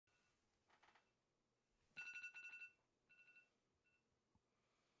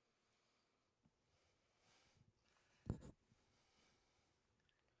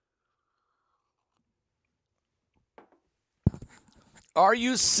Are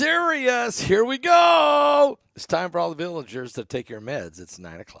you serious? Here we go. It's time for all the villagers to take your meds. It's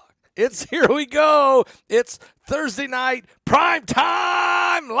 9 o'clock. Here we go. It's Thursday night, prime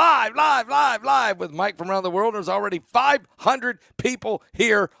time, live with Mike from around the world. There's already 500 people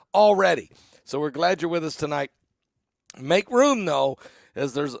here already. So we're glad you're with us tonight. Make room, though,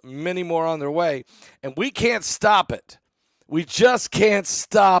 as there's many more on their way. And we can't stop it. We just can't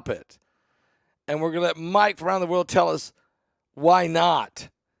stop it. And we're going to let Mike from around the world tell us why not,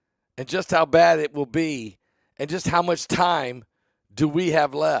 and just how bad it will be, and just how much time do we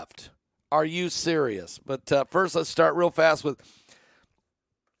have left. Are you serious? But first, let's start real fast with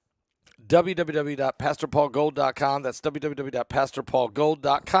www.pastorpaulgold.com. That's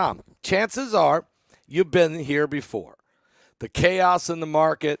www.pastorpaulgold.com. Chances are you've been here before. The chaos in the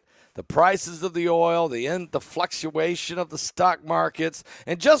market, the prices of the oil, the fluctuation of the stock markets,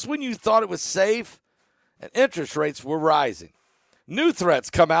 and just when you thought it was safe and interest rates were rising, new threats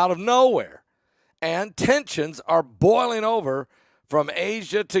come out of nowhere, and tensions are boiling over from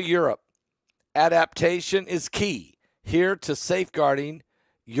Asia to Europe. Adaptation is key here to safeguarding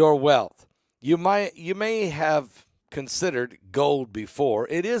your wealth. You may have considered gold before.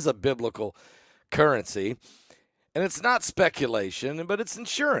 It is a biblical currency, and it's not speculation, but it's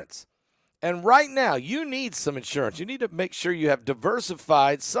insurance. And right now, you need some insurance. You need to make sure you have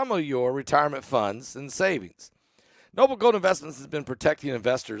diversified some of your retirement funds and savings. Noble Gold Investments has been protecting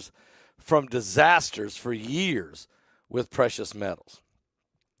investors from disasters for years with precious metals.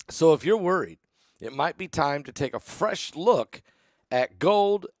 So if you're worried, it might be time to take a fresh look at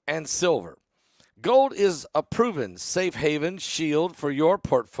gold and silver. Gold is a proven safe haven shield for your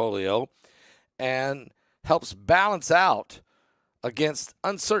portfolio and helps balance out against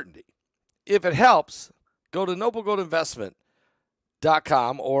uncertainty. If it helps, go to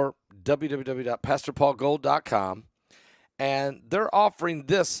noblegoldinvestment.com or www.pastorpaulgold.com, and they're offering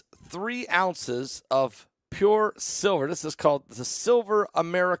this 3 ounces of pure silver. This is called the Silver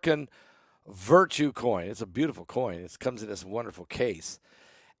American Virtue coin. It's a beautiful coin. It comes in this wonderful case.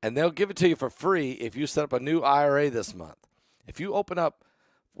 And they'll give it to you for free if you set up a new IRA this month. If you open up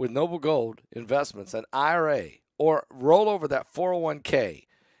with Noble Gold Investments an IRA or roll over that 401k,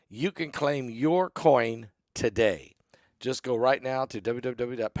 you can claim your coin today. Just go right now to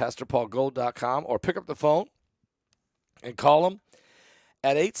www.pastorpaulgold.com or pick up the phone and call them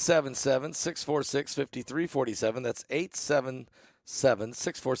at 877-646-5347. That's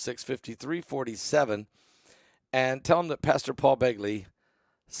 877-646-5347. And tell them that Pastor Paul Begley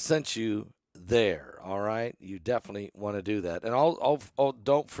sent you there, all right? You definitely want to do that. And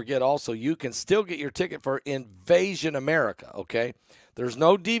don't forget also, you can still get your ticket for Invasion America, okay? There's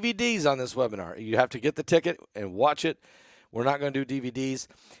no DVDs on this webinar. You have to get the ticket and watch it. We're not going to do DVDs.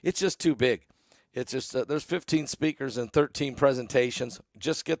 It's just too big. It's just there's 15 speakers and 13 presentations.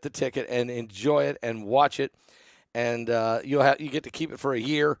 Just get the ticket and enjoy it and watch it. And you get to keep it for a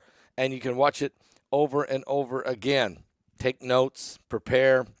year, and you can watch it over and over again. Take notes,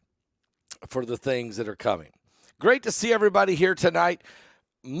 prepare for the things that are coming. Great to see everybody here tonight.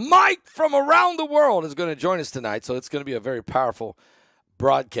 Mike from around the world is going to join us tonight, so it's going to be a very powerful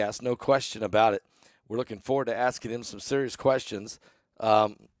broadcast, no question about it. We're looking forward to asking him some serious questions.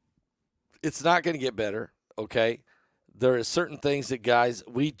 It's not going to get better, okay? There are certain things that, guys,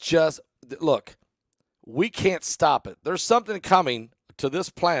 we can't stop it. There's something coming to this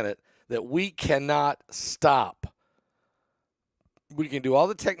planet that we cannot stop. We can do all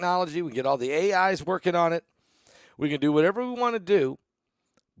the technology. We can get all the AIs working on it. We can do whatever we want to do,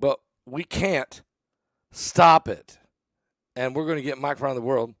 but we can't stop it. And we're going to get Mike around the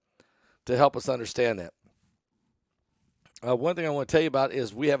world to help us understand that. One thing I want to tell you about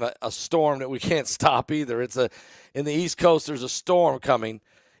is we have a storm that we can't stop either. In the East Coast, there's a storm coming.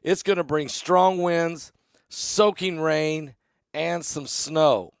 It's going to bring strong winds, soaking rain, and some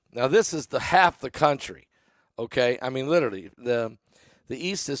snow. Now, this is half the country, okay? I mean, literally, the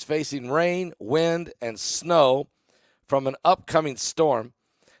East is facing rain, wind, and snow from an upcoming storm.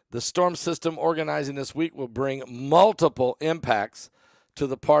 The storm system organizing this week will bring multiple impacts to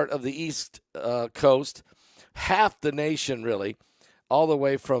the part of the East Coast, half the nation really, all the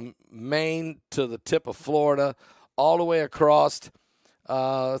way from Maine to the tip of Florida, all the way across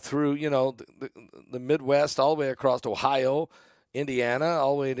through, the Midwest, all the way across to Ohio, Indiana,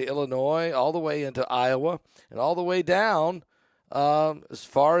 all the way to Illinois, all the way into Iowa, and all the way down as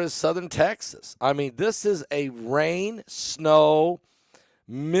far as southern Texas. I mean, this is a rain, snow,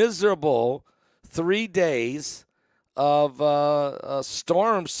 miserable 3 days of a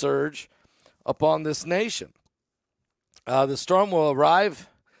storm surge upon this nation. The storm will arrive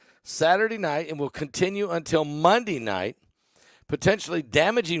Saturday night and will continue until Monday night, Potentially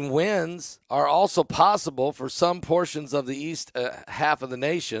damaging winds are also possible for some portions of the east half of the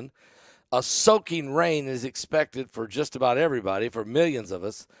nation. A soaking rain is expected for just about everybody, for millions of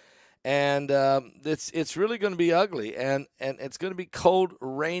us. And it's really going to be ugly, and it's going to be cold,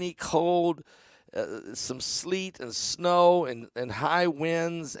 rainy, cold, some sleet and snow and high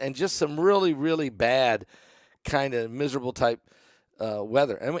winds, and just some really, really bad kind of miserable type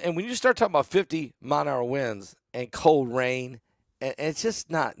weather. And when you start talking about 50-mile-an-hour winds and cold rain, and it's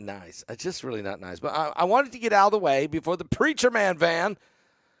just not nice. It's just really not nice. But I wanted to get out of the way before the Preacher Man van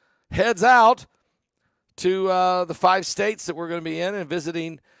heads out to the 5 states that we're going to be in and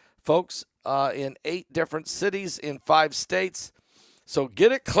visiting folks in 8 different cities in 5 states. So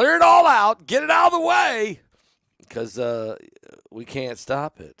get it cleared all out. Get it out of the way, because we can't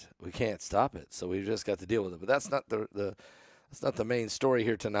stop it. We can't stop it. So we've just got to deal with it. But that's not that's not the main story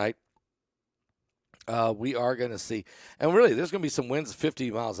here tonight. We are going to see, and really, there's going to be some winds of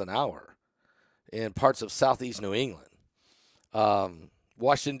 50 miles an hour in parts of southeast New England.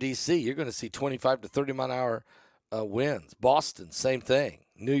 Washington, D.C., you're going to see 25 to 30 mile an hour winds. Boston, same thing.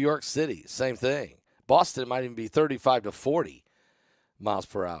 New York City, same thing. Boston might even be 35 to 40 miles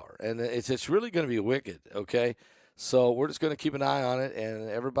per hour. And it's really going to be wicked, okay? So we're just going to keep an eye on it, and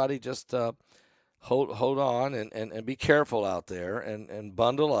everybody just hold on and be careful out there and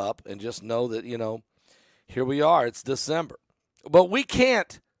bundle up and just know that, here we are. It's December. But we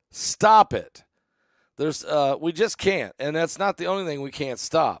can't stop it. We just can't, and that's not the only thing we can't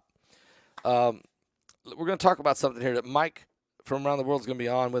stop. We're going to talk about something here that Mike from around the world is going to be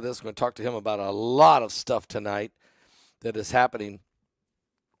on with us. We're going to talk to him about a lot of stuff tonight that is happening.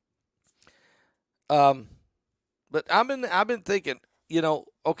 But I've been thinking,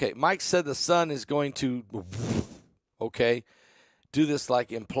 okay, Mike said the sun is going to, do this like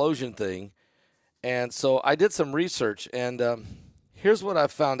implosion thing. And so I did some research, and here's what I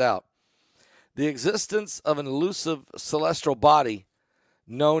found out. The existence of an elusive celestial body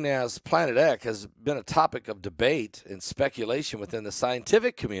known as Planet X has been a topic of debate and speculation within the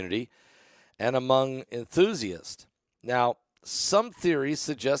scientific community and among enthusiasts. Now, some theories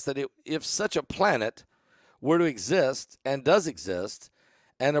suggest that if such a planet were to exist and does exist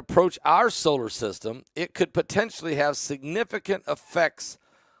and approach our solar system, it could potentially have significant effects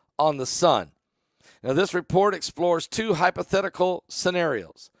on the sun. Now, this report explores 2 hypothetical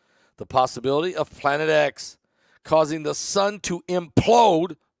scenarios. The possibility of Planet X causing the sun to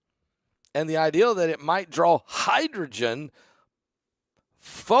implode, and the idea that it might draw hydrogen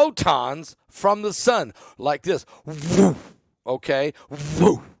photons from the sun like this. Okay?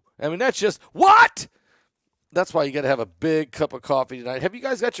 I mean, that's just, what? That's why you got to have a big cup of coffee tonight. Have you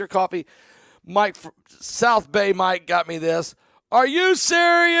guys got your coffee? Mike, South Bay Mike got me this. Are you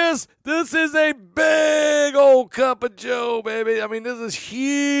serious? This is a big old cup of joe, baby. I mean, this is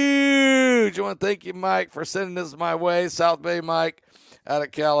huge. I want to thank you, Mike, for sending this my way. South Bay Mike out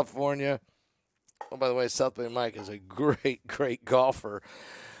of California. Oh, by the way, South Bay Mike is a great, great golfer.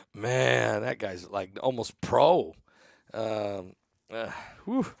 Man, that guy's like almost pro. Oh,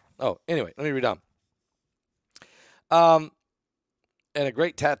 anyway, let me read on. And a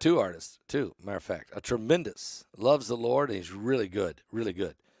great tattoo artist, too, matter of fact. A tremendous. Loves the Lord, and he's really good, really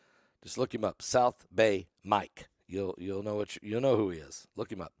good. Just look him up, South Bay Mike. You'll know you'll know who he is.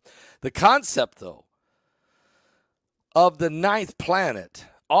 Look him up. The concept, though, of the 9th planet,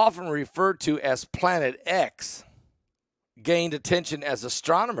 often referred to as Planet X, gained attention as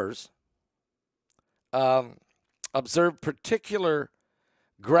astronomers observed particular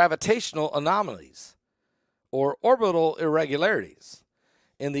gravitational anomalies or orbital irregularities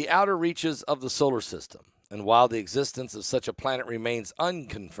in the outer reaches of the solar system. And while the existence of such a planet remains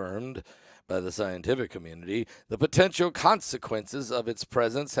unconfirmed by the scientific community, the potential consequences of its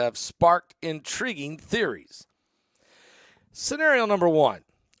presence have sparked intriguing theories. Scenario number 1.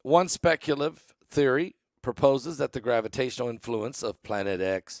 One speculative theory proposes that the gravitational influence of Planet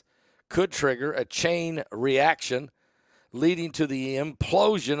X could trigger a chain reaction leading to the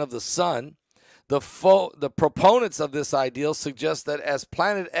implosion of the sun. The proponents of this ideal suggest that as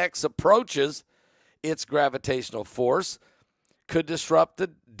Planet X approaches, its gravitational force could disrupt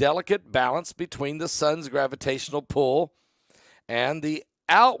the delicate balance between the sun's gravitational pull and the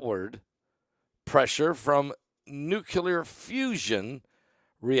outward pressure from nuclear fusion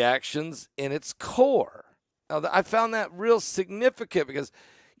reactions in its core. Now, I found that real significant because,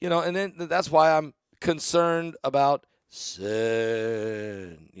 and then that's why I'm concerned about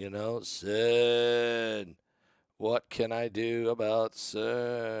CERN, CERN. What can I do about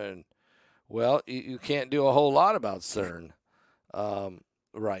CERN? Well, you can't do a whole lot about CERN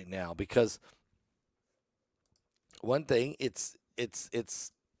right now because one thing, it's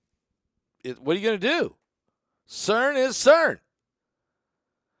what are you going to do? CERN is CERN.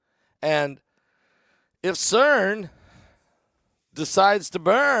 And if CERN decides to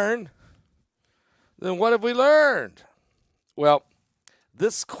burn, then what have we learned? Well,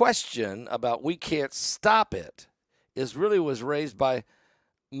 this question about we can't stop it was raised by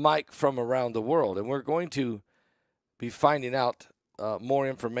Mike from around the world. And we're going to be finding out more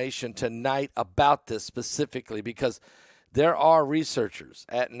information tonight about this specifically, because there are researchers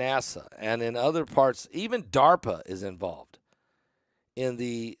at NASA and in other parts, even DARPA is involved in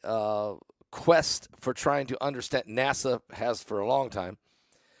the quest for trying to understand. NASA has for a long time,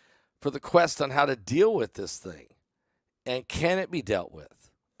 for the quest on how to deal with this thing. And can it be dealt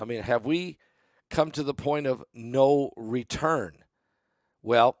with? I mean, have we come to the point of no return?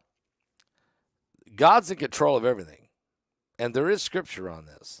 Well, God's in control of everything, and there is scripture on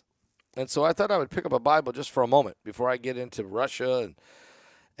this. And so I thought I would pick up a Bible just for a moment before I get into Russia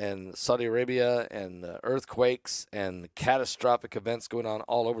and Saudi Arabia and earthquakes and catastrophic events going on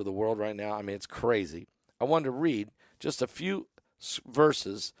all over the world right now. I mean, it's crazy. I wanted to read just a few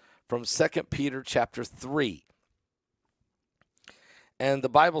verses from 2 Peter chapter 3. And the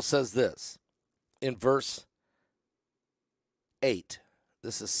Bible says this in verse 8.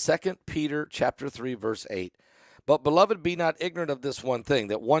 This is 2 Peter chapter 3, verse 8. But, beloved, be not ignorant of this one thing,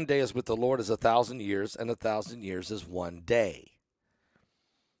 that one day is with the Lord as 1,000 years, and 1,000 years is one day.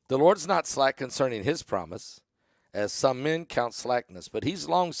 The Lord's not slack concerning his promise, as some men count slackness, but he's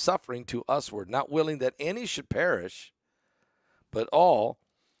long-suffering to usward, not willing that any should perish, but all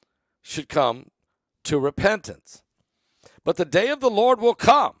should come to repentance. But the day of the Lord will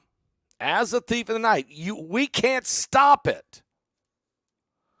come as a thief in the night. We can't stop it.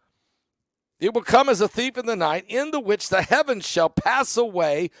 It will come as a thief in the night, in the which the heavens shall pass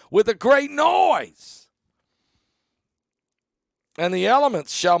away with a great noise, and the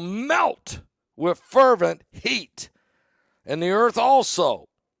elements shall melt with fervent heat, and the earth also,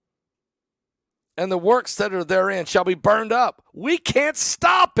 and the works that are therein shall be burned up. We can't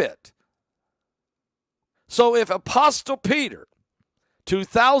stop it. So if Apostle Peter,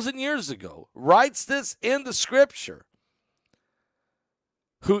 2,000 years ago, writes this in the scripture,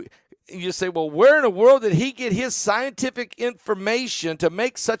 you say, well, where in the world did he get his scientific information to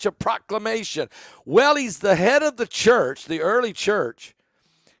make such a proclamation? Well, he's the head of the church, the early church.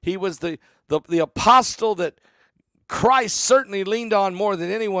 He was the apostle that Christ certainly leaned on more than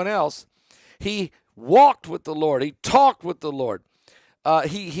anyone else. He walked with the Lord. He talked with the Lord.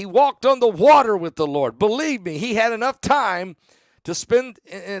 He walked on the water with the Lord. Believe me, he had enough time to spend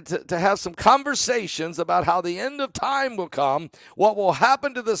to have some conversations about how the end of time will come, what will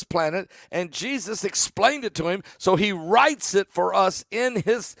happen to this planet, and Jesus explained it to him, so he writes it for us in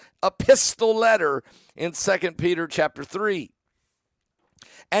his epistle letter in 2 Peter chapter 3.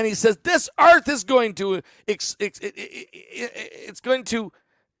 And he says this earth is going to it's going to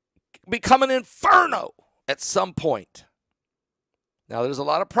become an inferno at some point. Now, there's a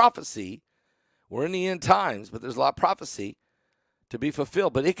lot of prophecy. We're in the end times, but there's a lot of prophecy to be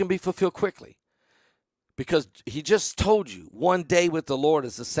fulfilled, but it can be fulfilled quickly, because he just told you one day with the Lord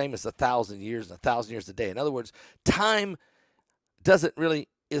is the same as 1,000 years, and 1,000 years a day. In other words, time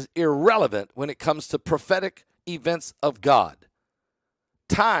is irrelevant when it comes to prophetic events of God.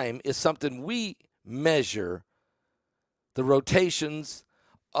 Time is something we measure the rotations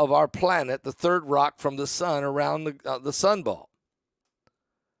of our planet, the third rock from the sun around the sun ball.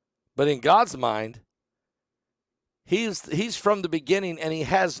 But in God's mind, He's from the beginning, and he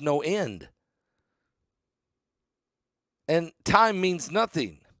has no end. And time means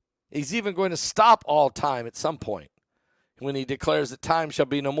nothing. He's even going to stop all time at some point when he declares that time shall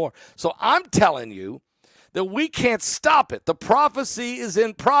be no more. So I'm telling you that we can't stop it. The prophecy is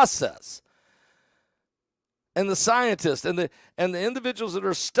in process. And the scientists and the individuals that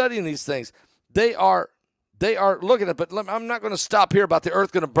are studying these things, they are looking at it, but I'm not going to stop here about the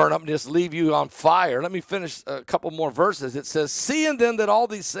earth going to burn up and just leave you on fire. Let me finish a couple more verses. It says, seeing then that all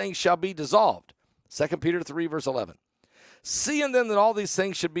these things shall be dissolved. 2 Peter 3, verse 11. Seeing then that all these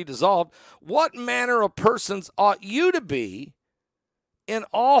things should be dissolved, what manner of persons ought you to be in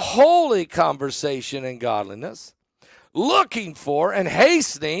all holy conversation and godliness, looking for and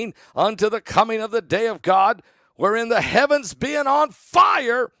hastening unto the coming of the day of God, wherein the heavens being on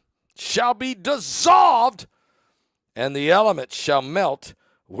fire shall be dissolved, and the elements shall melt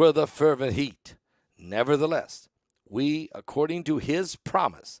with a fervent heat. Nevertheless, we, according to his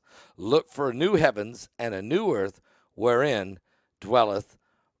promise, look for new heavens and a new earth, wherein dwelleth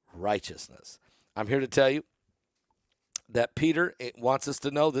righteousness. I'm here to tell you that Peter wants us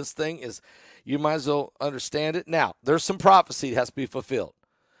to know. This thing is, you might as well understand it. Now, there's some prophecy that has to be fulfilled.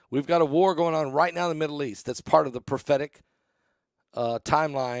 We've got a war going on right now in the Middle East that's part of the prophetic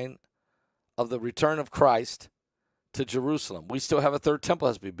timeline of the return of Christ to Jerusalem. We still have a third temple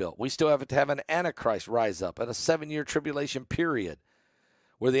has to be built. We still have to have an Antichrist rise up at a 7-year tribulation period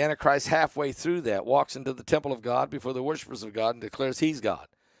where the Antichrist halfway through that walks into the temple of God before the worshipers of God and declares he's God.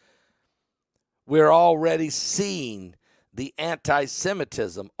 We're already seeing the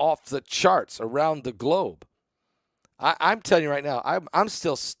anti-Semitism off the charts around the globe. I'm telling you right now, I'm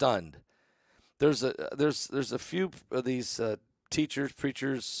still stunned. There's a few of these teachers,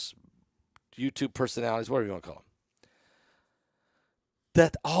 preachers, YouTube personalities, whatever you want to call them,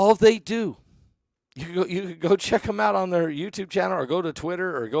 that all they do, you can go check them out on their YouTube channel or go to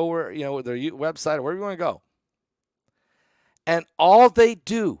Twitter or go where, their website or wherever you want to go. And all they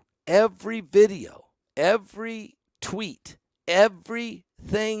do, every video, every tweet,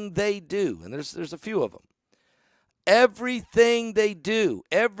 everything they do, and there's a few of them, everything they do,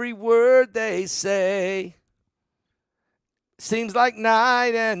 every word they say seems like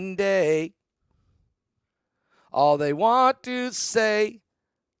night and day. All they want to say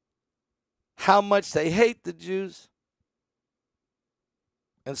how much they hate the Jews.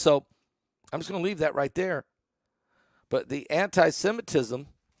 And so I'm just going to leave that right there. But the anti-Semitism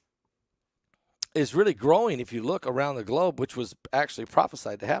is really growing if you look around the globe, which was actually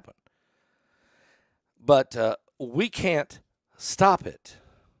prophesied to happen. But we can't stop it.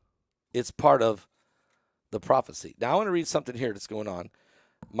 It's part of the prophecy. Now, I want to read something here that's going on.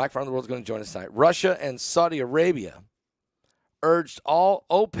 Mike from the World is going to join us tonight. Russia and Saudi Arabia urged all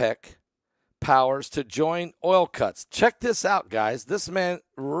OPEC powers to join oil cuts. Check this out, guys. This man,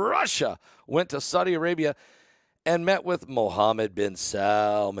 Russia, went to Saudi Arabia and met with Mohammed bin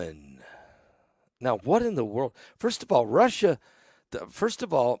Salman. Now, what in the world? First of all, Russia, there's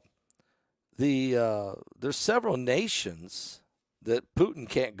several nations that Putin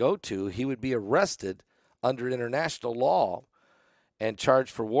can't go to. He would be arrested under international law and charged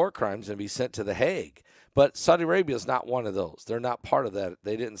for war crimes and be sent to The Hague. But Saudi Arabia is not one of those. They're not part of that.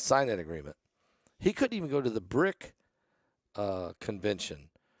 They didn't sign that agreement. He couldn't even go to the BRIC convention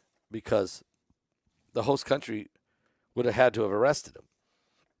because the host country would have had to have arrested him.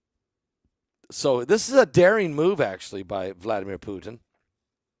 So this is a daring move, actually, by Vladimir Putin.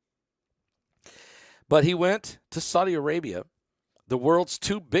 But he went to Saudi Arabia. The world's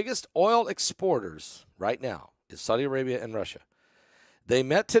two biggest oil exporters right now is Saudi Arabia and Russia. They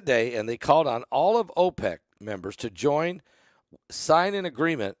met today, and they called on all of OPEC members to sign an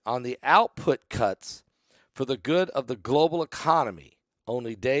agreement on the output cuts for the good of the global economy,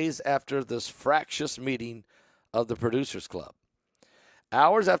 only days after this fractious meeting of the Producers Club.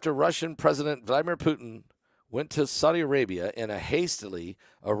 Hours after Russian President Vladimir Putin went to Saudi Arabia in a hastily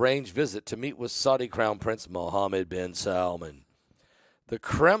arranged visit to meet with Saudi Crown Prince Mohammed bin Salman, the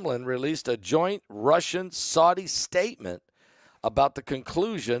Kremlin released a joint Russian-Saudi statement about the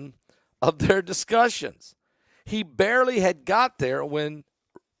conclusion of their discussions. He barely had got there when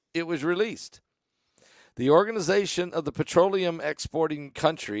it was released. The Organization of the Petroleum Exporting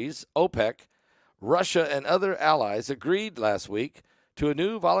Countries, OPEC, Russia, and other allies agreed last week to a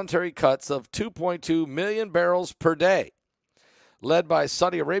new voluntary cuts of 2.2 million barrels per day, led by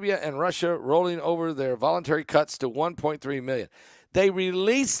Saudi Arabia and Russia, rolling over their voluntary cuts to 1.3 million. They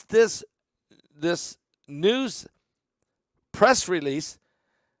released this news press release,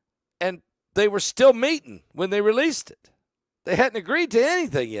 and they were still meeting when they released it. They hadn't agreed to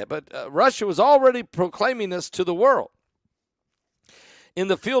anything yet, but Russia was already proclaiming this to the world. In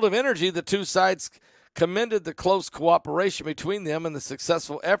the field of energy, the two sides commended the close cooperation between them and the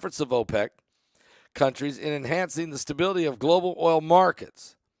successful efforts of OPEC countries in enhancing the stability of global oil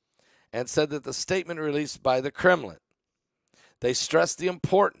markets, and said that the statement released by the Kremlin, they stressed the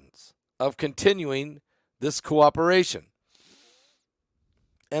importance of continuing this cooperation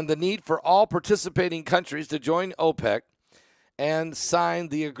and the need for all participating countries to join OPEC and sign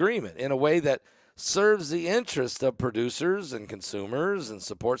the agreement in a way that serves the interest of producers and consumers and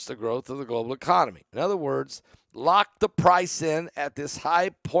supports the growth of the global economy. In other words, lock the price in at this high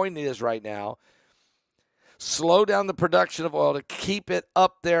point it is right now. Slow down the production of oil to keep it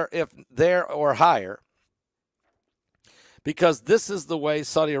up there, if there or higher, because this is the way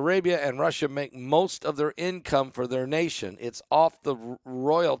Saudi Arabia and Russia make most of their income for their nation. It's off the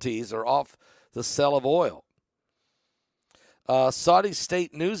royalties or off the sale of oil. Saudi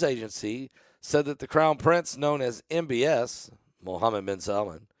state news agency said that the Crown Prince, known as MBS, Mohammed bin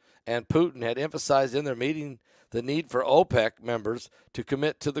Salman, and Putin had emphasized in their meeting the need for OPEC members to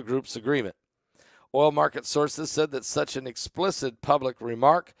commit to the group's agreement. Oil market sources said that such an explicit public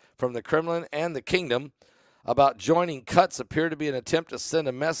remark from the Kremlin and the kingdom about joining cuts appeared to be an attempt to send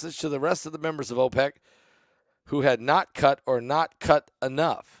a message to the rest of the members of OPEC who had not cut or not cut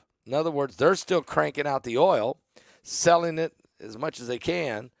enough. In other words, they're still cranking out the oil, selling it as much as they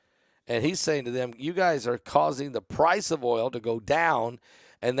can, and he's saying to them, you guys are causing the price of oil to go down,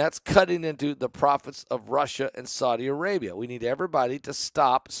 and that's cutting into the profits of Russia and Saudi Arabia. We need everybody to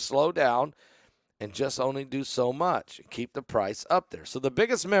stop, slow down, and just only do so much and keep the price up there. So the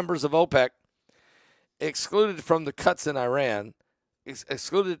biggest members of OPEC excluded from the cuts in Iran,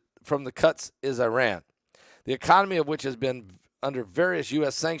 excluded from the cuts is Iran, the economy of which has been under various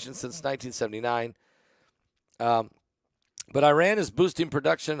U.S. sanctions since 1979. But Iran is boosting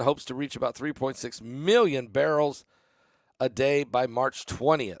production and hopes to reach about 3.6 million barrels a day by March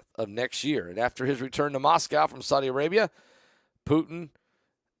 20th of next year. And after his return to Moscow from Saudi Arabia, Putin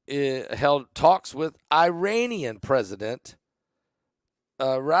held talks with Iranian President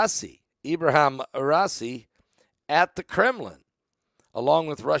Ibrahim Raisi, at the Kremlin, along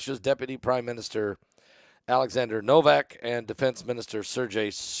with Russia's Deputy Prime Minister Alexander Novak and Defense Minister Sergei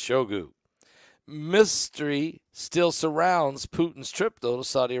Shoigu. Mystery still surrounds Putin's trip, though, to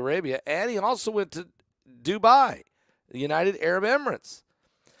Saudi Arabia, and he also went to Dubai, the United Arab Emirates,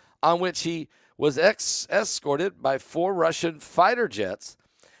 on which he was escorted by 4 Russian fighter jets,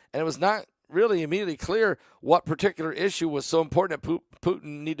 and it was not really immediately clear what particular issue was so important that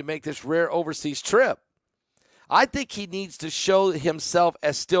Putin needed to make this rare overseas trip. I think he needs to show himself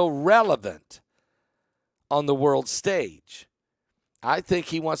as still relevant on the world stage. I think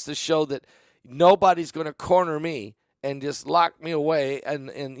he wants to show that nobody's going to corner me and just lock me away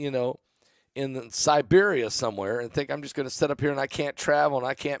in Siberia somewhere and think I'm just going to sit up here and I can't travel and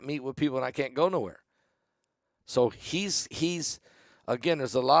I can't meet with people and I can't go nowhere. So he's again,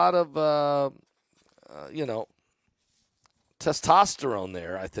 there's a lot of, testosterone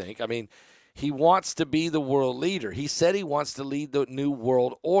there, I think. I mean, he wants to be the world leader. He said he wants to lead the new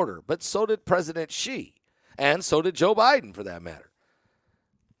world order, but so did President Xi, and so did Joe Biden, for that matter.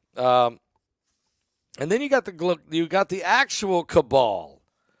 And then you got the actual cabal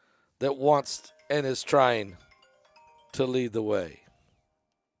that wants and is trying to lead the way.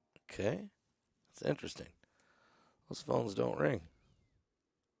 Okay, it's interesting. Those phones don't ring.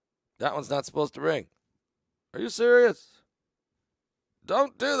 That one's not supposed to ring. Are you serious?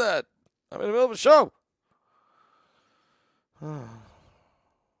 Don't do that. I'm in the middle of a show.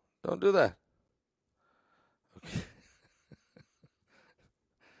 Don't do that. Okay.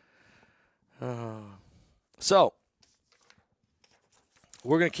 So,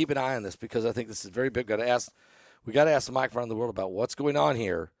 we're going to keep an eye on this because I think this is very big. We got to ask Mike around the world about what's going on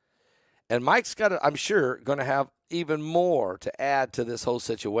here. And Mike's got, I'm sure, going to have even more to add to this whole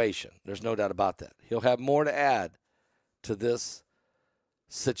situation. There's no doubt about that. He'll have more to add to this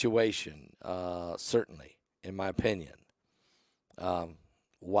situation, certainly, in my opinion.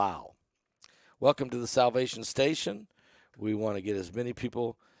 Wow. Welcome to the Salvation Station. We want to get as many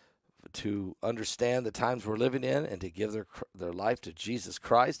people to understand the times we're living in and to give their life to Jesus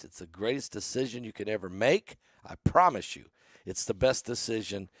Christ. It's the greatest decision you could ever make. I promise you, it's the best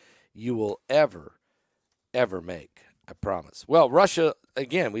decision you will ever make. I promise. Well, Russia,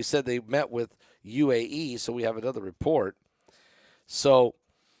 again, we said they met with UAE, so we have another report. So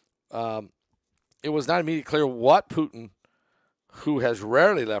it was not immediately clear what Putin, who has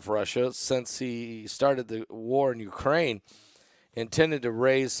rarely left Russia since he started the war in Ukraine, intended to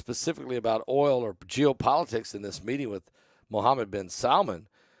raise specifically about oil or geopolitics in this meeting with Mohammed bin Salman,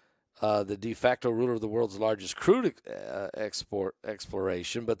 the de facto ruler of the world's largest crude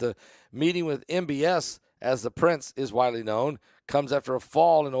exploration. But the meeting with MBS, as the prince is widely known, comes after a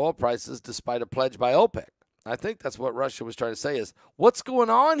fall in oil prices despite a pledge by OPEC. I think that's what Russia was trying to say is, what's going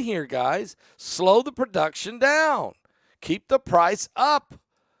on here, guys? Slow the production down. Keep the price up.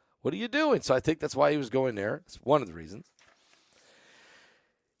 What are you doing? So I think that's why he was going there. It's one of the reasons.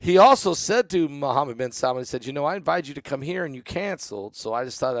 He also said to Mohammed bin Salman, he said, I invited you to come here and you canceled, so I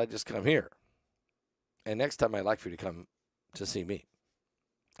just thought I'd just come here. And next time I'd like for you to come to see me.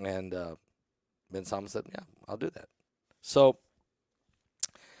 And bin Salman said, yeah, I'll do that. So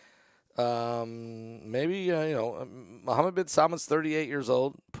maybe, Mohammed bin Salman's 38 years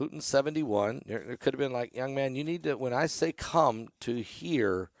old, Putin's 71. There could have been like, young man, you need to, when I say come to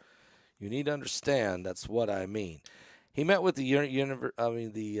here, you need to understand that's what I mean. He met with the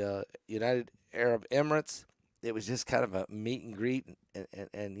United Arab Emirates. It was just kind of a meet and greet,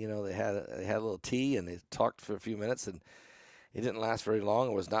 and they had a little tea and they talked for a few minutes, and it didn't last very long.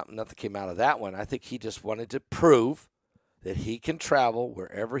 It was nothing came out of that one. I think he just wanted to prove that he can travel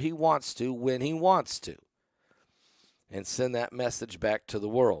wherever he wants to, when he wants to, and send that message back to the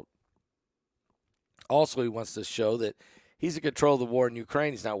world. Also, he wants to show that he's in control of the war in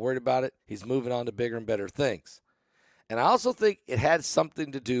Ukraine. He's not worried about it. He's moving on to bigger and better things. And I also think it had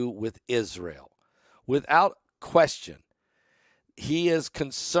something to do with Israel. Without question, he is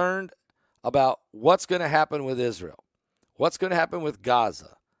concerned about what's going to happen with Israel, what's going to happen with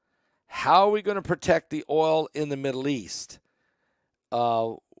Gaza. How are we going to protect the oil in the Middle East?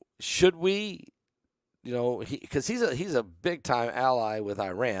 Should we, because he's a big-time ally with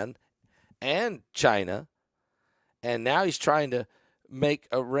Iran and China, and now he's trying to make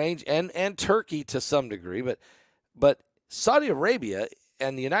a range, and Turkey to some degree, but Saudi Arabia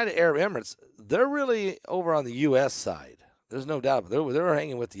and the United Arab Emirates, they're really over on the U.S. side. There's no doubt about it. They're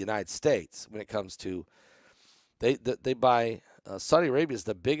hanging with the United States when it comes to they buy. Saudi Arabia is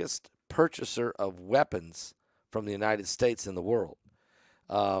the biggest purchaser of weapons from the United States in the world.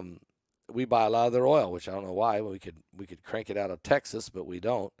 We buy a lot of their oil, which I don't know why. We could crank it out of Texas, but we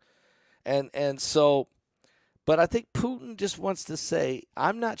don't. And so, but I think Putin just wants to say,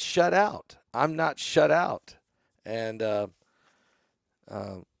 I'm not shut out. I'm not shut out. And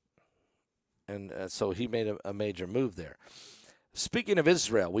so he made a major move there. Speaking of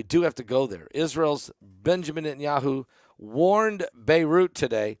Israel, we do have to go there. Israel's Benjamin Netanyahu warned Beirut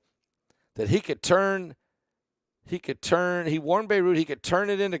today that he warned Beirut he could turn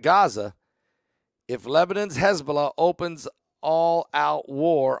it into Gaza if Lebanon's Hezbollah opens all-out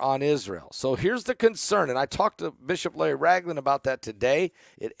war on Israel. So here's the concern, and I talked to Bishop Larry Ragland about that today.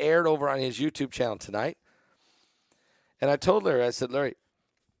 It aired over on his YouTube channel tonight. And I told Larry, I said, Larry,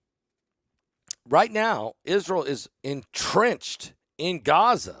 right now, Israel is entrenched in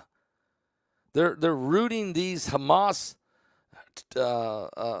Gaza. They're rooting these Hamas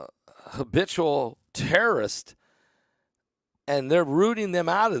habitual terrorists, and they're rooting them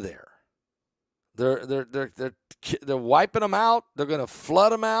out of there. They're wiping them out. They're going to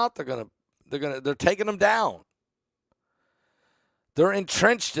flood them out. They're taking them down. They're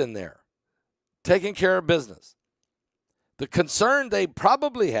entrenched in there, taking care of business. The concern they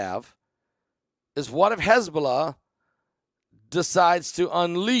probably have is, what if Hezbollah decides to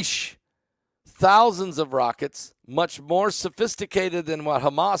unleash thousands of rockets, much more sophisticated than what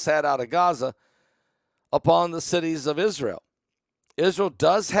Hamas had out of Gaza, upon the cities of Israel? Israel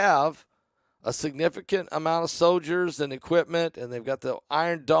does have a significant amount of soldiers and equipment, and they've got the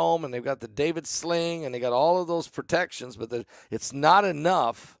Iron Dome, and they've got the David Sling, and they got all of those protections, but it's not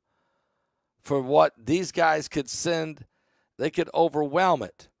enough for what these guys could send. They could overwhelm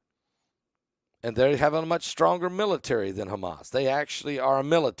it. And they have a much stronger military than Hamas. They actually are a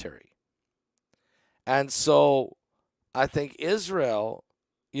military. And so I think Israel,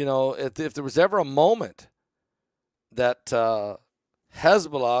 if there was ever a moment that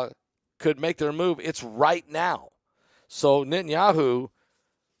Hezbollah could make their move, it's right now. So Netanyahu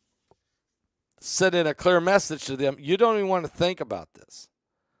sent in a clear message to them. You don't even want to think about this.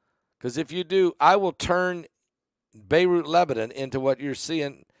 Because if you do, I will turn Beirut, Lebanon into what you're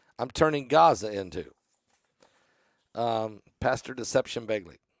seeing I'm turning Gaza into. Pastor Deception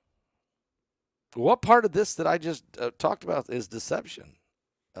Begley. What part of this that I just talked about is deception,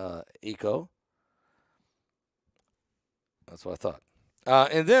 Eco? That's what I thought.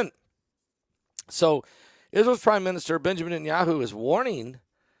 And then, so Israel's Prime Minister Benjamin Netanyahu is warning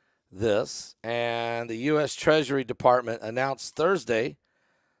this, and the U.S. Treasury Department announced Thursday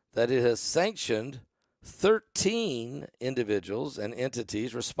that it has sanctioned 13 individuals and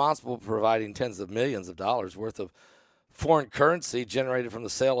entities responsible for providing tens of millions of dollars worth of foreign currency generated from the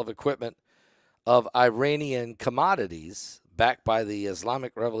sale of equipment of Iranian commodities backed by the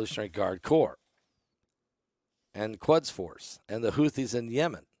Islamic Revolutionary Guard Corps and Quds Force and the Houthis in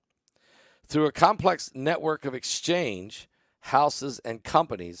Yemen. Through a complex network of exchange houses and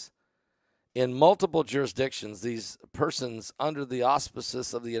companies in multiple jurisdictions, these persons under the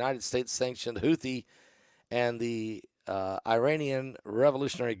auspices of the United States sanctioned Houthi and the Iranian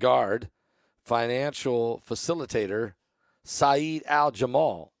Revolutionary Guard financial facilitator Saeed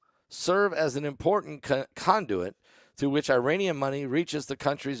al-Jamal serve as an important conduit through which Iranian money reaches the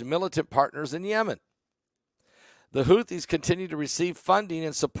country's militant partners in Yemen. The Houthis continue to receive funding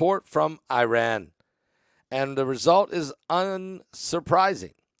and support from Iran, and the result is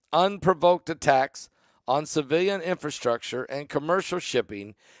unsurprising. Unprovoked attacks on civilian infrastructure and commercial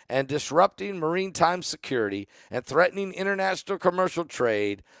shipping, and disrupting maritime security and threatening international commercial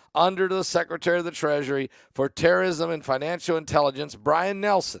trade under the Secretary of the Treasury for Terrorism and Financial Intelligence, Brian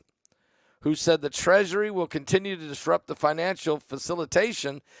Nelson, who said the Treasury will continue to disrupt the financial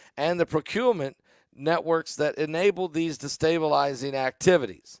facilitation and the procurement networks that enable these destabilizing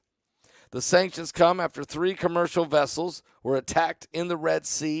activities. The sanctions come after 3 commercial vessels were attacked in the Red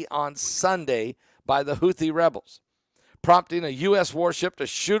Sea on Sunday by the Houthi rebels, prompting a U.S. warship to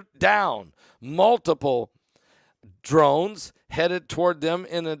shoot down multiple drones headed toward them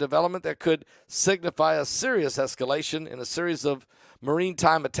in a development that could signify a serious escalation in a series of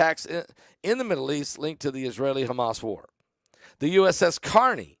maritime attacks in the Middle East linked to the Israeli-Hamas war. The USS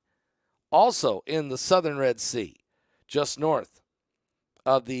Carney, also in the southern Red Sea, just north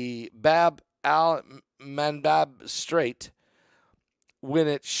of the Bab al-Mandab Strait, when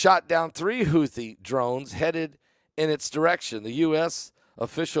it shot down 3 Houthi drones headed in its direction. The U.S.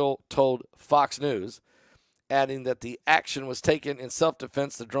 official told Fox News, adding that the action was taken in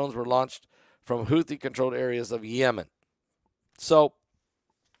self-defense. The drones were launched from Houthi-controlled areas of Yemen. So,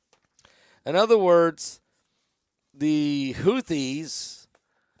 in other words, the Houthis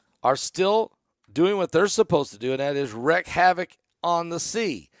are still doing what they're supposed to do, and that is wreak havoc on the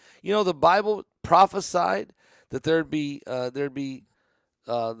sea. You know, the Bible prophesied that the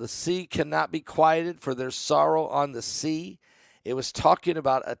sea cannot be quieted for there's sorrow on the sea. It was talking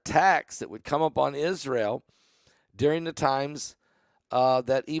about attacks that would come upon Israel during the times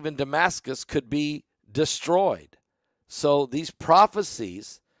that even Damascus could be destroyed. So these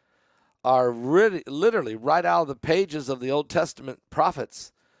prophecies are really, literally right out of the pages of the Old Testament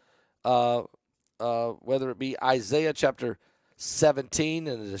prophets, whether it be Isaiah chapter 17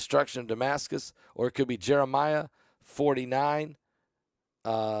 and the destruction of Damascus, or it could be Jeremiah 49,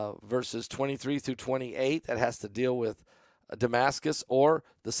 verses 23 through 28. That has to deal with Damascus, or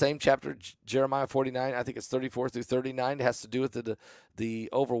the same chapter, Jeremiah 49, I think it's 34 through 39. It has to do with the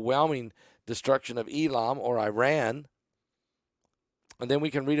overwhelming destruction of Elam or Iran. And then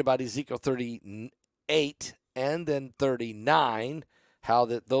we can read about Ezekiel 38 and then 39, how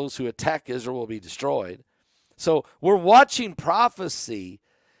that those who attack Israel will be destroyed. So we're watching prophecy.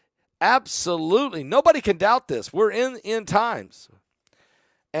 Absolutely. Nobody can doubt this. We're in end times.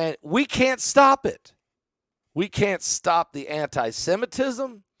 And we can't stop it. We can't stop the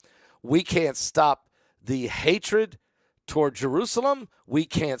anti-Semitism. We can't stop the hatred toward Jerusalem. We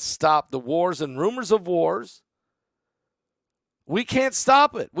can't stop the wars and rumors of wars. We can't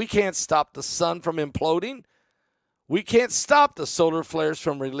stop it. We can't stop the sun from imploding. We can't stop the solar flares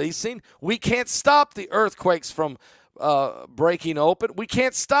from releasing. We can't stop the earthquakes from breaking open. We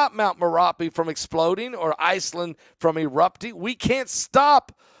can't stop Mount Merapi from exploding or Iceland from erupting. We can't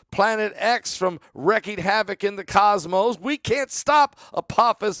stop Planet X from wreaking havoc in the cosmos. We can't stop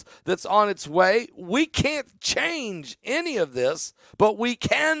Apophis that's on its way. We can't change any of this, but we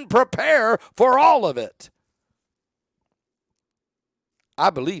can prepare for all of it. I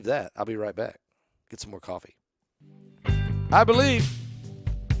believe that. I'll be right back. Get some more coffee. I believe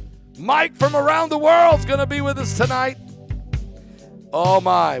Mike from around the world is going to be with us tonight. Oh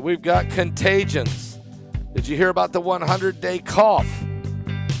my, we've got contagions. Did you hear about the 100-day cough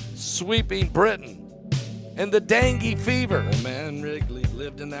sweeping Britain and the dengue fever? Old man Wrigley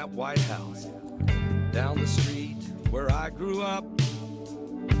lived in that White House down the street where I grew up.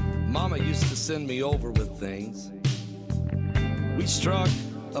 Mama used to send me over with things. We struck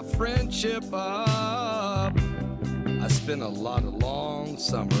a friendship up. I spent a lot of long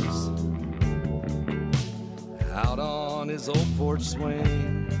summers out on his old porch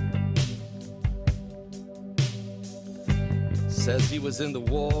swing. Says he was in the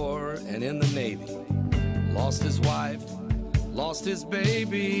war and in the Navy. Lost his wife, lost his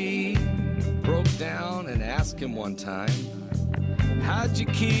baby. Broke down and asked him one time, how'd you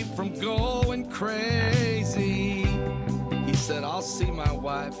keep from going crazy? He said, I'll see my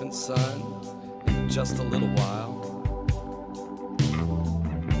wife and son in just a little while.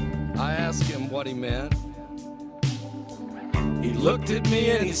 I asked him what he meant. He looked at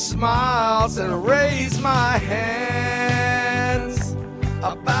me and he smiled and raised my hands.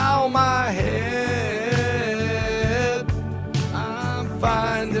 I bow my head. I'm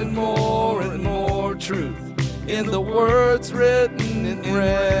finding more and more truth in the words written in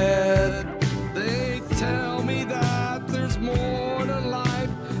red. They tell me that there's more to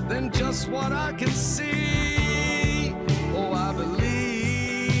life than just what I can see. Oh, I believe.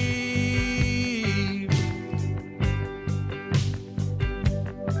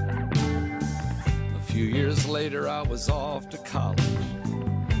 A few years later, I was off to college,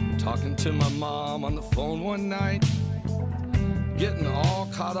 talking to my mom on the phone one night, getting all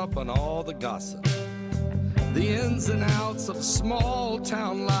caught up on all the gossip, the ins and outs of small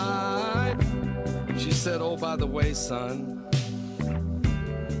town life. She said, oh, by the way, son,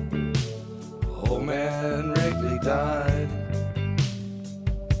 old man Wrigley died.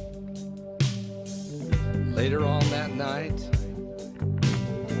 Later on that night,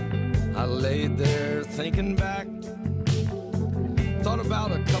 I laid there thinking back, thought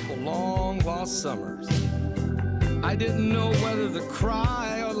about a couple long lost summers. I didn't know whether to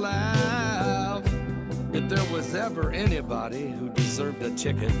cry or laugh, if there was ever anybody who deserved a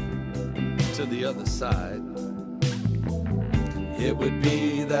ticket to the other side. It would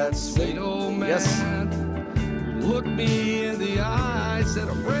be that sweet old man, Yes. who looked me in the eye, said,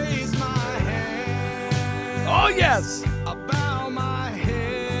 raise my hand. Oh, yes. I bow my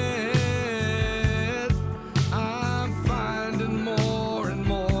head. I'm finding more and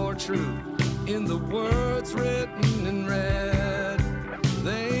more truth in the words written in red.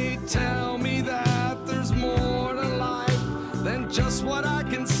 They tell me that there's more to life than just what I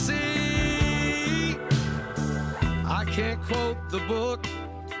can see. I can't quote the book,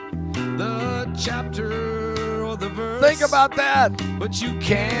 the chapter, or the verse. Think about that. But you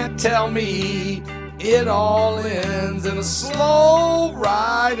can't tell me it all ends in a slow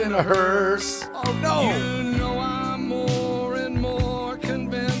ride in a hearse. Oh, no. You know I'm more and more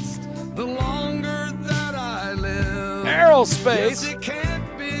convinced the longer that I live. Aerospace. Yes, it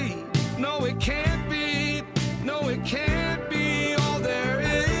can't be. No, it can't be. No, it can't be all there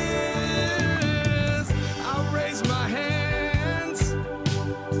is. I raise my hands.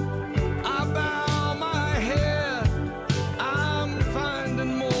 I bow my head. I'm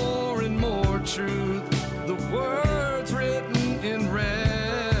finding more and more truth. The words written in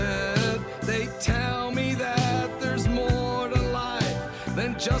red, they tell me that there's more to life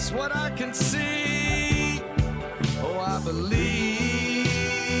than just what I can see. Oh, I believe.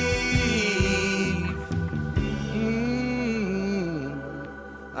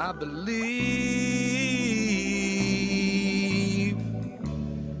 I believe.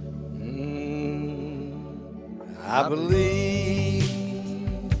 I believe.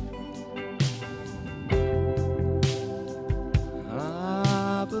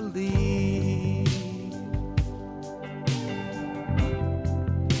 I believe.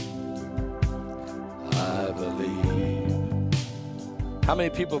 I believe. How many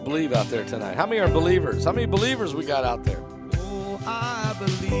people believe out there tonight? How many are believers? How many believers we got out there? Oh, I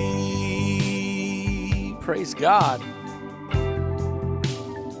believe. Praise God.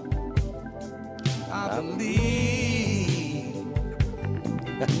 I believe.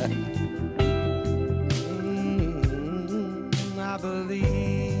 I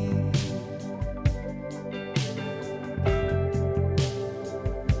believe.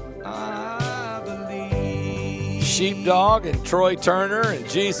 I believe. Sheepdog and Troy Turner and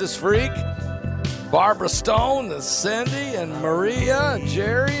Jesus Freak, Barbara Stone and Cindy and Maria and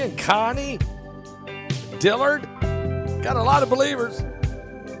Jerry and Connie, Dillard. Got a lot of believers.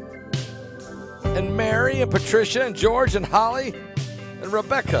 And Mary and Patricia and George and Holly and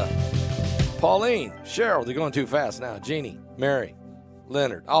Rebecca, Pauline, Cheryl. They're going too fast now. Jeannie, Mary,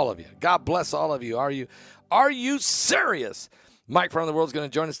 Leonard, all of you. God bless all of you. Are you serious? Mike from the World is going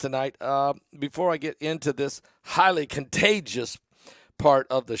to join us tonight. Before I get into this highly contagious part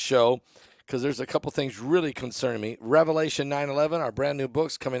of the show, because there's a couple things really concerning me. Revelation 9:11, our brand new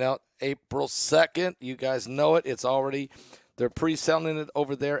book's coming out April 2nd. You guys know it. It's already, they're pre-selling it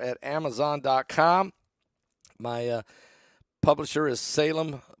over there at Amazon.com. My publisher is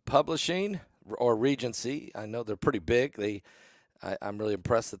Salem Publishing or Regency. I know they're pretty big. I'm really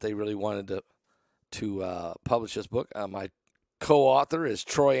impressed that they really wanted to publish this book. My co-author is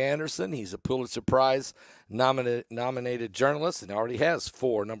Troy Anderson. He's a Pulitzer Prize nominated journalist and already has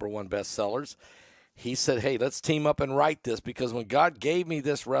 4 #1 bestsellers. He said, hey, let's team up and write this, because when God gave me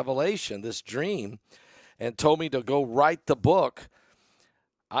this revelation, this dream, and told me to go write the book,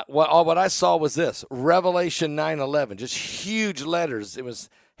 what I saw was this, Revelation 9:11, just huge letters. It was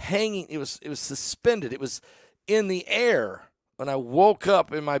hanging, it was suspended. It was in the air when I woke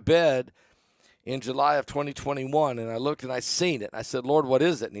up in my bed in July of 2021, and I looked and I seen it. I said, Lord, what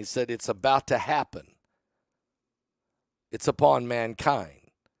is it? And he said, it's about to happen. It's upon mankind.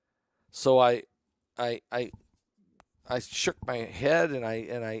 So I shook my head and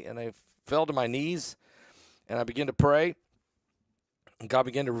I fell to my knees and I began to pray. And God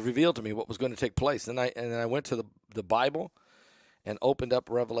began to reveal to me what was going to take place. And I went to the Bible and opened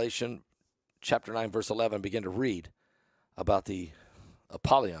up Revelation chapter 9, verse 11, and began to read about the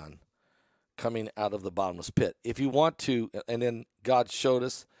Apollyon coming out of the bottomless pit. If you want to, and then God showed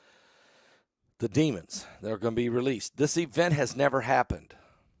us the demons that are going to be released. This event has never happened.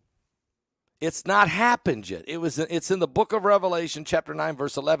 It's not happened yet. It's in the book of Revelation, chapter 9,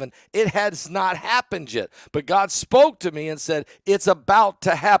 verse 11. It has not happened yet. But God spoke to me and said, it's about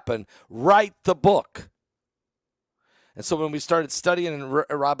to happen. Write the book. And so when we started studying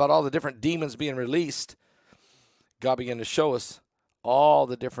about all the different demons being released, God began to show us all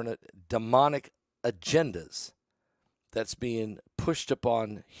the different demonic agendas that's being pushed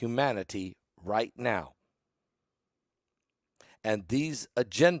upon humanity right now. And these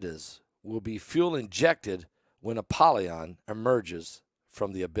agendas will be fuel injected when Apollyon emerges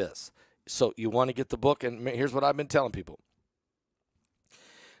from the abyss. So you want to get the book, and here's what I've been telling people.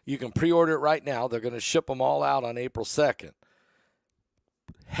 You can pre-order it right now. They're going to ship them all out on April 2nd.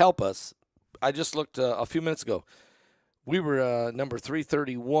 Help us. I just looked a few minutes ago. We were number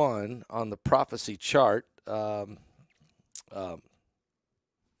 331 on the prophecy chart earlier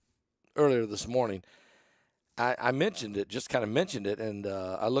this morning. I mentioned it, just kind of mentioned it, and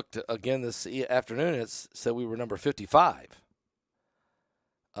I looked again this afternoon, and it said we were number 55.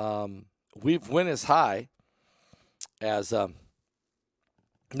 We've went as high as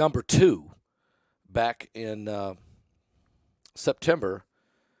number 2 back in September.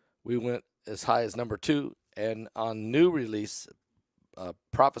 We went as high as number 2, and on new release,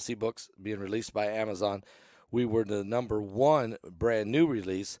 prophecy books being released by Amazon, we were the number 1 brand new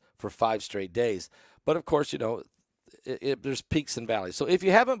release for 5 straight days. But, of course, you know, there's peaks and valleys. So if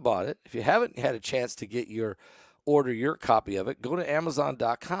you haven't bought it, if you haven't had a chance to order your copy of it, go to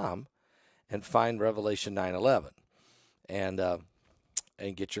Amazon.com and find Revelation 9:11 and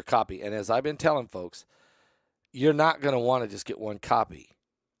get your copy. And as I've been telling folks, you're not going to want to just get one copy.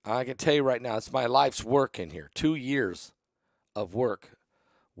 I can tell you right now, it's my life's work in here. 2 years of work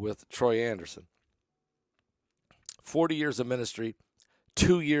with Troy Anderson. 40 years of ministry,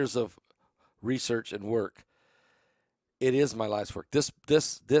 2 years of research and work. It is my life's work. This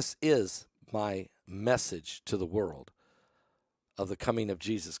is my message to the world of the coming of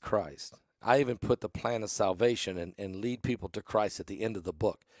Jesus Christ. I even put the plan of salvation and lead people to Christ at the end of the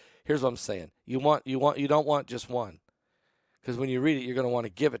book. Here's what I'm saying. You don't want just one. Because when you read it, you're going to want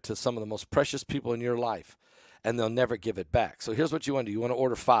to give it to some of the most precious people in your life, and they'll never give it back. So here's what you want to do. You want to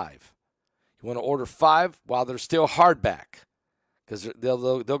order 5. You want to order 5 while they're still hardback, because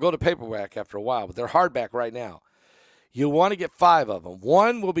they'll go to paperback after a while, but they're hardback right now. You want to get 5 of them.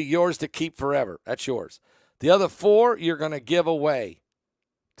 1 will be yours to keep forever. That's yours. The other 4 you're going to give away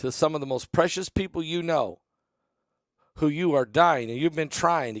to some of the most precious people you know, who you are dying, and you've been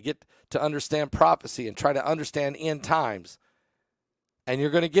trying to get to understand prophecy and try to understand end times, and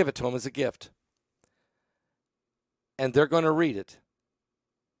you're going to give it to them as a gift. And they're going to read it.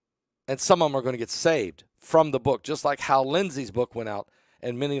 And some of them are going to get saved from the book, just like Hal Lindsey's book went out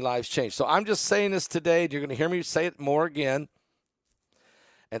and many lives changed. So I'm just saying this today. You're going to hear me say it more again.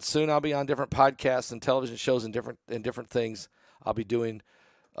 And soon I'll be on different podcasts and television shows and different things I'll be doing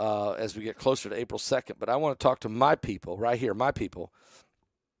as we get closer to April 2nd. But I want to talk to my people right here, my people,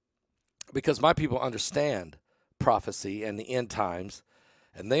 because my people understand prophecy and the end times,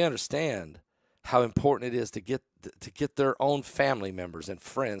 and they understand how important it is to get their own family members and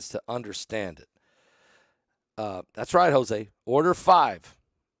friends to understand it. That's right, Jose. Order 5.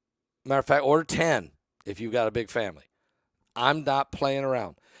 Matter of fact, order 10 if you've got a big family. I'm not playing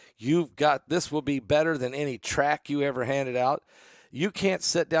around. This will be better than any track you ever handed out. You can't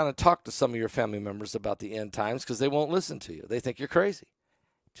sit down and talk to some of your family members about the end times because they won't listen to you. They think you're crazy.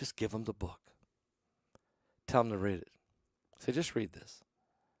 Just give them the book. Tell them to read it. Say, just read this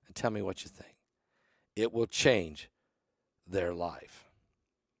and tell me what you think. It will change their life.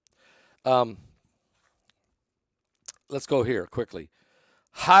 Let's go here quickly.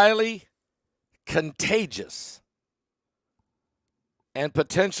 Highly contagious and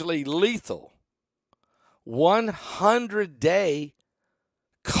potentially lethal 100-day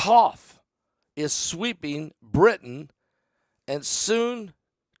cough is sweeping Britain and soon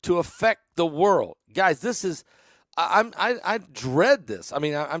to affect the world. Guys, this is, I dread this. I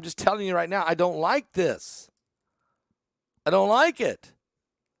mean, I'm just telling you right now, I don't like this. I don't like it.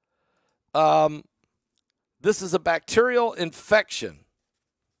 This is a bacterial infection.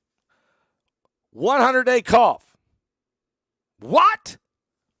 100-day cough. What?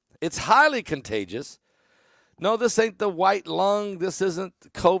 It's highly contagious. No, this ain't the white lung. This isn't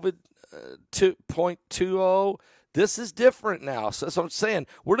COVID 2.20. This is different now. So that's what I'm saying.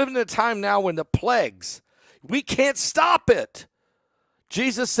 We're living in a time now when the plagues, we can't stop it.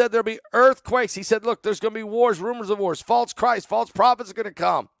 Jesus said there'll be earthquakes. He said, look, there's going to be wars, rumors of wars, false Christ, false prophets are going to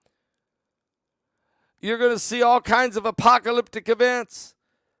come. You're going to see all kinds of apocalyptic events,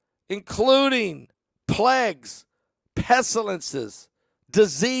 including plagues, pestilences,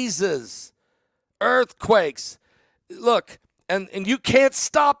 diseases, earthquakes. Look, and you can't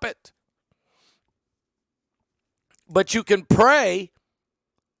stop it. But you can pray.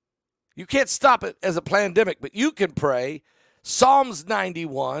 You can't stop it as a pandemic, but you can pray Psalms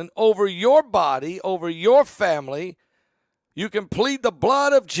 91 over your body, over your family. You can plead the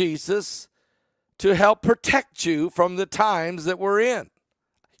blood of Jesus to help protect you from the times that we're in.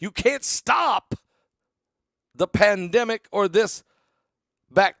 You can't stop the pandemic or this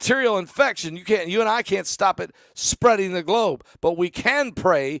bacterial infection. You and I can't stop it spreading the globe, but we can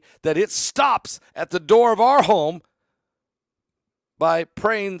pray that it stops at the door of our home by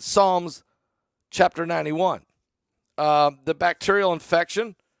praying Psalms chapter 91. The bacterial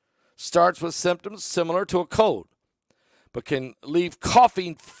infection starts with symptoms similar to a cold, but can leave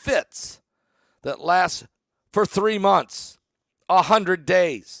coughing fits that last for 3 months, 100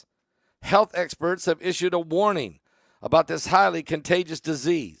 days. Health experts have issued a warning about this highly contagious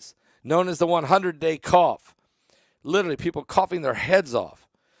disease known as the 100-day cough. Literally, people coughing their heads off.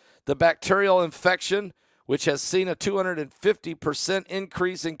 The bacterial infection, which has seen a 250%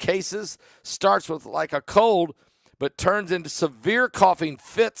 increase in cases, starts with like a cold, but turns into severe coughing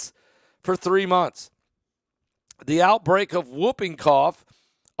fits for 3 months. The outbreak of whooping cough,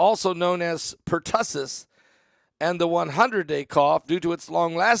 also known as pertussis, and the 100-day cough, due to its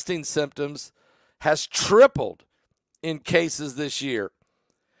long-lasting symptoms, has tripled in cases this year.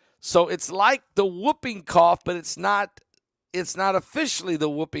 So it's like the whooping cough, but it's not officially the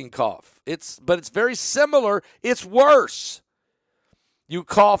whooping cough. But it's very similar. It's worse. You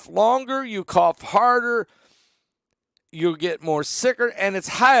cough longer, you cough harder, you get more sicker, and it's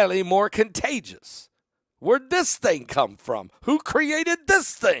highly more contagious. Where'd this thing come from? Who created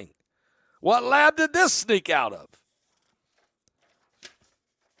this thing? What lab did this sneak out of?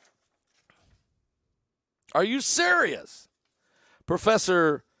 Are you serious?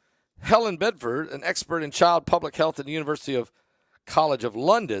 Professor Helen Bedford, an expert in child public health at the University of College of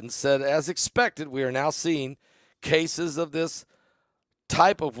London, said, as expected, we are now seeing cases of this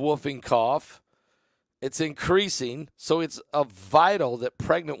type of whooping cough. It's increasing, so it's vital that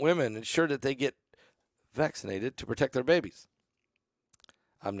pregnant women ensure that they get vaccinated to protect their babies.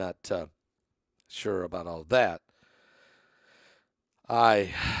 I'm not sure about all that.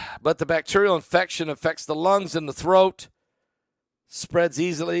 But the bacterial infection affects the lungs and the throat, spreads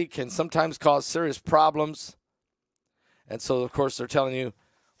easily, can sometimes cause serious problems. And so, of course, they're telling you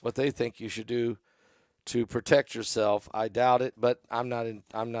what they think you should do to protect yourself. I doubt it, but I'm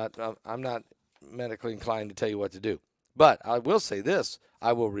not medically inclined to tell you what to do. But I will say this.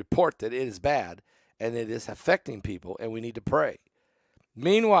 I will report that it is bad and it is affecting people, and we need to pray.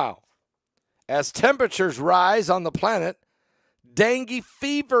 Meanwhile, as temperatures rise on the planet, dengue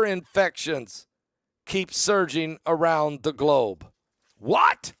fever infections keep surging around the globe.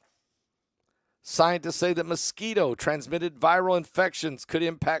 What? Scientists say that mosquito-transmitted viral infections could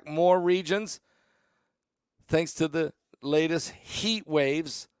impact more regions thanks to the latest heat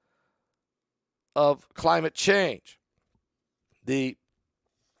waves of climate change.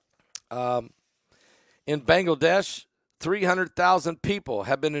 In Bangladesh, 300,000 people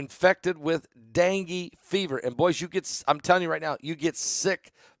have been infected with dengue fever. And boys, I'm telling you right now, you get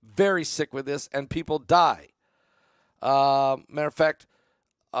sick, very sick with this, and people die. Matter of fact,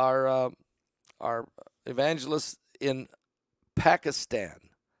 our evangelist in Pakistan,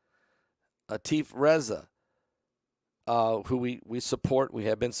 Atif Reza, who we support, we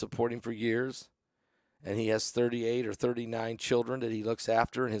have been supporting for years, and he has 38 or 39 children that he looks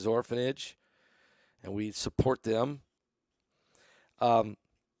after in his orphanage, and we support them.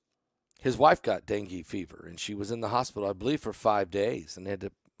 His wife got dengue fever, and she was in the hospital, I believe, for 5 days, and they had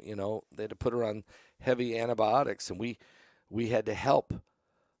to put her on heavy antibiotics, and we had to help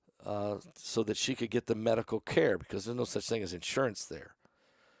so that she could get the medical care, because there's no such thing as insurance there.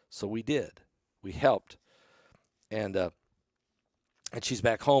 So we did. We helped, and she's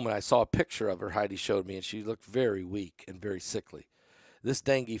back home, and I saw a picture of her. Heidi showed me, and she looked very weak and very sickly. This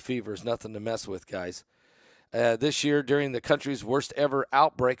dengue fever is nothing to mess with, guys. This year, during the country's worst ever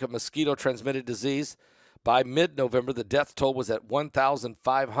outbreak of mosquito-transmitted disease, by mid-November, the death toll was at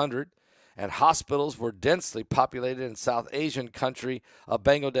 1,500, and hospitals were densely populated in South Asian country of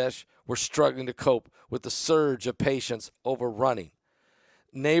Bangladesh were struggling to cope with the surge of patients overrunning.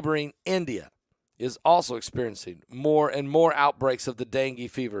 Neighboring India is also experiencing more and more outbreaks of the dengue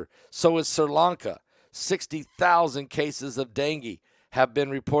fever. So is Sri Lanka. 60,000 cases of dengue have been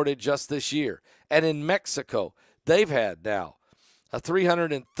reported just this year. And in Mexico, they've had now a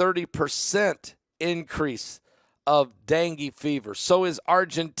 330% increase of dengue fever. So is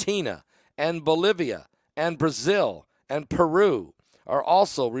Argentina and Bolivia and Brazil and Peru are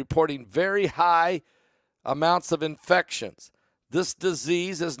also reporting very high amounts of infections. This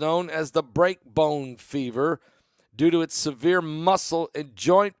disease is known as the breakbone fever due to its severe muscle and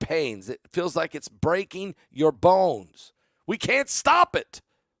joint pains. It feels like it's breaking your bones, We can't stop it.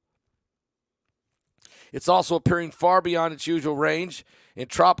 It's also appearing far beyond its usual range in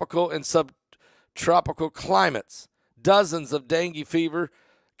tropical and subtropical climates. Dozens of dengue fever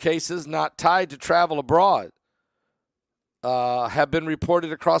cases not tied to travel abroad have been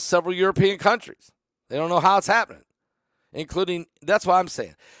reported across several European countries. They don't know how it's happening, including, that's why I'm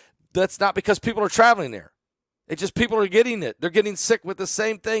saying, that's not because people are traveling there. It's just people are getting it. They're getting sick with the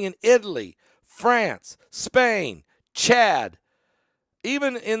same thing in Italy, France, Spain, Chad,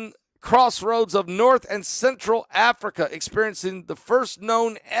 even in crossroads of North and Central Africa, experiencing the first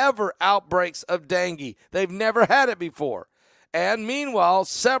known ever outbreaks of dengue. They've never had it before. And meanwhile,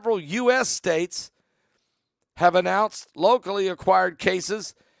 several U.S. states have announced locally acquired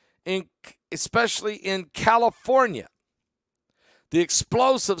cases, especially in California. The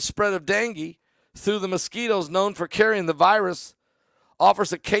explosive spread of dengue through the mosquitoes known for carrying the virus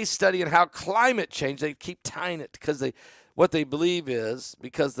offers a case study in how climate change, they keep tying it because what they believe is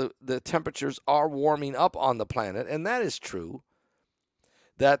because the temperatures are warming up on the planet, and that is true,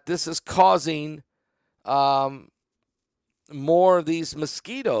 that this is causing more of these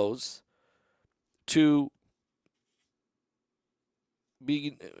mosquitoes to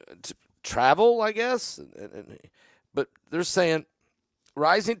travel, I guess. But they're saying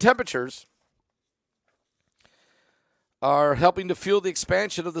rising temperatures are helping to fuel the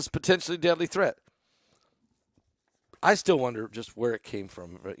expansion of this potentially deadly threat. I still wonder just where it came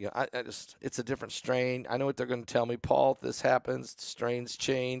from. You know, it's a different strain. I know what they're going to tell me. Paul, if this happens, strains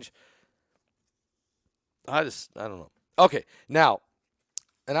change. I don't know. Okay, now,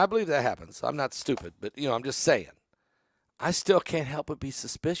 and I believe that happens. I'm not stupid, but, I'm just saying. I still can't help but be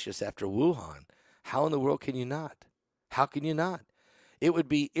suspicious after Wuhan. How in the world can you not? How can you not? It would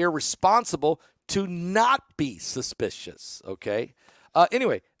be irresponsible to not be suspicious, okay?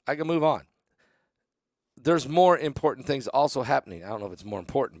 Anyway, I can move on. There's more important things also happening. I don't know if it's more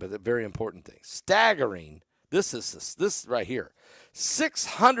important, but they're very important things. Staggering. This right here.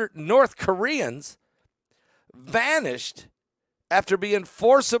 600 North Koreans vanished after being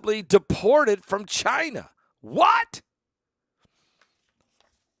forcibly deported from China. What?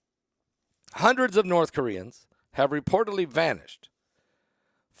 Hundreds of North Koreans have reportedly vanished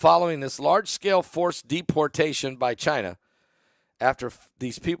following this large-scale forced deportation by China after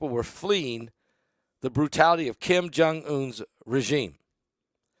these people were fleeing the brutality of Kim Jong-un's regime.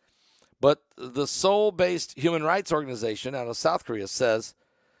 But the Seoul-based human rights organization out of South Korea says,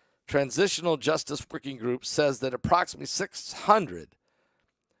 Transitional Justice Working Group says that approximately 600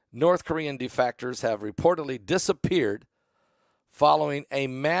 North Korean defectors have reportedly disappeared following a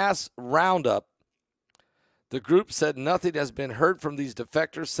mass roundup. The group said nothing has been heard from these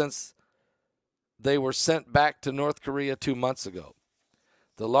defectors since they were sent back to North Korea 2 months ago.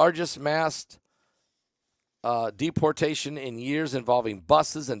 The largest mass deportation in years, involving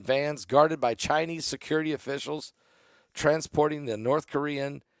buses and vans guarded by Chinese security officials transporting the North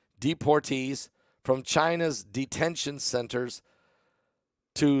Korean deportees from China's detention centers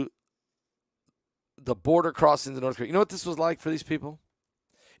to the border crossing to North Korea. You know what this was like for these people?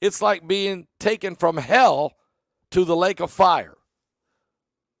 It's like being taken from hell to the lake of fire.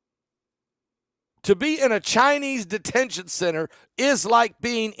 To be in a Chinese detention center is like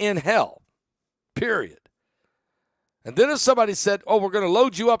being in hell, period. And then if somebody said, we're going to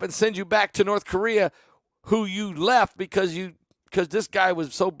load you up and send you back to North Korea, who you left because this guy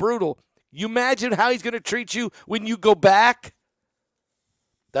was so brutal, you imagine how he's going to treat you when you go back?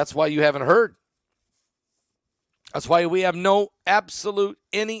 That's why you haven't heard. That's why we have no absolute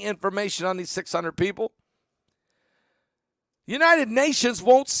any information on these 600 people. United Nations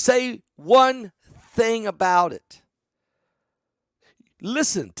won't say one thing about it.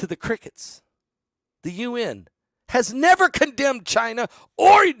 Listen to the crickets. The UN has never condemned China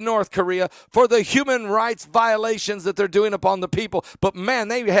or North Korea for the human rights violations that they're doing upon the people. But man,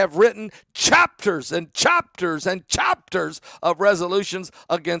 they have written chapters and chapters and chapters of resolutions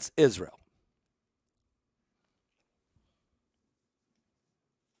against Israel.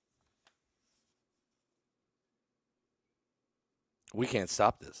 We can't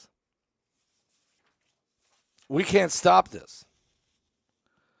stop this. We can't stop this.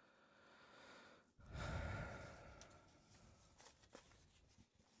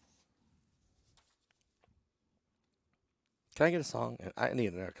 Can I get a song? I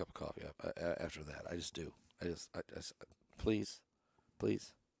need another cup of coffee after that. I just do. I just please,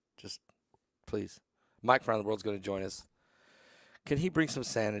 just please. Mike from around the world's going to join us. Can he bring some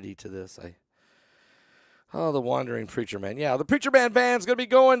sanity to this? The Wandering Preacher Man. Yeah, the Preacher Man van's going to be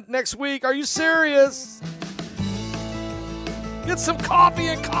going next week. Are you serious? Get some coffee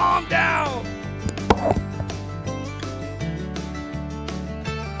and calm down.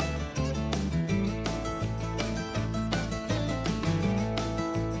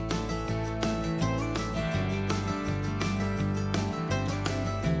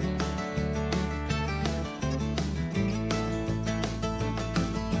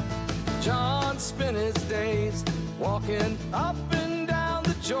 John spent his days walking up and down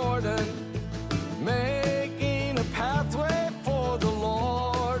the Jordan, making a pathway for the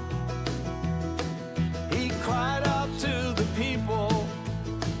Lord. He cried out to the people,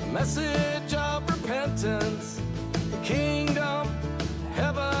 a message of repentance, the kingdom,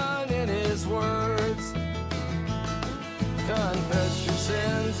 heaven in his words. Confess your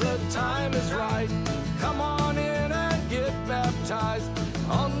sins, the time is right. Come on in and get baptized.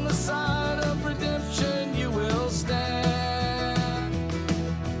 On the side of redemption you will stand.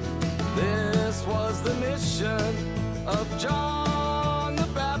 This was the mission of John the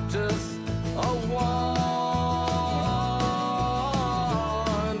Baptist, a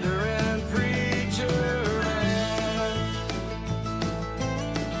wandering preacher man.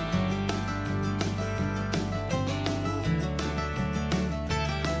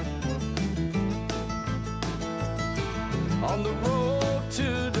 On the road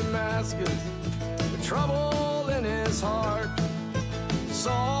to Damascus, the trouble in his heart,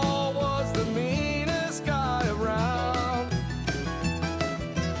 Saul was the meanest guy around,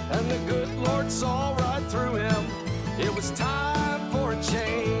 and the good Lord saw right through him. It was time for a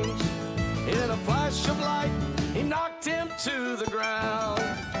change. In a flash of light, he knocked him to the ground.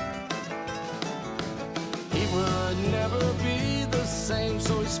 He would never be the same,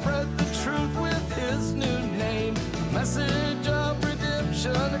 so he spread the truth with his new name. Message of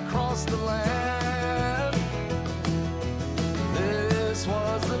redemption across the land. This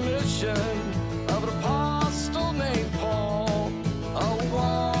was the mission of an apostle named Paul, a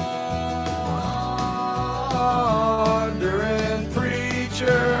wandering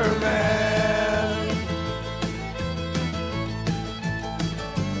preacher man.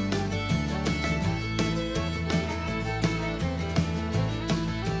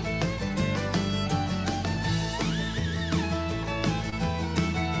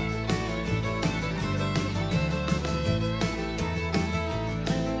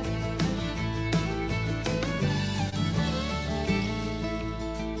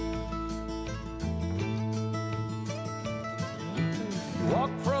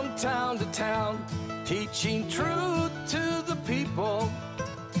 Walk from town to town, teaching truth to the people.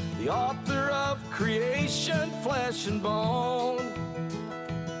 The author of creation, flesh and bone.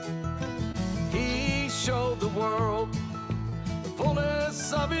 He showed the world the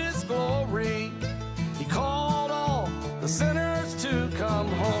fullness of his glory. He called all the sinners to come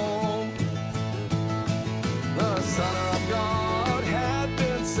home. The Son of God had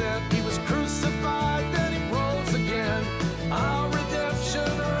been sent. He was crucified, then he rose again. Our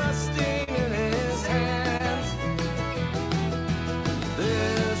redemption resting in his hands.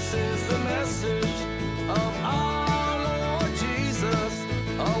 This is the message of our Lord Jesus,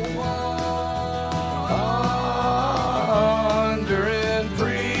 a wandering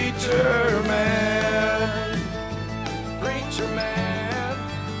preacher man. Preacher man,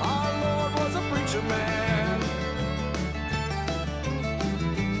 our Lord was a preacher man.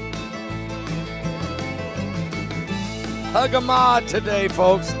 Hug a mod today,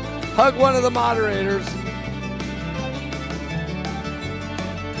 folks. Hug one of the moderators.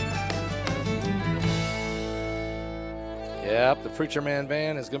 Yep, the Preacher Man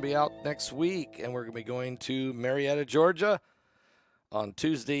van is going to be out next week, and we're going to be going to Marietta, Georgia on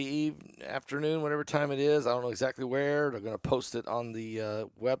Tuesday afternoon, whatever time it is. I don't know exactly where. They're going to post it on the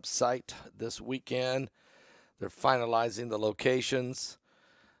website this weekend. They're finalizing the locations.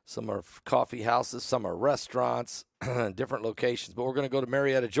 Some are coffee houses, some are restaurants, different locations. But we're going to go to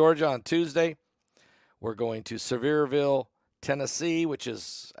Marietta, Georgia on Tuesday. We're going to Sevierville, Tennessee, which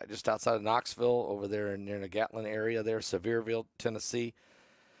is just outside of Knoxville, over there near the Gatlin area there, Sevierville, Tennessee,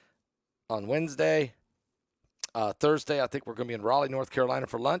 on Wednesday. Thursday, I think we're going to be in Raleigh, North Carolina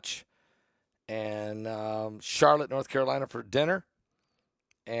for lunch, and Charlotte, North Carolina for dinner.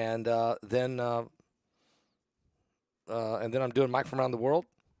 And then I'm doing Mike from Around the World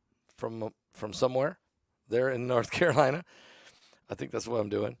from somewhere there in North Carolina. I think that's what I'm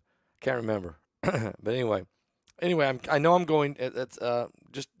doing. Can't remember. But anyway, I know I'm going. It's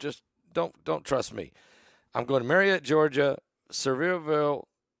just don't trust me. I'm going to Marietta, Georgia, Sevierville,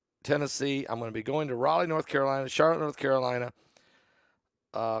 Tennessee. I'm going to be going to Raleigh, North Carolina, Charlotte, North Carolina,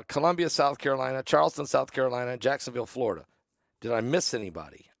 Columbia, South Carolina, Charleston, South Carolina, Jacksonville, Florida. Did I miss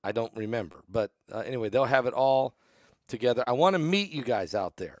anybody? I don't remember. But anyway, they'll have it all together. I want to meet you guys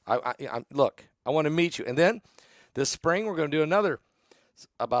out there. Look, I want to meet you. And then this spring, we're going to do another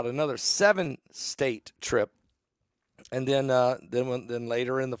 7-state trip. And then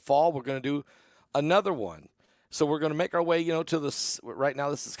later in the fall, we're going to do another one. So we're going to make our way, to the, right now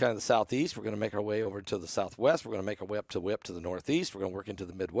this is kind of the southeast. We're going to make our way over to the southwest. We're going to make our way up to the northeast. We're going to work into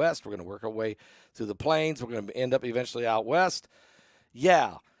the Midwest. We're going to work our way through the plains. We're going to end up eventually out west.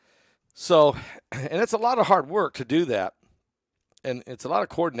 Yeah. So, and it's a lot of hard work to do that. And it's a lot of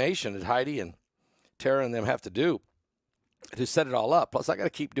coordination that Heidi and Tara and them have to do to set it all up. Plus, I got to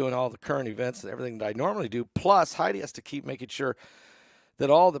keep doing all the current events and everything that I normally do. Plus, Heidi has to keep making sure that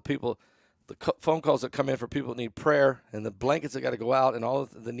all the people, the phone calls that come in for people that need prayer and the blankets that got to go out and all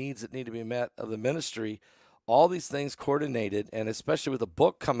of the needs that need to be met of the ministry, all these things coordinated, and especially with the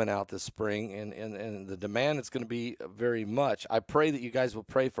book coming out this spring and the demand it's going to be very much. I pray that you guys will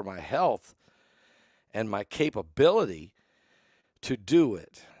pray for my health and my capability to do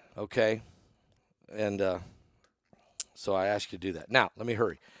it, okay? And so I ask you to do that. Now, let me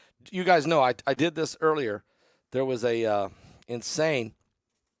hurry. You guys know I did this earlier. There was a insane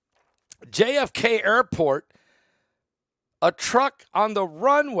JFK Airport, a truck on the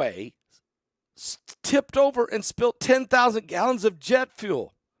runway tipped over and spilled 10,000 gallons of jet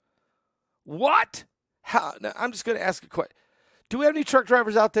fuel. What? How? Now, I'm just going to ask a question. Do we have any truck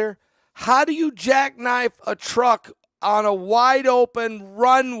drivers out there? How do you jackknife a truck on a wide open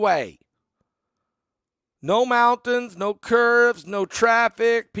runway? No mountains, no curves, no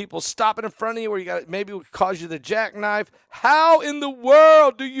traffic, people stopping in front of you where you got maybe it would cause you to jackknife. How in the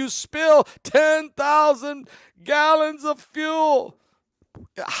world do you spill 10,000 gallons of fuel?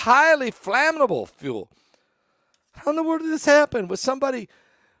 Highly flammable fuel. How in the world did this happen? Was somebody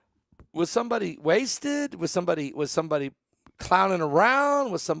wasted? Was somebody clowning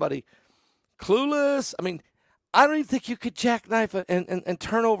around? Was somebody clueless? I mean, I don't even think you could jackknife and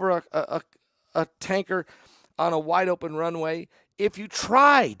turn over a tanker on a wide open runway if you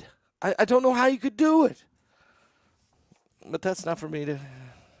tried. I don't know how you could do it. But that's not for me to.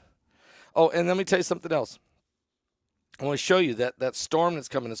 Oh, and let me tell you something else. I want to show you that storm that's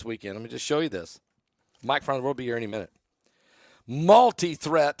coming this weekend. Let me just show you this. Mike from the world will be here any minute.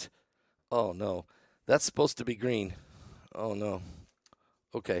 Multi-threat. Oh, no. That's supposed to be green. Oh, no.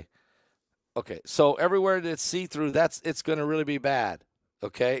 Okay. So everywhere that's see-through, it's going to really be bad.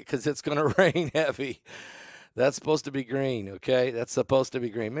 Okay, because it's going to rain heavy. That's supposed to be green, okay? That's supposed to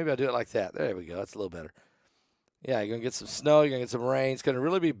be green. Maybe I'll do it like that. There we go. That's a little better. Yeah, you're going to get some snow. You're going to get some rain. It's going to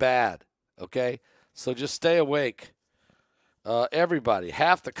really be bad, okay? So just stay awake. Everybody,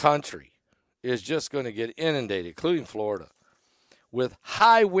 half the country is just going to get inundated, including Florida, with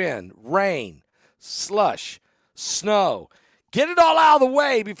high wind, rain, slush, snow. Get it all out of the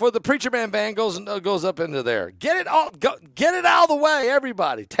way before the Preacher Man van goes up into there. Get it out of the way,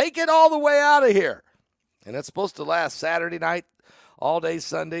 everybody. Take it all the way out of here. And it's supposed to last Saturday night, all day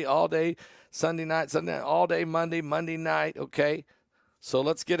Sunday, all day Sunday night, all day Monday night, okay? So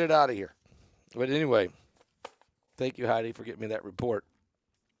let's get it out of here. But anyway, thank you, Heidi, for getting me that report.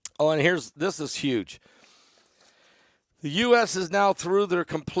 Oh, and this is huge. The U.S. is now through their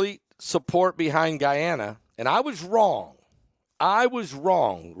complete support behind Guyana, and I was wrong.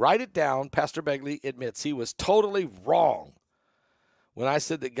 Write it down. Pastor Begley admits he was totally wrong when I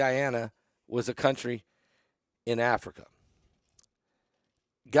said that Guyana was a country in Africa.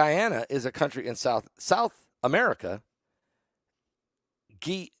 Guyana is a country in South America.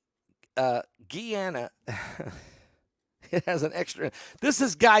 Guyana, it has an extra. This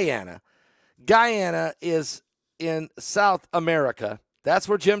is Guyana. Guyana is in South America. That's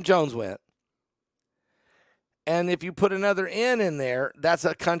where Jim Jones went. And if you put another N in there, that's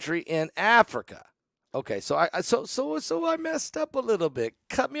a country in Africa. Okay, so I messed up a little bit.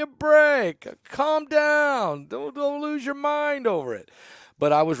 Cut me a break. Calm down. Don't lose your mind over it.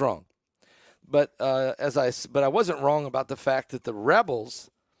 But I was wrong. But I wasn't wrong about the fact that the rebels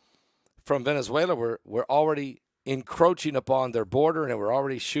from Venezuela were already encroaching upon their border, and they were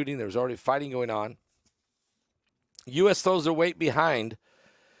already shooting. There was already fighting going on. U.S. throws their weight behind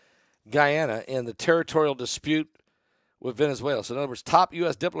Guyana in the territorial dispute with Venezuela. So in other words, top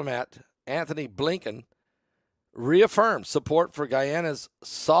U.S. diplomat Anthony Blinken reaffirmed support for Guyana's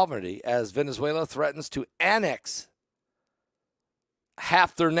sovereignty as Venezuela threatens to annex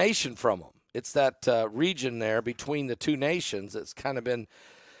half their nation from them. It's that region there between the two nations. It's kind of been,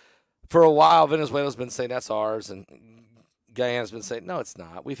 for a while, Venezuela's been saying that's ours, and Guyana's been saying, no, it's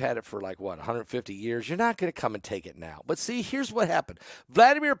not. We've had it for 150 years. You're not going to come and take it now. But see, here's what happened.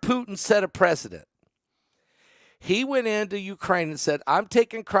 Vladimir Putin set a precedent. He went into Ukraine and said, I'm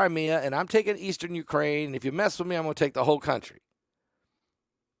taking Crimea and I'm taking eastern Ukraine, and if you mess with me, I'm going to take the whole country.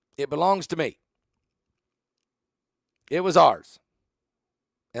 It belongs to me. It was ours,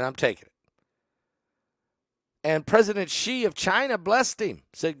 and I'm taking it. And President Xi of China blessed him,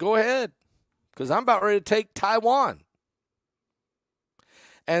 said, go ahead. because I'm about ready to take Taiwan.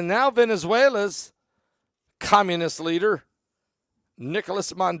 And now Venezuela's communist leader,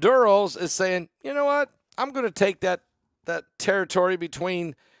 Nicolas Maduro, is saying, you know what? I'm going to take that territory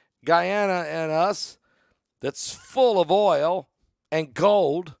between Guyana and us that's full of oil and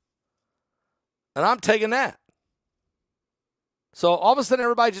gold, and I'm taking that. So all of a sudden,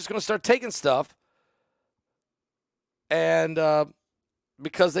 everybody's just going to start taking stuff, and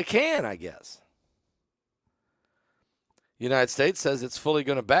because they can, I guess. The United States says it's fully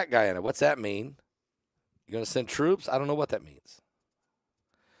going to back Guyana. What's that mean? You're going to send troops? I don't know what that means.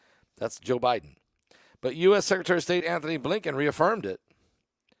 That's Joe Biden. But U.S. Secretary of State Anthony Blinken reaffirmed it.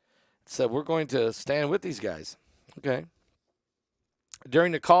 Said, we're going to stand with these guys. Okay.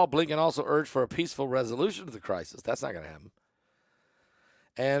 During the call, Blinken also urged for a peaceful resolution to the crisis. That's not going to happen.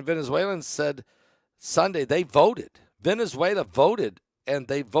 And Venezuelans said Sunday they voted. Venezuela voted, and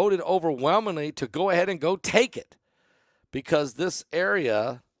they voted overwhelmingly to go ahead and go take it because this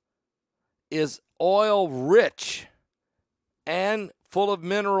area is oil rich and full of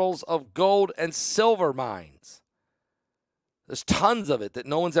minerals of gold and silver mines. There's tons of it that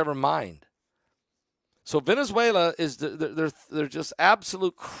no one's ever mined. So Venezuela is they're just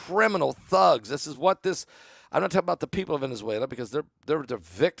absolute criminal thugs. This is what this. I'm not talking about the people of Venezuela because they're the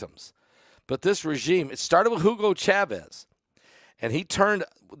victims, but this regime. It started with Hugo Chavez, and he turned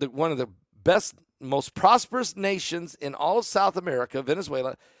one of the best, most prosperous nations in all of South America,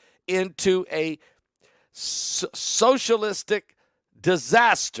 Venezuela, into a socialistic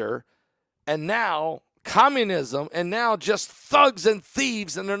disaster, and now communism, and now just thugs and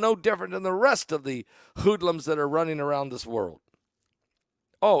thieves, and they're no different than the rest of the hoodlums that are running around this world.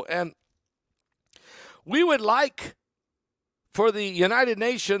 Oh, and we would like for the United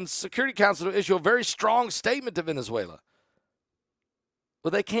Nations Security Council to issue a very strong statement to Venezuela.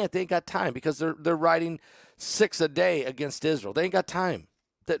 Well, they can't. They ain't got time because they're writing 6 a day against Israel. They ain't got time.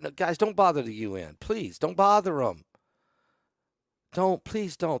 Guys, don't bother the UN. Please, don't bother them.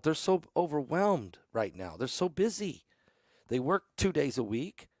 Please don't. They're so overwhelmed right now. They're so busy. They work 2 days a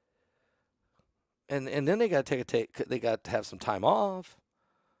week, and then they got to they got to have some time off.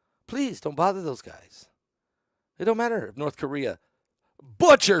 Please don't bother those guys. It don't matter if North Korea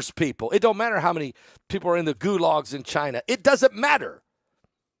butchers people. It don't matter how many people are in the gulags in China. It doesn't matter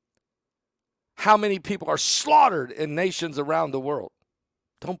how many people are slaughtered in nations around the world.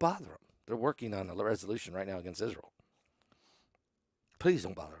 Don't bother them. They're working on a resolution right now against Israel. Please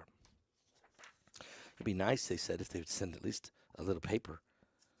don't bother them. It'd be nice, they said, if they would send at least a little paper.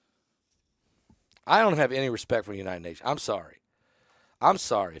 I don't have any respect for the United Nations. I'm sorry. I'm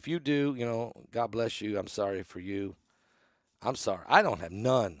sorry. If you do, God bless you. I'm sorry for you. I'm sorry. I don't have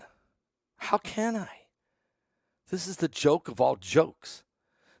none. How can I? This is the joke of all jokes.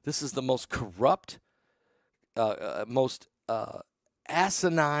 This is the most corrupt, most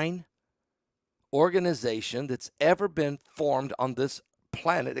asinine organization that's ever been formed on this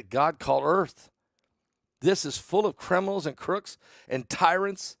planet that God called Earth. This is full of criminals and crooks and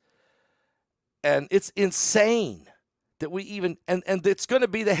tyrants, and it's insane that we even, and it's going to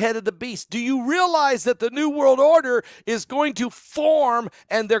be the head of the beast. Do you realize that the New World Order is going to form,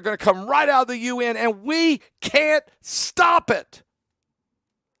 and they're going to come right out of the UN, and we can't stop it?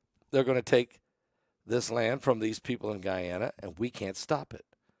 They're going to take this land from these people in Guyana, and we can't stop it.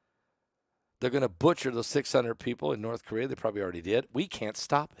 They're going to butcher those 600 people in North Korea. They probably already did. We can't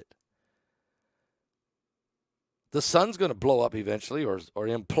stop it. The sun's going to blow up eventually or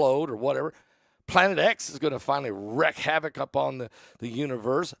implode or whatever. Planet X is going to finally wreak havoc up on the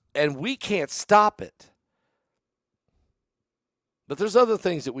universe, and we can't stop it. But there's other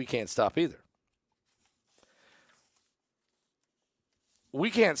things that we can't stop either. We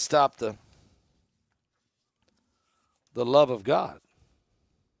can't stop the love of God.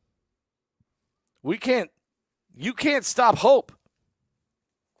 You can't stop hope.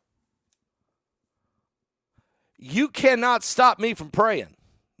 You cannot stop me from praying.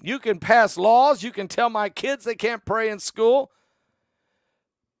 You can pass laws. You can tell my kids they can't pray in school.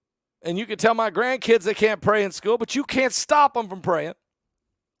 And you can tell my grandkids they can't pray in school, but you can't stop them from praying.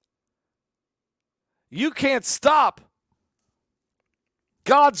 You can't stop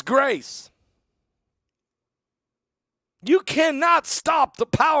God's grace. You cannot stop the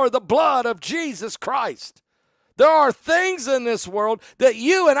power of the blood of Jesus Christ. There are things in this world that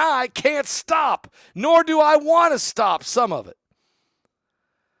you and I can't stop, nor do I want to stop some of it.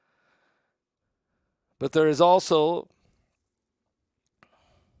 But there is also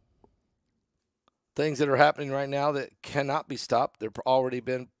things that are happening right now that cannot be stopped. They've already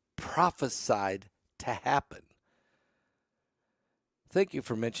been prophesied to happen. Thank you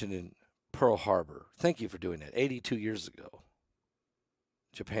for mentioning Pearl Harbor. Thank you for doing that. 82 years ago,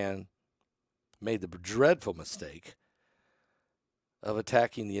 Japan made the dreadful mistake of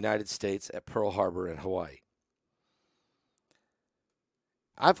attacking the United States at Pearl Harbor in Hawaii.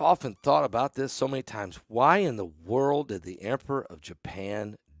 I've often thought about this so many times. Why in the world did the Emperor of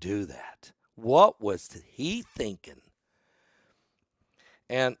Japan do that? What was he thinking?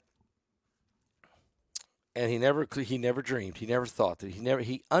 And he never dreamed. He never thought that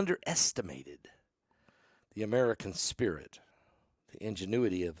he underestimated the American spirit, the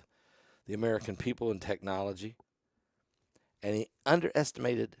ingenuity of the American people and technology, and he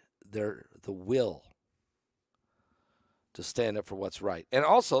underestimated the will to stand up for what's right. And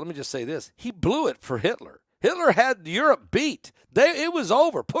also, let me just say this, he blew it for Hitler. Hitler had Europe beat. It was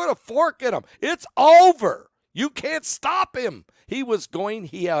over. Put a fork in him. It's over. You can't stop him. He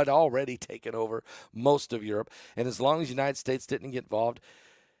had already taken over most of Europe. And as long as the United States didn't get involved,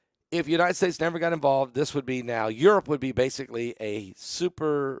 if the United States never got involved, Europe would be basically a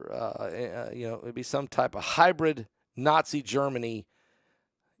super, it would be some type of hybrid Nazi Germany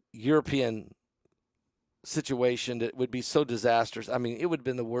European situation that would be so disastrous. I mean, it would have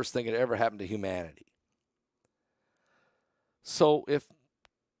been the worst thing that ever happened to humanity. So if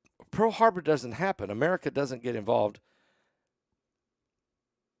Pearl Harbor doesn't happen, America doesn't get involved,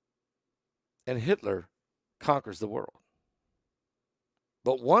 and Hitler conquers the world.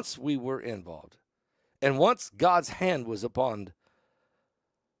 But once we were involved, and once God's hand was upon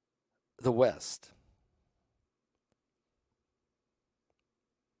the West,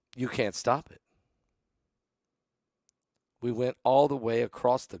 you can't stop it. We went all the way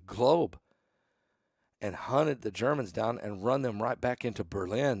across the globe and hunted the Germans down and run them right back into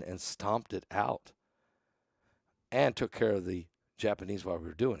Berlin and stomped it out and took care of the Japanese while we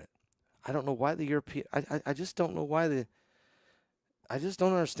were doing it. I don't know why the European, I just don't know why I just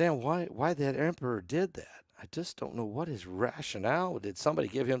don't understand why that emperor did that. I just don't know what his rationale. Did somebody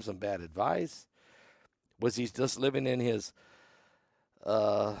give him some bad advice? Was he just living in his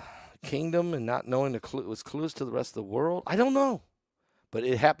kingdom and not knowing was clueless to the rest of the world? I don't know. But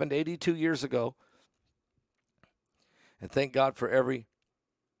it happened 82 years ago. And thank God for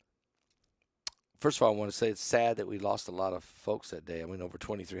first of all, I want to say it's sad that we lost a lot of folks that day. I mean, over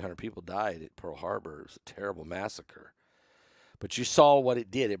 2,300 people died at Pearl Harbor. It was a terrible massacre. But you saw what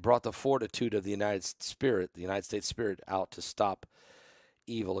it did. It brought the fortitude of the United States spirit out to stop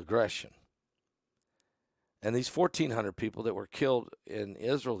evil aggression. And these 1,400 people that were killed in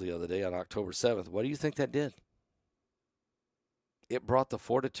Israel the other day on October 7th, what do you think that did? It brought the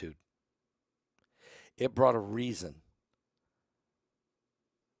fortitude. It brought a reason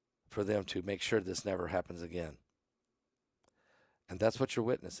for them to make sure this never happens again. And that's what you're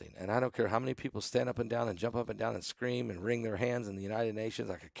witnessing. And I don't care how many people stand up and down and jump up and down and scream and wring their hands in the United Nations.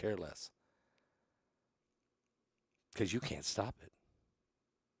 I could care less. Because you can't stop it.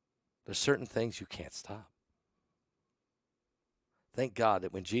 There's certain things you can't stop. Thank God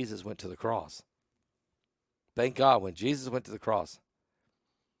that when Jesus went to the cross, that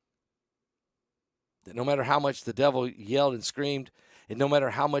no matter how much the devil yelled and screamed, and no matter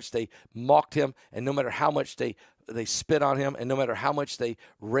how much they mocked him, and no matter how much they spit on him, and no matter how much they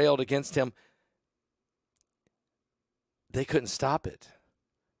railed against him, they couldn't stop it.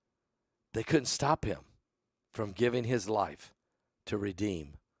 They couldn't stop him from giving his life to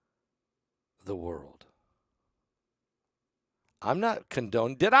redeem the world. I'm not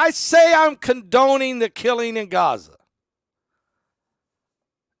condoning. Did I say I'm condoning the killing in Gaza?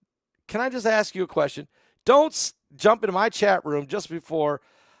 Can I just ask you a question? Don't jump into my chat room just before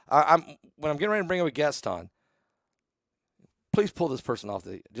when I'm getting ready to bring a guest on. Please pull this person off.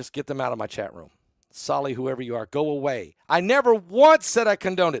 Just get them out of my chat room. Solly, whoever you are, go away. I never once said I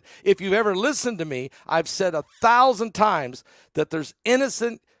condoned it. If you've ever listened to me, I've said 1,000 times that there's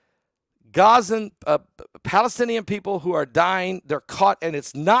innocent Gazan, Palestinian people who are dying. They're caught, and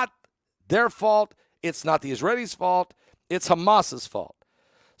it's not their fault. It's not the Israelis' fault. It's Hamas's fault.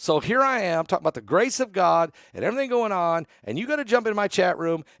 So here I am talking about the grace of God and everything going on, and you got to jump in my chat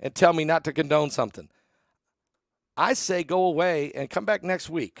room and tell me not to condone something. I say go away and come back next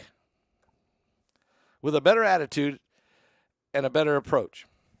week with a better attitude and a better approach.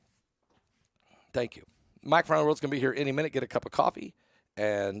 Thank you. Mike from the World's going to be here any minute. Get a cup of coffee,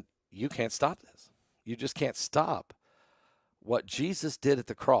 and you can't stop this. You just can't stop what Jesus did at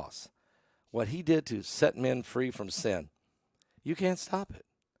the cross, what he did to set men free from sin. You can't stop it.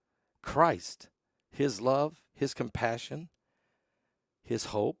 Christ, his love, his compassion, his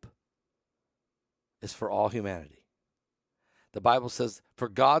hope is for all humanity. The Bible says, for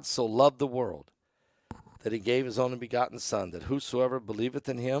God so loved the world that he gave his only begotten Son, that whosoever believeth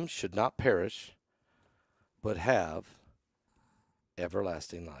in him should not perish, but have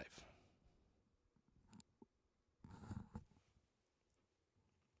everlasting life.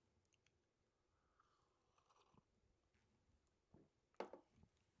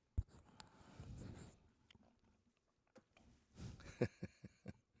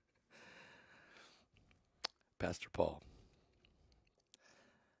 Pastor Paul.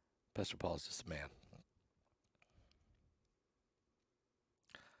 Pastor Paul is just a man.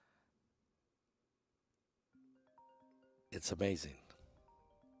 It's amazing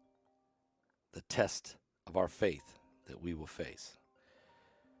the test of our faith that we will face.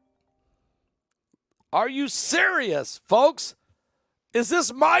 Are you serious, folks? Is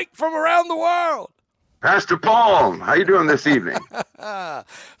this Mike from around the world? Pastor Paul, how you doing this evening?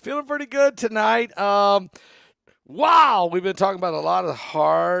 Feeling pretty good tonight. Wow, we've been talking about a lot of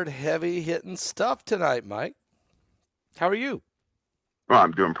hard, heavy-hitting stuff tonight, Mike. How are you? Well,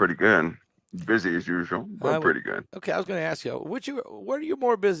 I'm doing pretty good. Busy as usual, but pretty good. Okay, I was going to ask you, what are you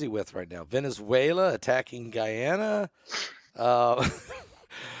more busy with right now? Venezuela attacking Guyana? Putin,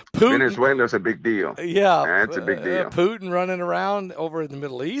 Venezuela's a big deal. Yeah, that's a big deal. Putin running around over in the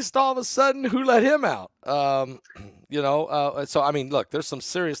Middle East all of a sudden. Who let him out? So I mean, look, there's some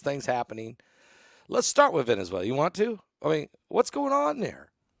serious things happening. Let's start with Venezuela. You want to? I mean, what's going on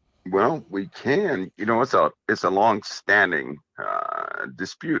there? Well, we can. It's a long-standing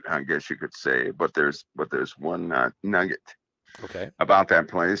dispute, I guess you could say. But there's one nugget about that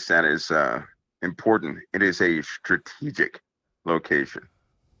place that is important. It is a strategic location.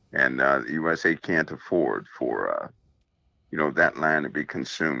 And the USA can't afford for, that land to be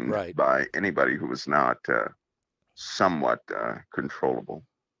consumed by anybody who is not somewhat controllable,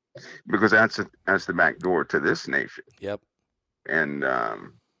 because that's the back door to this nation. Yep. And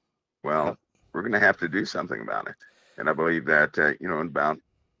we're going to have to do something about it. And I believe that about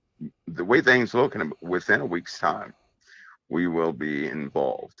the way things look, within a week's time, we will be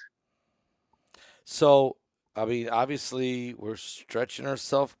involved. So, I mean, obviously, we're stretching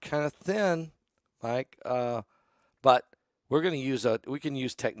ourselves kind of thin, Mike. But we're going to we can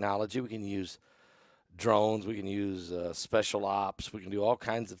use technology. We can use drones. We can use special ops. We can do all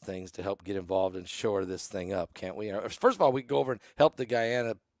kinds of things to help get involved and shore this thing up, can't we? First of all, we can go over and help the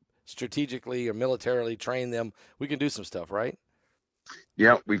Guyana strategically or militarily, train them. We can do some stuff, right?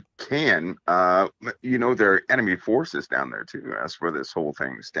 Yeah, we can. There are enemy forces down there, too. That's where this whole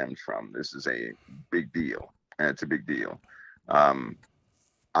thing stems from. This is a big deal. And it's a big deal.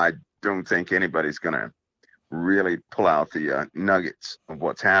 I don't think anybody's going to really pull out the nuggets of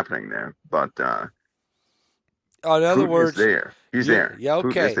what's happening there. But in other words, he's there. Yeah,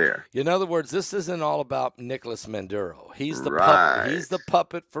 okay. Putin is there. In other words, this isn't all about Nicolas Maduro. He's the He's the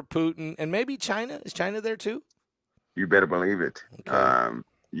puppet for Putin, and maybe China. Is China there too? You better believe it. Okay.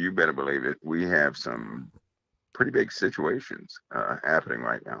 You better believe it. We have some pretty big situations happening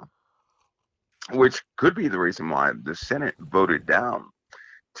right now, which could be the reason why the Senate voted down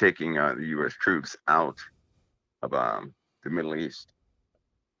taking the U.S. troops out of the Middle East.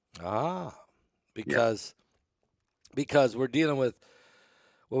 Because we're dealing with,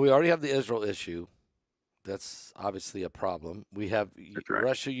 we already have the Israel issue. That's obviously a problem. We have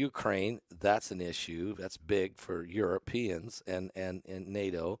Russia, Ukraine. That's an issue. That's big for Europeans and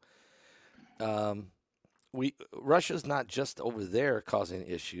NATO. Russia's not just over there causing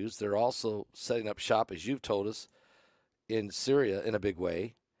issues. They're also setting up shop, as you've told us, in Syria in a big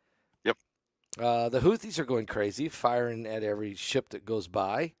way. Yep. The Houthis are going crazy, firing at every ship that goes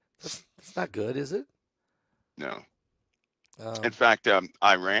by. That's not good, is it? No. In fact,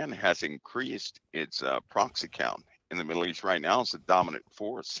 Iran has increased its proxy count in the Middle East right now. It's a dominant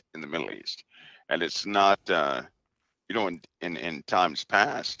force in the Middle East. And it's not, in times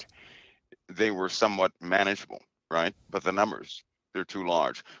past, they were somewhat manageable, right? But the numbers, they're too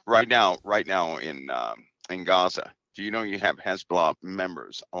large. Right now in Gaza, do you know you have Hezbollah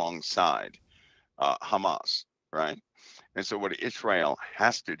members alongside Hamas, right? And so what Israel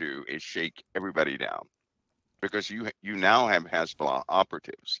has to do is shake everybody down, because you now have Hezbollah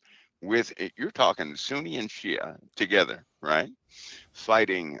operatives with it. You're talking Sunni and Shia together, right?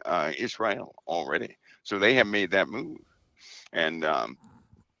 Fighting Israel already. So they have made that move. And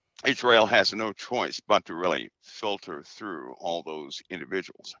Israel has no choice but to really filter through all those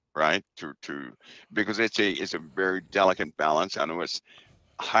individuals, right? Because it's a very delicate balance. I know it's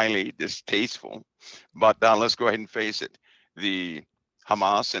highly distasteful, but let's go ahead and face it. The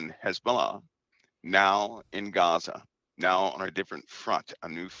Hamas and Hezbollah now in Gaza, now on a different front, a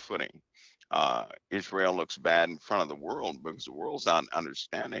new footing, Israel looks bad in front of the world because the world's not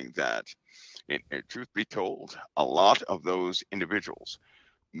understanding that, truth be told, a lot of those individuals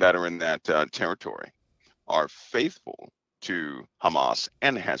that are in that territory are faithful to Hamas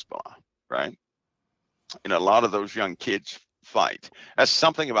and Hezbollah, right? And a lot of those young kids fight. That's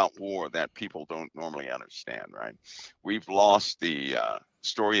something about war that people don't normally understand, right? We've lost the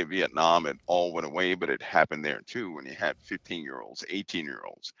story of Vietnam. It all went away, but it happened there too when you had 15-year-olds,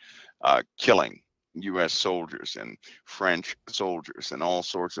 18-year-olds killing U.S. soldiers and French soldiers and all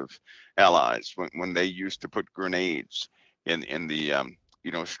sorts of allies when they used to put grenades in the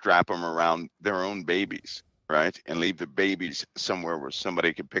strap them around their own babies, right? And leave the babies somewhere where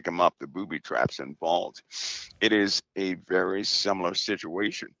somebody could pick them up, the booby traps involved. It is a very similar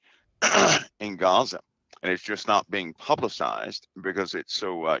situation in Gaza. And it's just not being publicized because it's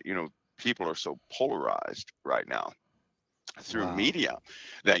so, people are so polarized right now through Wow. media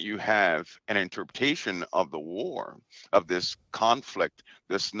that you have an interpretation of the war, of this conflict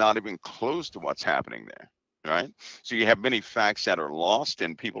that's not even close to what's happening there, right? So you have many facts that are lost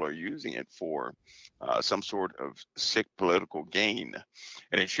and people are using it for some sort of sick political gain.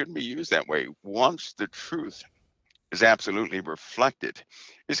 And it shouldn't be used that way. Once the truth is absolutely reflected,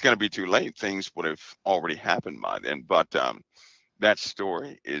 it's going to be too late. Things would have already happened by then. But that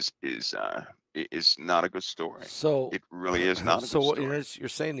story is not a good story. So, It really is not a so good what story. you're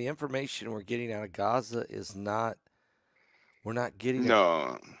saying the information we're getting out of Gaza is not, we're not getting it.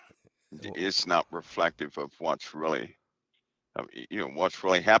 No, it's not reflective of what's really, what's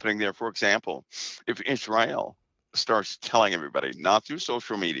really happening there. For example, if Israel starts telling everybody, not through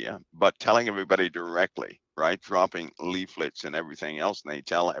social media, but telling everybody directly, right, dropping leaflets and everything else, and they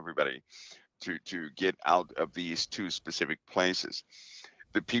tell everybody to get out of these two specific places,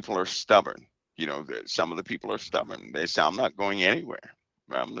 the people are stubborn. Some of the people are stubborn. They say, I'm not going anywhere.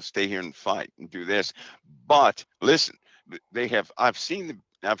 I'm going to stay here and fight and do this. But listen, they have. I've seen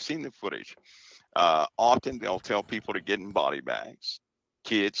the footage. Often they'll tell people to get in body bags,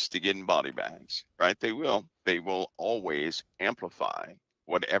 kids to get in body bags, right? They will. They will always amplify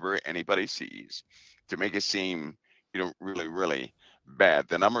whatever anybody sees to make it seem, really, really bad.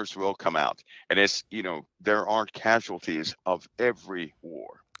 The numbers will come out, and there aren't casualties of every war.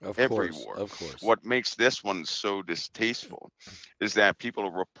 Of Every course, war. of course. What makes this one so distasteful is that people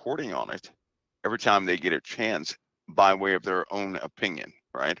are reporting on it every time they get a chance by way of their own opinion,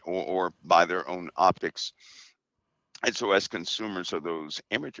 right? Or by their own optics. And so, as consumers of those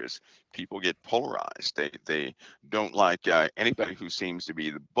images, people get polarized. They don't like anybody who seems to be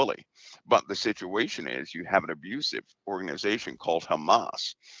the bully. But the situation is you have an abusive organization called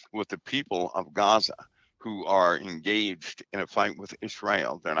Hamas with the people of Gaza who are engaged in a fight with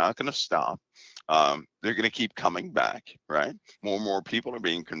Israel. They're not going to stop. They're going to keep coming back, right? More and more people are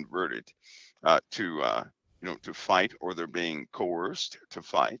being converted to fight, or they're being coerced to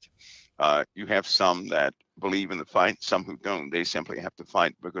fight. You have some that believe in the fight, some who don't. They simply have to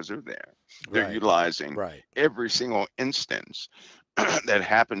fight because they're there. They're Right, utilizing right. every single instance that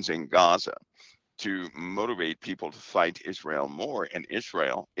happens in Gaza to motivate people to fight Israel more. And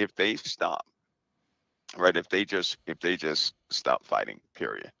Israel, if they stop, right, if they just stop fighting,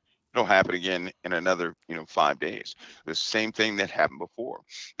 period, it'll happen again in another 5 days. The same thing that happened before.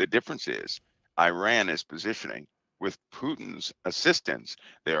 The difference is Iran is positioning with Putin's assistance.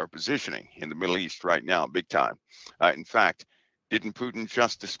 They are positioning in the Middle East right now, big time. In fact, didn't Putin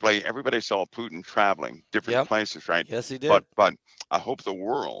just display? Everybody saw Putin traveling different Yep. places, right? Yes, he But did. I hope the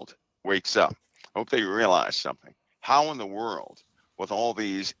world wakes up. I hope they realize something. How in the world, with all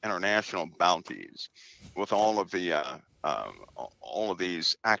these international bounties, with all of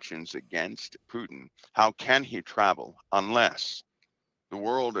these actions against Putin, how can he travel unless the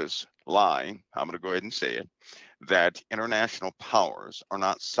world is lying? I'm going to go ahead and say it, that international powers are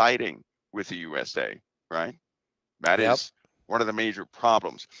not siding with the USA, right? That Yep. is one of the major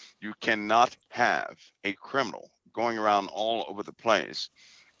problems. You cannot have a criminal going around all over the place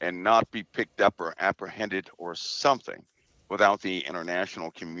and not be picked up or apprehended or something without the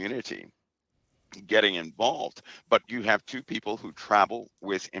international community getting involved. But you have two people who travel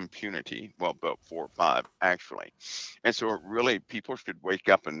with impunity, well, about 4 or 5 actually. And so really people should wake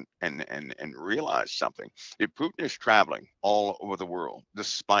up and realize something. If Putin is traveling all over the world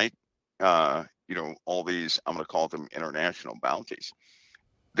despite all these, I'm going to call them international bounties,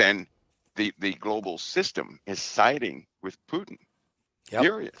 then the global system is siding with Putin, Yep.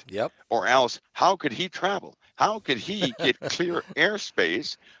 period. Yep. Or else, how could he travel? How could he get clear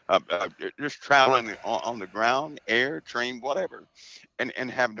airspace, just traveling on the ground, air, train, whatever,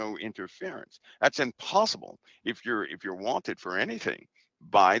 and have no interference? That's impossible if you're wanted for anything.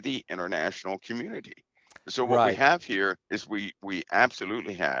 by the international community. So what we Right. have here is we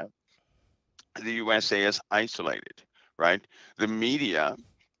absolutely have the USA is isolated, right? The media,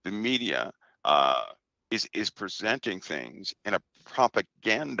 the media uh, is presenting things in a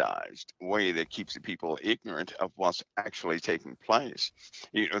propagandized way that keeps the people ignorant of what's actually taking place.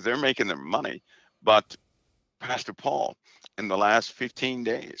 You know, they're making their money, but Pastor Paul, in the last 15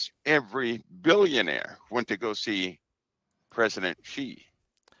 days, every billionaire went to go see President Xi.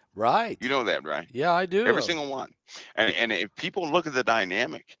 You Right. know that, right? Yeah, I Every do. single one. And if people look at the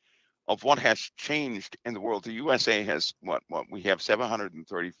dynamic of what has changed in the world, the USA has what we have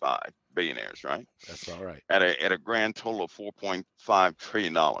 735 billionaires, right? That's all right. At a grand total of 4.5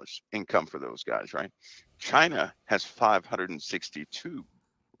 trillion dollars income for those guys, right? China has 562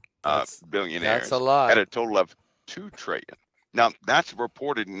 That's a billionaires at lot. a total of 2 trillion. Now that's a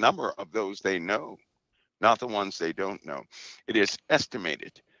reported number of those they know, not the ones they don't know. It is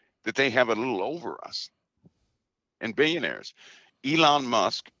estimated that they have a little over us in billionaires. Elon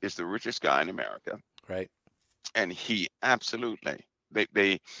Musk is the richest guy in America, Right. and he absolutely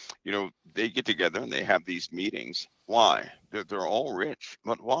they they get together and they have these meetings. Why? They're all rich,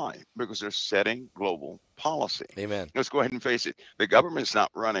 but why? Because they're setting global policy. Amen. Let's go ahead and face it. The government's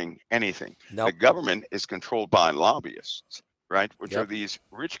not running anything. The Nope. government is controlled by lobbyists, right? Which are Yep. these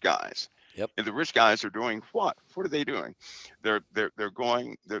rich guys. Yep. And the rich guys are doing what? What are they doing? They're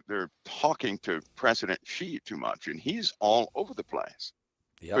talking to President Xi too much, and he's all over the place.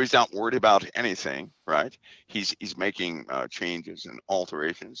 So Yep. he's not worried about anything, right? He's making changes and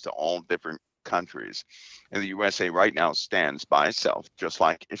alterations to all different countries, and the USA right now stands by itself, just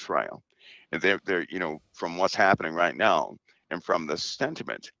like Israel. And they're from what's happening right now, and from the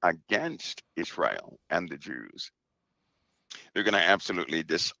sentiment against Israel and the Jews, they're going to absolutely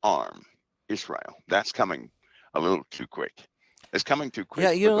disarm Israel. That's coming a little too quick. It's coming too Yeah,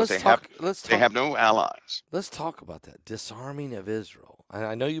 quick because let's talk. Let's they talk. have no allies. Let's talk about that disarming of Israel.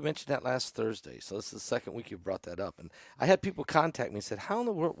 I know you mentioned that last Thursday, so this is the second week you've brought that up. And I had people contact me and said, "How in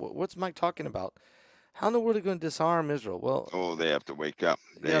the world? What's Mike talking about? How in the world are they going to disarm Israel?" Well, Oh, they have to wake up.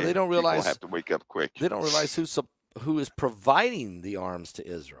 they don't People realize have to wake up quick. they don't realize who is providing the arms to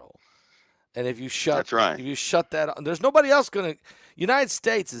Israel. And if you That's right. that, there's nobody else going to. United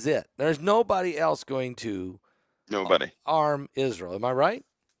States is it. There's nobody else going to Nobody. arm Israel. Am I right?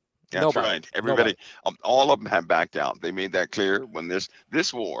 That's Nobody. right. Everybody, all of them have backed out. They made that clear when this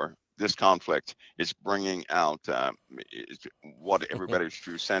war, this conflict is bringing out what everybody's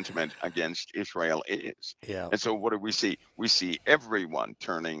true sentiment against Israel is. Yeah. And so what do we see? We see everyone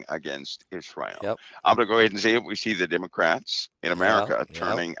turning against Israel. Yep. I'm going to go ahead and say it. We see the Democrats in America Yep.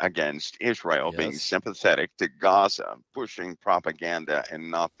 turning against Israel, being Yes. sympathetic to Gaza, pushing propaganda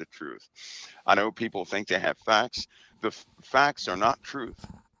and not the truth. I know people think they have facts. The facts are not truth.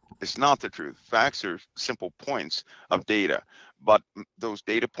 It's not the truth. Facts are simple points of data, but those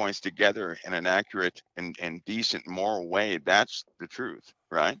data points together in an accurate and decent moral way, that's the truth,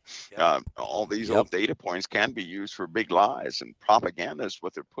 right? Yep. All these Yep. old data points can be used for big lies, and propaganda is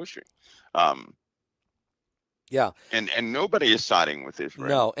what they're pushing. Yeah. And nobody is siding with Israel.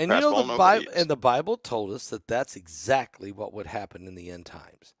 No. And Pastor Paul, the nobody Bible is. and the Bible told us that that's exactly what would happen in the end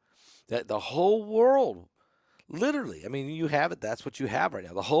times. That the whole world, literally, I mean, you have it. That's what you have right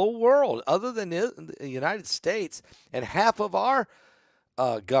now. The whole world, other than the United States, and half of our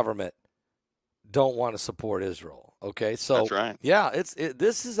government don't want to support Israel. Okay, so That's right. yeah,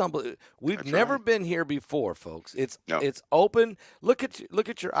 this is unbelievable. We've That's never right. been here before, folks. No. It's open. Look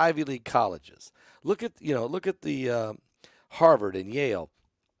at your Ivy League colleges. Look at the Harvard and Yale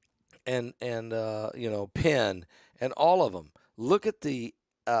and Penn and all of them. Look at the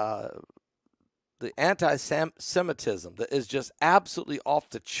anti-Semitism that is just absolutely off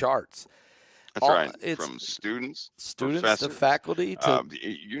the charts. That's right. From students, to professors, faculty, to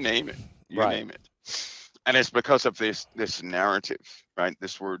you name it. You Right. name it. And it's because of this narrative, right?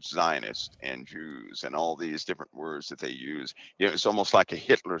 This word Zionist and Jews and all these different words that they use. You know, it's almost like a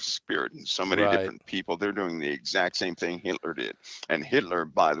Hitler spirit in so many Right. different people. They're doing the exact same thing Hitler did. And Hitler,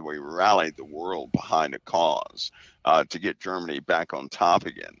 by the way, rallied the world behind a cause to get Germany back on top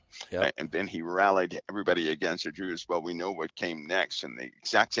again. Yep. And then he rallied everybody against the Jews. Well, we know what came next, and the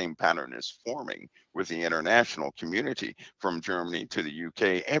exact same pattern is forming with the international community from Germany to the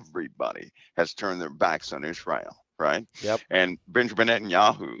UK. Everybody has turned their backs on Israel, right? Yep. And Benjamin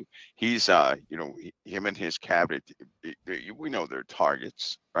Netanyahu, he's, him and his cabinet, we know they're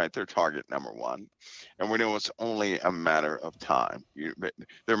targets, right? They're target number one. And we know it's only a matter of time.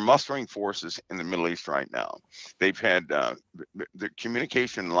 They're mustering forces in the Middle East right now. They've had, the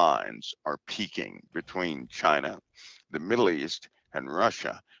communication lines are peaking between China, the Middle East, and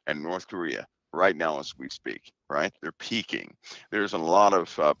Russia and North Korea right now as we speak, right? They're peaking. There's a lot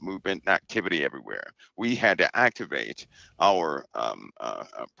of movement and activity everywhere. We had to activate our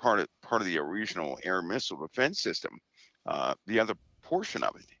part of the regional air missile defense system, the other portion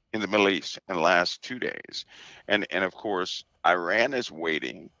of it in the Middle East in the last 2 days. And of course, Iran is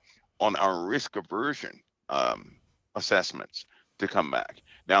waiting on our risk aversion assessments to come back.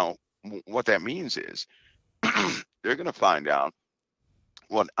 Now, what that means is they're going to find out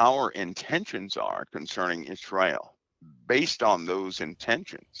what our intentions are concerning Israel. Based on those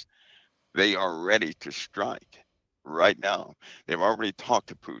intentions, they are ready to strike right now. They've already talked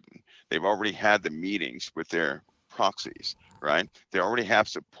to Putin. They've already had the meetings with their proxies, right? They already have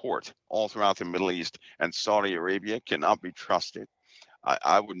support all throughout the Middle East, and Saudi Arabia cannot be trusted.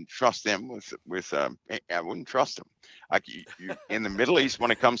 I wouldn't trust them I wouldn't trust them. In the Middle East, when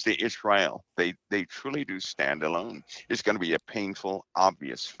it comes to Israel, they truly do stand alone. It's going to be a painful,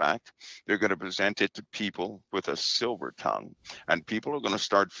 obvious fact. They're going to present it to people with a silver tongue, and people are going to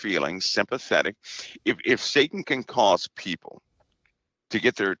start feeling sympathetic. If Satan can cause people to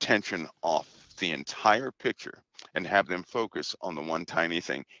get their attention off the entire picture and have them focus on the one tiny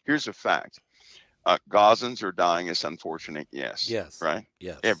thing, here's a fact. Gazans are dying. It's unfortunate, yes. Right?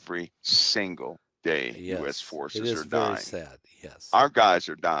 Yes. Every single day, yes. U.S. forces it is are dying. Very sad. Yes. Our guys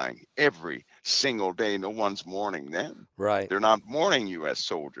are dying every single day. No one's mourning them. Right. They're not mourning U.S.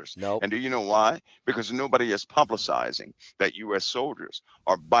 soldiers. Nope. And do you know why? Because nobody is publicizing that U.S. soldiers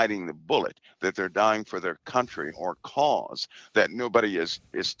are biting the bullet, that they're dying for their country or cause that nobody is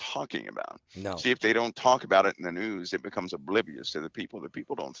talking about. No. See, if they don't talk about it in the news, it becomes oblivious to the people. The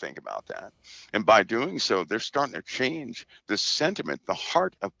people don't think about that. And by doing so, they're starting to change the sentiment, the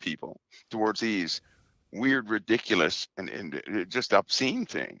heart of people towards these weird, ridiculous, and just obscene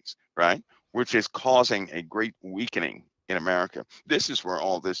things, right? Which is causing a great weakening in America. This is where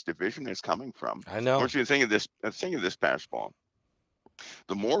all this division is coming from. I know. I want you to think of this, Pascal.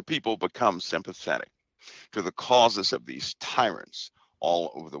 The more people become sympathetic to the causes of these tyrants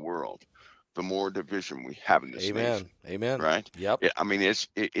all over the world, the more division we have in this nation. Amen. Right? Yep. I mean,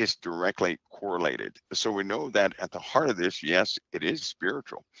 it's directly correlated. So we know that at the heart of this, yes, it is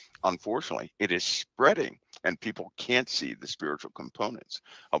spiritual. Unfortunately, it is spreading, and people can't see the spiritual components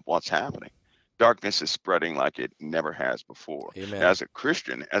of what's happening. Darkness is spreading like it never has before. Amen. As a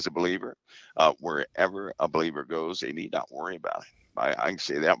Christian, as a believer, wherever a believer goes, they need not worry about it. I can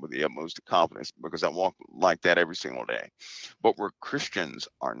say that with the utmost confidence because I walk like that every single day. But where Christians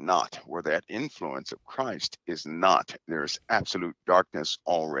are not, where that influence of Christ is not, there's absolute darkness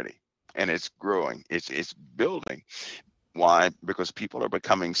already. And it's growing, it's building. Why? Because people are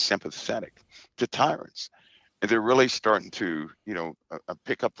becoming sympathetic to tyrants. And they're really starting to,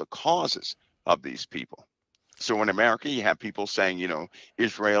 pick up the causes of these people. So in America, you have people saying,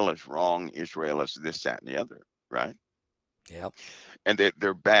 Israel is wrong, Israel is this, that, and the other, right? Yep. And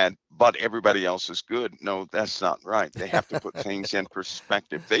they're bad, but everybody else is good. No, that's not right. They have to put things in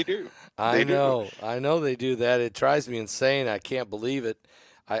perspective. They do. I know they do that. It drives me insane. I can't believe it.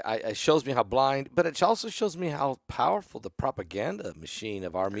 It shows me how blind, but it also shows me how powerful the propaganda machine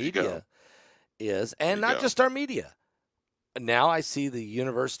of our media is, and not just our media. Now I see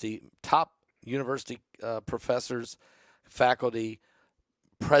the top university professors, faculty,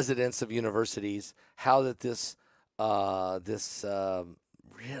 presidents of universities, how that this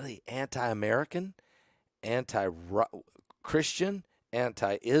really anti-American, anti-Christian,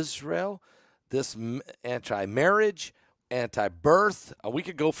 anti-Israel, this anti-marriage, anti-birth. We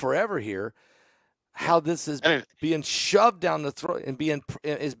could go forever here. How this is being shoved down the throat and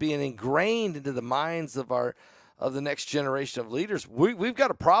is being ingrained into the minds of the next generation of leaders. We've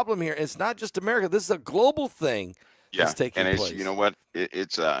got a problem here. It's not just America. This is a global thing that's taking place. You know what?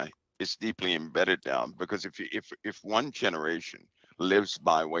 It's deeply embedded now, because if one generation lives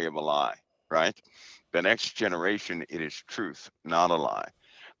by way of a lie, right? The next generation, it is truth, not a lie.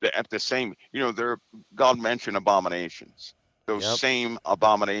 At the same, God mentioned abominations. Those same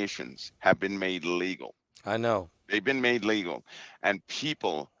abominations have been made legal. I know. They've been made legal, and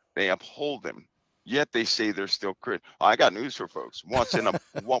people, they uphold them. Yet they say they're still Christian. I got news for folks. What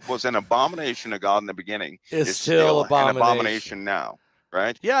was an abomination to God in the beginning is still an abomination now.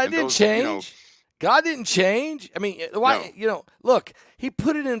 Right? Yeah, it didn't change. God didn't change. I mean, why? No. Look, He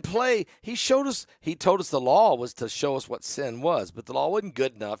put it in play. He told us the law was to show us what sin was, but the law wasn't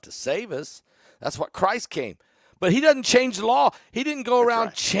good enough to save us. That's what Christ came. But He doesn't change the law. He didn't go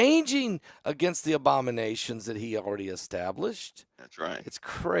around changing against the abominations that He already established. That's right. It's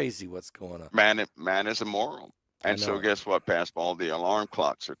crazy what's going on. Man is immoral. And so guess what, Pascal? The alarm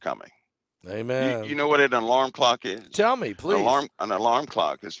clocks are coming. Amen. You know what an alarm clock is? Tell me, please. An alarm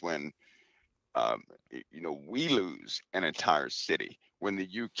clock is when we lose an entire city. When the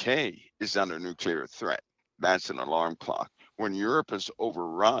UK is under nuclear threat, that's an alarm clock. When Europe is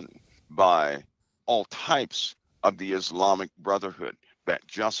overrun by all types of the Islamic Brotherhood that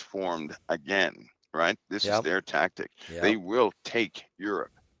just formed again, right? This is Yep. their tactic. They Yep. will take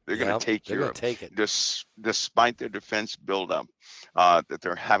Europe. They're going Yep. to take They're going Europe, to take it. despite their defense buildup that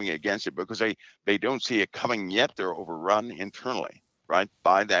they're having against it, because they don't see it coming yet. They're overrun internally, right,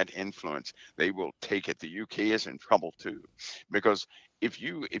 by that influence. They will take it. The UK is in trouble too, because if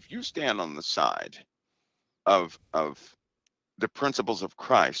you stand on the side of the principles of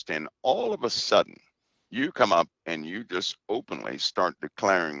Christ, and all of a sudden you come up and you just openly start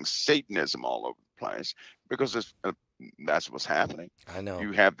declaring Satanism all over the place, because that's what's happening. I know.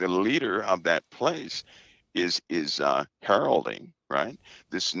 You have the leader of that place is heralding, right,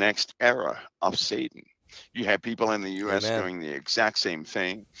 this next era of Satan. You have people in the U.S. Amen. doing the exact same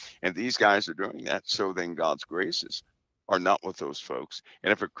thing, and these guys are doing that. So then God's graces are not with those folks.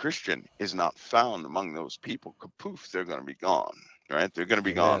 And if a Christian is not found among those people, kapoof, they're going to be gone, right? They're going to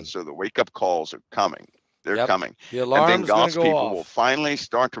be gone. Amen. So the wake up calls are coming. They're Yep. coming. The And then alarm's going to God's go people will off. finally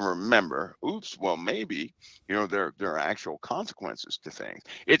start to remember, oops, well, maybe, there are actual consequences to things.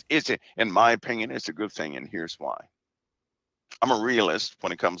 In my opinion, it's a good thing. And here's why. I'm a realist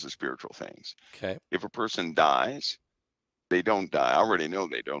when it comes to spiritual things. Okay. If a person dies, they don't die. I already know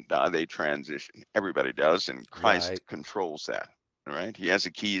they don't die. They transition. Everybody does, and Christ Right. controls that. All right. He has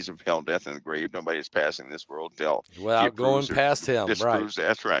the keys of hell, death, and the grave. Nobody is passing this world till he Without going approves or past him. Right. disapproves.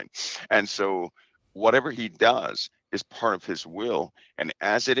 That's right. And so whatever he does is part of his will. And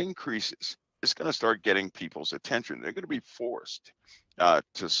as it increases, it's going to start getting people's attention. They're going to be forced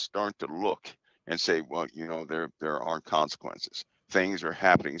to start to look and say, well, there are consequences. Things are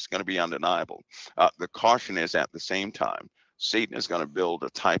happening. It's going to be undeniable. The caution is, at the same time, Satan is going to build a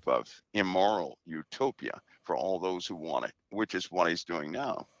type of immoral utopia for all those who want it, which is what he's doing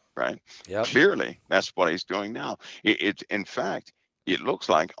now, right? Yep. Clearly, that's what he's doing now. In fact, it looks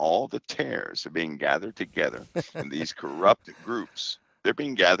like all the tares are being gathered together, and these corrupt groups, they're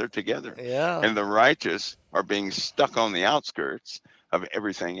being gathered together. Yeah. And the righteous are being stuck on the outskirts of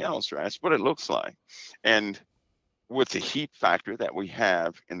everything else, right? That's what it looks like. And with the heat factor that we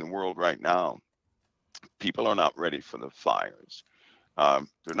have in the world right now, people are not ready for the fires.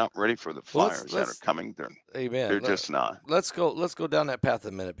 They're not ready for the Well, fires that are coming. They're Amen. just not. Let's go down that path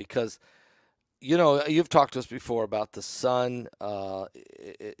a minute, because you've talked to us before about the sun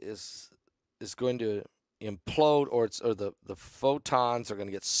is going to implode, or the photons are going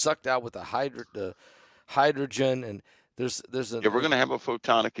to get sucked out with the hydrogen, and there's we're going to have a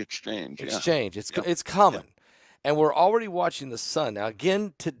photonic exchange. Exchange. Yeah. It's coming. Yeah. And we're already watching the sun. Now,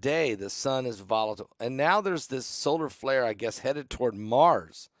 again, today, the sun is volatile. And now there's this solar flare, I guess, headed toward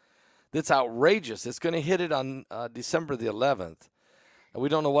Mars that's outrageous. It's going to hit it on December the 11th. And we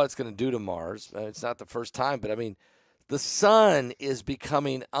don't know what it's going to do to Mars. It's not the first time. But, I mean, the sun is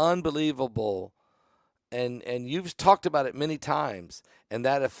becoming unbelievable. And you've talked about it many times. And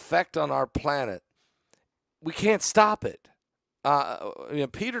that effect on our planet, we can't stop it.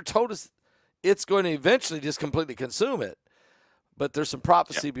 Peter told us it's going to eventually just completely consume it. But there's some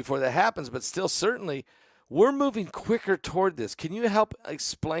prophecy before that happens. But still, certainly, we're moving quicker toward this. Can you help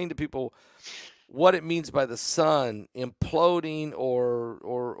explain to people what it means by the sun imploding,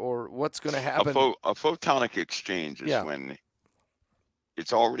 or what's going to happen? A photonic exchange is when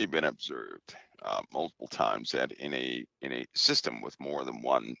it's already been observed multiple times that in a system with more than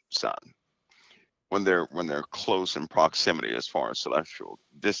one sun, when they're close in proximity as far as celestial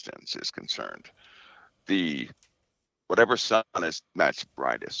distance is concerned, whatever sun is that's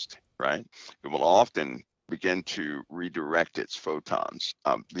brightest, right, it will often begin to redirect its photons.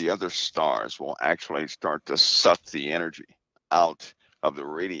 The other stars will actually start to suck the energy out of the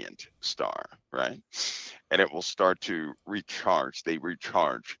radiant star, right? And it will start to recharge. They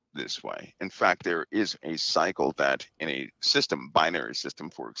recharge this way. In fact, there is a cycle that in a system, binary system,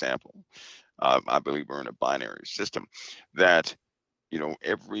 for example, I believe we're in a binary system, that,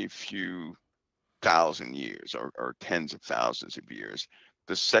 every few thousand years or tens of thousands of years,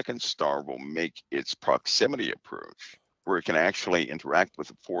 the second star will make its proximity approach, where it can actually interact with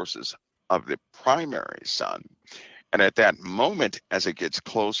the forces of the primary sun. And at that moment, as it gets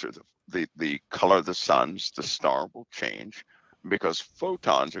closer, the color of the star will change, because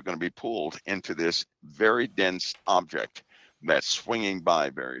photons are going to be pulled into this very dense object that's swinging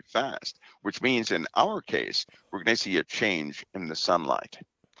by very fast, which means in our case, we're going to see a change in the sunlight.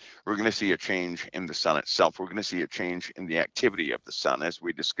 We're going to see a change in the sun itself. We're going to see a change in the activity of the sun. As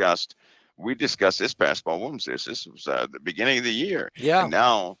we discussed we discussed this past fall. When was this? This was the beginning of the year. Yeah. And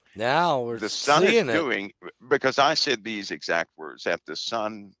now we're the sun is seeing it. doing, because I said these exact words, that the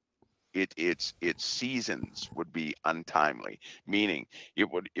sun, its seasons would be untimely, meaning it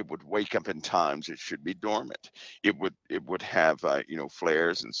would wake up in times it should be dormant. It would have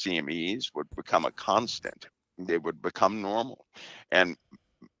flares and CMEs would become a constant. They would become normal, and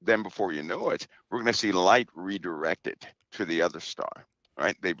then before you know it, we're going to see light redirected to the other star.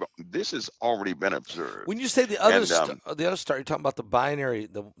 Right? This has already been observed. When you say the other star, you're talking about the binary,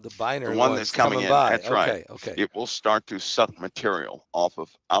 the binary, the one that's coming in. by. That's right. Okay. It will start to suck material off of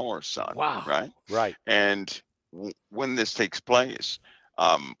our sun. Wow. Right. Right. And when this takes place,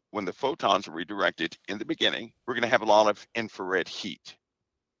 when the photons are redirected in the beginning, we're going to have a lot of infrared heat.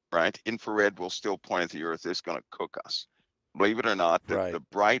 Right. Infrared will still point at the Earth. It's going to cook us. Believe it or not, the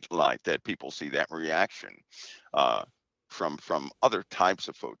bright light that people see, that reaction from other types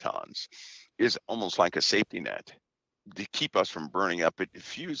of photons, is almost like a safety net to keep us from burning up. It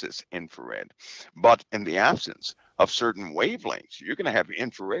diffuses infrared. But in the absence of certain wavelengths, you're going to have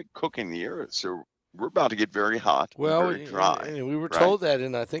infrared cooking the Earth. So we're about to get very hot, very dry. And we were told that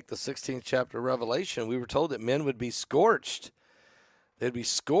in, I think, the 16th chapter of Revelation, we were told that men would be scorched. They'd be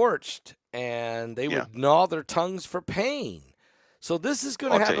scorched, and they would gnaw their tongues for pain. So this is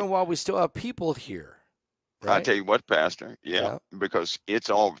going to happen while we still have people here. Right? I tell you what, Pastor. Yeah. Because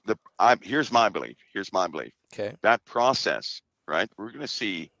it's all here's my belief. Okay. That process, right? We're going to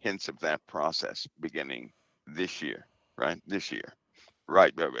see hints of that process beginning this year, right? This year,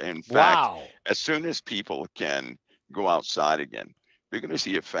 right? In fact, as soon as people can go outside again, they're going to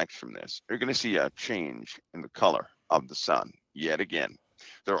see effects from this. They're going to see a change in the color of the sun yet again.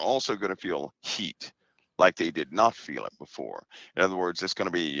 They're also going to feel heat like they did not feel it before. In other words, it's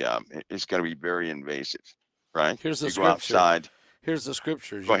going to be very invasive. Right? Here's the scripture. Go outside. Here's the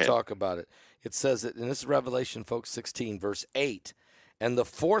scriptures. You talk about it. It says that, and this is Revelation, folks, 16, verse 8. And the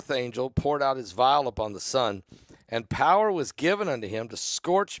fourth angel poured out his vial upon the sun, and power was given unto him to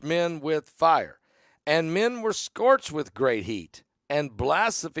scorch men with fire. And men were scorched with great heat, and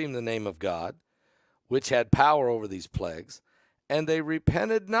blasphemed the name of God, which had power over these plagues, and they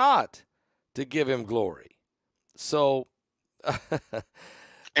repented not to give him glory. So...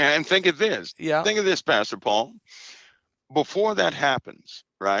 And think of this. Yeah. Think of this, Pastor Paul. Before that happens,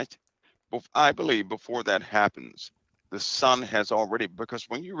 right? I believe before that happens, the sun has already, because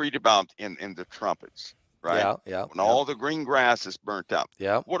when you read about in the trumpets, right? Yeah. When all the green grass is burnt up.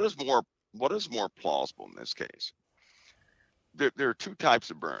 Yeah. What is more plausible in this case? There are two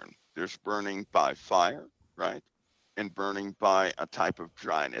types of burn. There's burning by fire, right? And burning by a type of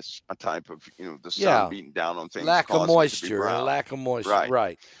dryness, a type of, the sun beating down on things. Lack of moisture.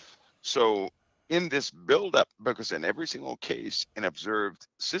 Right. So in this buildup, because in every single case in observed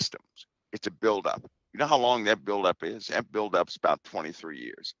systems, it's a buildup. You know how long that buildup is? That buildup's about 23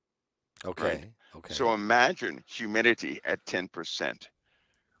 years. Okay. Right? Okay. So imagine humidity at 10%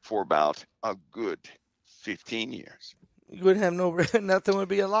 for about a good 15 years. You wouldn't have nothing would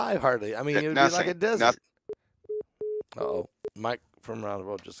be alive hardly. I mean, it would be like a desert. Uh-oh. Mike from around the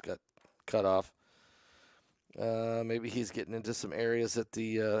world just got cut off. Maybe he's getting into some areas that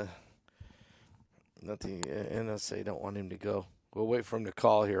the NSA don't want him to go. We'll wait for him to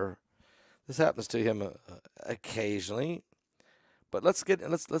call here. This happens to him occasionally. But let's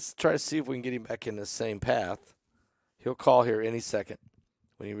try to see if we can get him back in the same path. He'll call here any second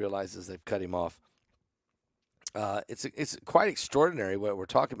when he realizes they've cut him off. It's quite extraordinary what we're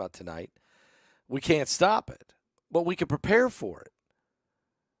talking about tonight. We can't stop it, but we can prepare for it.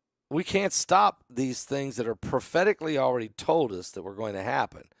 We can't stop these things that are prophetically already told us that were going to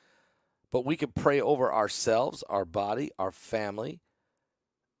happen, but we can pray over ourselves, our body, our family,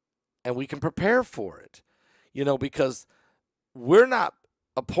 and we can prepare for it, because we're not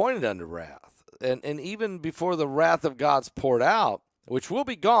appointed unto wrath. And even before the wrath of God's poured out, which will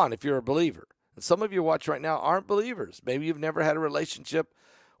be gone if you're a believer. And some of you watch right now aren't believers. Maybe you've never had a relationship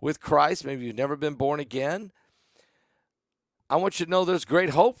with Christ. Maybe you've never been born again. I want you to know there's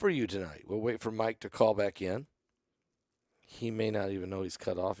great hope for you tonight. We'll wait for Mike to call back in. He may not even know he's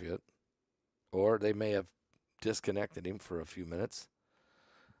cut off yet. Or they may have disconnected him for a few minutes.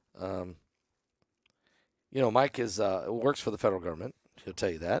 Mike works for the federal government. He'll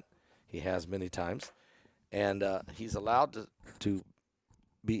tell you that. He has many times. And he's allowed to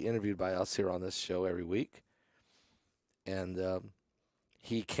be interviewed by us here on this show every week. And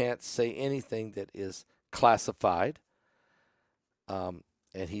he can't say anything that is classified.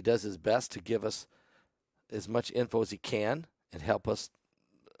 And he does his best to give us as much info as he can and help us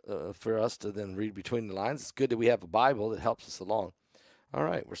for us to then read between the lines. It's good that we have a Bible that helps us along. All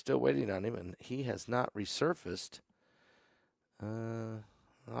right, we're still waiting on him, and he has not resurfaced.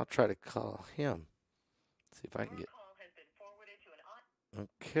 I'll try to call him. See if I can get.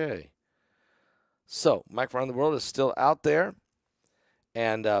 Okay. So, Mike Around the World is still out there,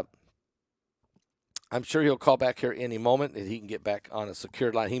 and I'm sure he'll call back here any moment, and he can get back on a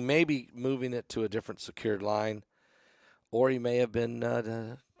secured line. He may be moving it to a different secured line, or he may have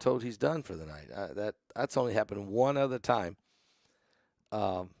been told he's done for the night. That's only happened one other time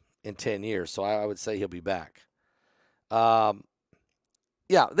in 10 years, so I would say he'll be back.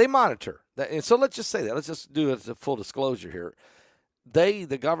 Yeah, they monitor. And so let's just say that. Let's just do a full disclosure here.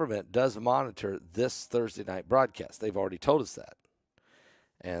 The government does monitor this Thursday night broadcast. They've already told us that.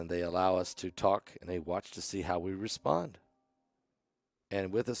 And they allow us to talk, and they watch to see how we respond.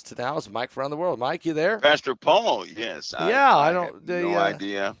 And with us now is Mike from Around the World. Mike, you there? Pastor Paul, yes. I don't. Have no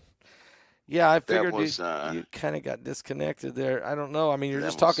idea. Yeah, I figured was, you kind of got disconnected there. I don't know. I mean, you're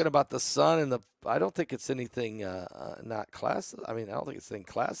just talking about the sun and the. I don't think it's anything not class. I mean, I don't think it's anything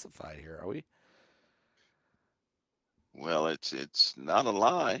classified here. Are we? Well, it's not a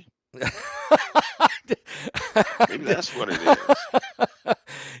lie. Maybe that's what it is.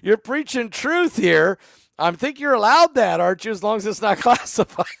 You're preaching truth here. I think you're allowed that, aren't you? As long as it's not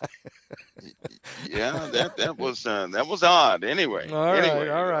classified. Yeah, that was odd. Anyway.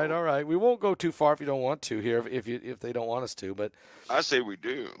 All right. We won't go too far if you don't want to here, if they don't want us to. But I say we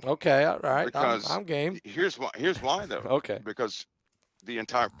do. Okay, all right. Because I'm game. Here's why though. Okay. Because the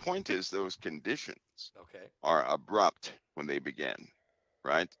entire point is those conditions Okay. are abrupt when they begin,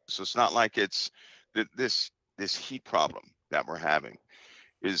 right? So it's not like it's this heat problem that we're having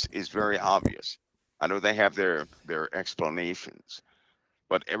is very obvious. I know they have their explanations,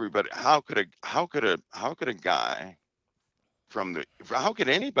 but everybody, how could a guy how could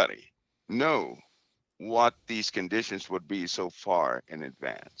anybody know what these conditions would be so far in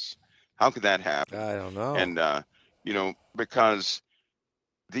advance? How could that happen? I don't know. And because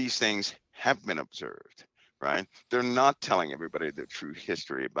these things have been observed, right? They're not telling everybody the true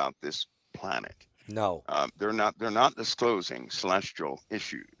history about this planet. No. They're not disclosing celestial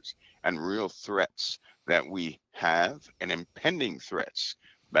issues and real threats that we have and impending threats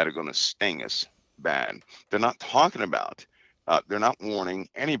that are going to sting us bad. They're not talking about, they're not warning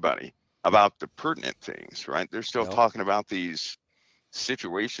anybody about the pertinent things, right? They're still talking about these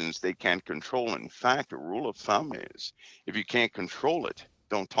situations they can't control. In fact, a rule of thumb is if you can't control it,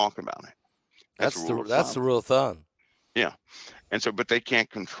 don't talk about it. That's the rule of thumb. Yeah. And so, but they can't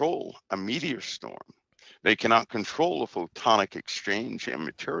control a meteor storm. They cannot control a photonic exchange and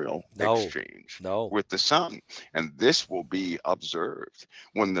material exchange with the sun. And this will be observed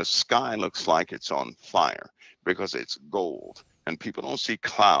when the sky looks like it's on fire because it's gold and people don't see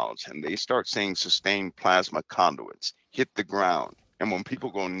clouds and they start seeing sustained plasma conduits hit the ground. And when people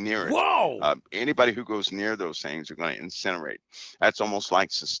go near it, anybody who goes near those things are going to incinerate. That's almost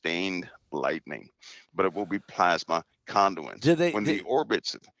like sustained lightning, but it will be plasma conduits. The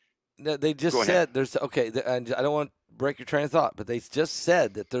orbits. They just said there's and I don't want to break your train of thought, but they just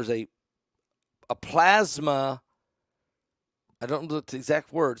said that there's a plasma. I don't know the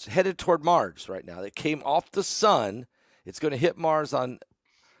exact words. Headed toward Mars right now. It came off the sun. It's going to hit Mars on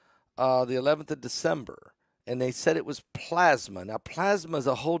the 11th of December. And they said it was plasma. Now, plasma is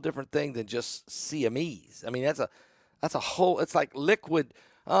a whole different thing than just CMEs. I mean, that's a whole. It's like liquid.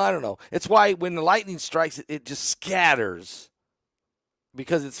 I don't know. It's why when the lightning strikes, it just scatters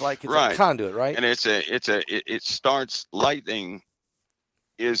because it's like it's a conduit, right? And it starts lightning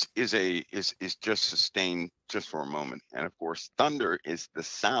is just sustained just for a moment, and of course, thunder is the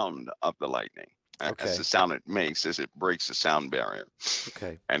sound of the lightning. That's the sound it makes as it breaks the sound barrier.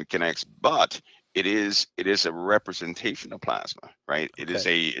 And connects, but. It is a representation of plasma, right? It is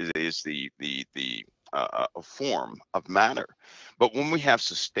a form of matter. But when we have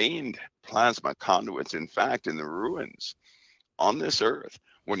sustained plasma conduits, in fact, in the ruins on this earth,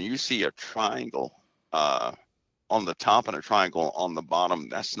 when you see a triangle on the top and a triangle on the bottom,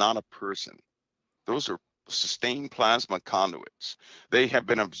 that's not a person. Those are sustained plasma conduits. They have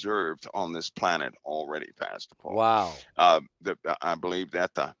been observed on this planet already, Pastor Paul. Wow. I believe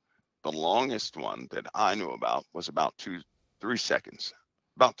that the longest one that I knew about was about 3 seconds.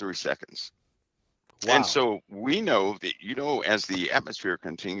 About 3 seconds. Wow. And so we know that, as the atmosphere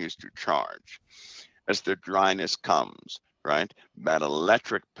continues to charge, as the dryness comes, right, that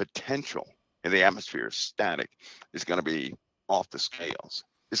electric potential in the atmosphere is static is going to be off the scales.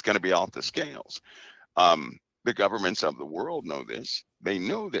 It's going to be off the scales. The governments of the world know this. They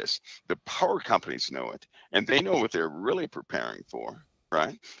know this. The power companies know it. And they know what they're really preparing for.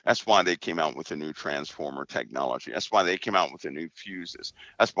 right? That's why they came out with the new transformer technology. That's why they came out with the new fuses.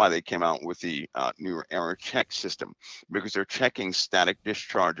 That's why they came out with the new error check system, because they're checking static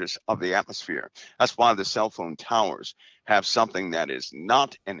discharges of the atmosphere. That's why the cell phone towers have something that is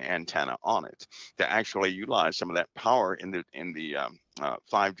not an antenna on it to actually utilize some of that power in the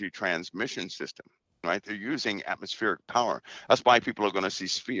 5G transmission system. Right, they're using atmospheric power. That's why people are going to see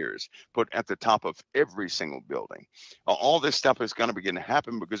spheres put at the top of every single building. All this stuff is going to begin to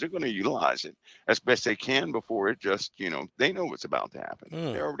happen because they're going to utilize it as best they can before it just, they know what's about to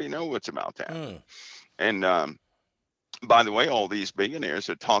happen. They already know what's about to happen. And by the way, all these billionaires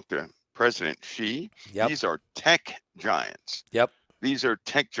that talk to President Xi, these are tech giants. These are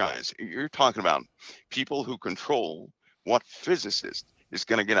tech giants. You're talking about people who control what physicists is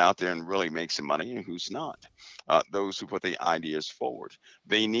going to get out there and really make some money and who's not. Those who put the ideas forward.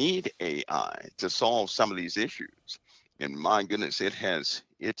 They need AI to solve some of these issues. And my goodness,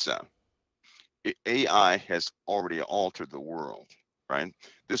 AI has already altered the world, right?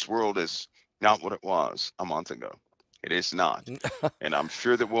 This world is not what it was a month ago. It is not. And I'm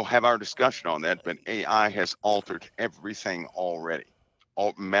sure that we'll have our discussion on that, but AI has altered everything already.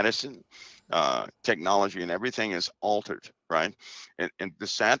 All medicine, technology, and everything is altered, right? And the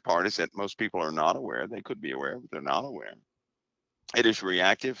sad part is that most people are not aware. They could be aware, but they're not aware. It is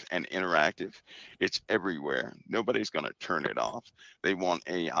reactive and interactive. It's everywhere. Nobody's going to turn it off. They want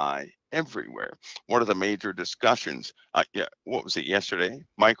AI everywhere. One of the major discussions, what was it yesterday?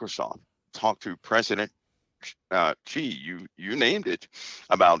 Microsoft talked to President Xi, you named it,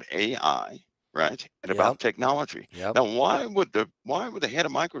 about AI, right, and about technology. Now, why would the head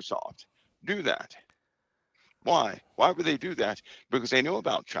of Microsoft do that? Why would they do that? Because they know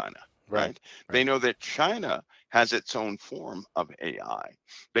about China, right? They know that China has its own form of AI.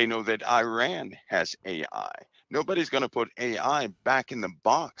 They know that Iran has AI. Nobody's going to put AI back in the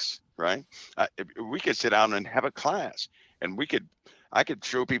box, right? We could sit down and have a class, and I could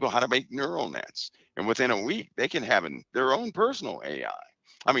show people how to make neural nets, and within a week they can have their own personal AI.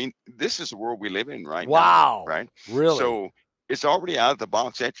 I mean, this is the world we live in right now, right? Really? So it's already out of the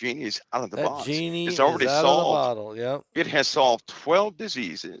box. That genie is out of the box. Genie it's already is out solved. of the bottle. It has solved 12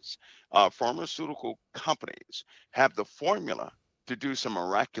 diseases. Pharmaceutical companies have the formula to do some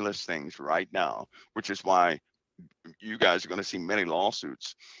miraculous things right now, which is why you guys are going to see many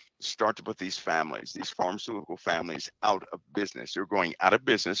lawsuits start to put these pharmaceutical families out of business. They're going out of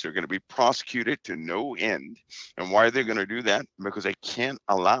business. They're going to be prosecuted to no end. And why are they going to do that? Because they can't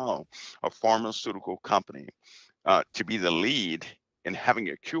allow a pharmaceutical company to be the lead in having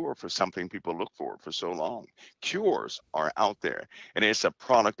a cure for something people look for so long. Cures are out there, and it's a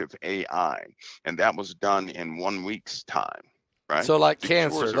product of AI, and that was done in 1 week's time, right? So like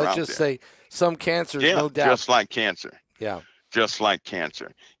cancer, let's just say some cancers, no doubt. Just like cancer. Yeah. Just like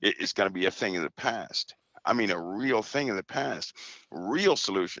cancer. It's going to be a thing of the past. I mean, a real thing of the past. Real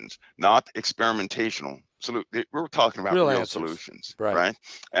solutions, not experimentational. We're talking about real solutions, right?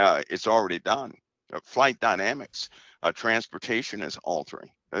 It's already done. Flight dynamics, transportation is altering.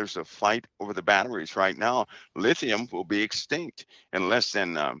 There's a fight over the batteries right now. Lithium will be extinct in less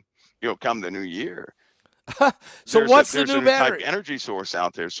than, come the new year. So what's the new battery? Type energy source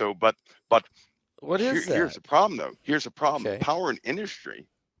out there. So, but what is that? Here's the problem, though. Here's the problem. Okay. Power and industry,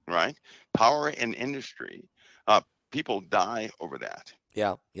 right? Power and industry. People die over that.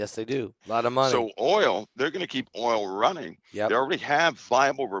 Yeah. Yes, they do. A lot of money. So oil, they're going to keep oil running. They already have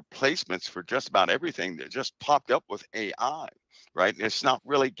viable replacements for just about everything that just popped up with AI, right? And it's not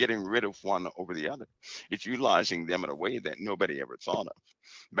really getting rid of one over the other. It's utilizing them in a way that nobody ever thought of.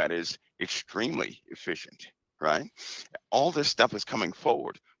 That is extremely efficient, right? All this stuff is coming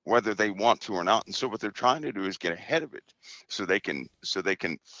forward, whether they want to or not. And so what they're trying to do is get ahead of it so they can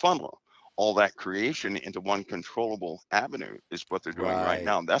funnel all that creation into one controllable avenue is what they're doing right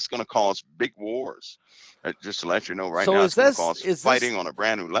now. And that's going to cause big wars. Just to let you know now, it's going to cause fighting on a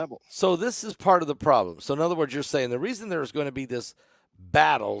brand new level. So this is part of the problem. So in other words, you're saying the reason there's going to be this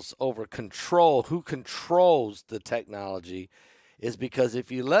battles over control, who controls the technology, is because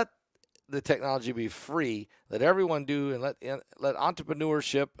if you let the technology be free, let everyone do, and let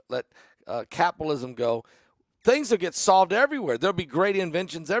entrepreneurship, let capitalism go, things will get solved everywhere. There'll be great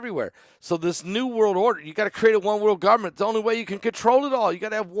inventions everywhere. So this new world order, you got to create a one world government. It's the only way you can control it all. You got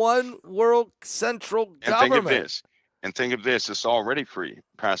to have one world central government. And think of this. It's already free,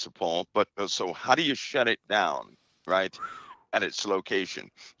 Pastor Paul. But so how do you shut it down, right? At its location,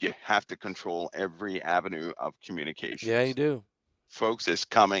 you have to control every avenue of communication. Yeah, you do. Folks, it's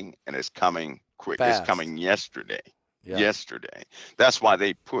coming, and it's coming quick. Fast. It's coming yesterday. Yesterday. That's why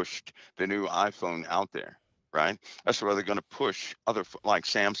they pushed the new iPhone out there. right? That's where they're going to push other, like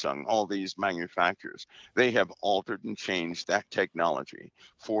Samsung, all these manufacturers. They have altered and changed that technology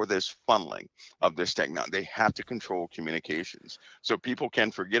for this funneling of this technology. They have to control communications. So people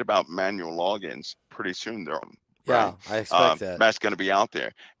can forget about manual logins pretty soon. They're on, Yeah, right? I expect that. That's going to be out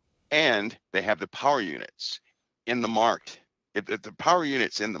there. And they have the power units in the market. If the power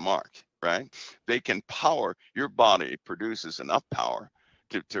units in the market, right? They can power your body, produces enough power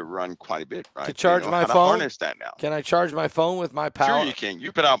to run quite a bit, To right? They charge know my how to phone? harness that now. Can I charge my phone with my Sure, power? you can.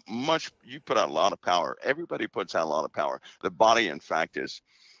 You put out a lot of power. Everybody puts out a lot of power. The body, in fact, is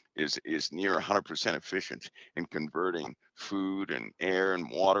near 100% efficient in converting food and air and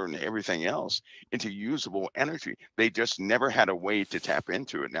water and everything else into usable energy. They just never had a way to tap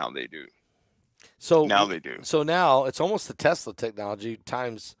into it. Now they do. Now So, they do. so now it's almost the Tesla technology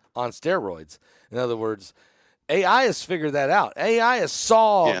times on steroids. In other words, AI has figured that out. AI has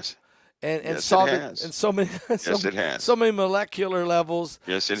solved Yes. and Yes, it solved it has. in so many Yes, it has. so many molecular levels,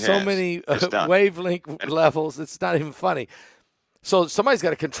 Yes, it so has. many It's done. wavelength And levels. It's not even funny. So somebody's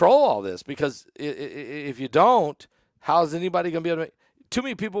got to control all this, because if you don't, how is anybody going to be able to? Too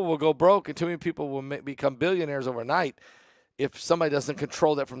many people will go broke, and too many people will become billionaires overnight if somebody doesn't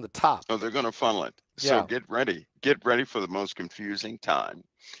control that from the top. so they're going to funnel it. Yeah. So get ready. Get ready for the most confusing time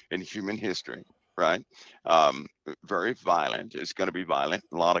in human history, right? Very violent. It's going to be violent.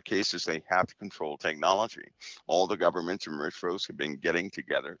 In a lot of cases, they have to control technology. All the governments and rich folks have been getting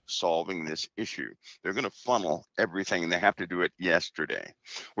together, solving this issue. They're going to funnel everything, and they have to do it yesterday,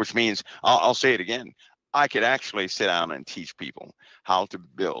 which means, I'll say it again, I could actually sit down and teach people how to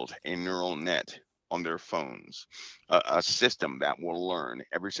build a neural net on their phones, a system that will learn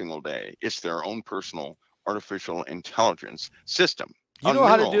every single day. It's their own personal artificial intelligence system, You a know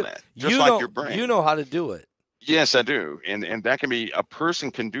how to neural do net, you just like know your brain. you know how to do it. Yes, I do. And that can be, a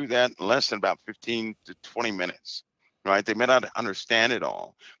person can do that in less than about 15 to 20 minutes, right? They may not understand it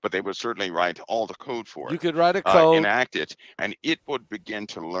all, but they would certainly write all the code for You it, could write a code enact it, and it would begin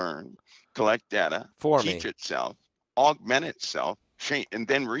to learn, collect data, for teach me. itself, augment itself, change, and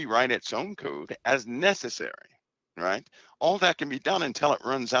then rewrite its own code as necessary, right? All that can be done until it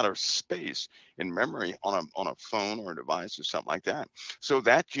runs out of space in memory on a phone or a device or something like that. So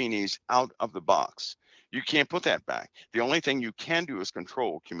that genie's out of the box. You can't put that back. The only thing you can do is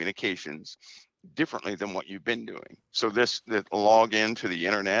control communications differently than what you've been doing. So this log into the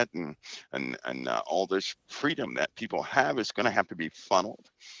internet and all this freedom that people have is going to have to be funneled.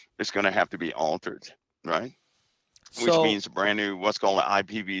 It's going to have to be altered, right? Which So means a brand new, what's called an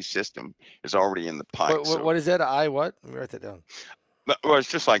IPv system is already in the pipe. what is that? What? Let me write that down. Well, it's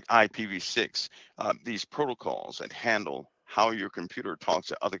just like IPv6. These protocols that handle how your computer talks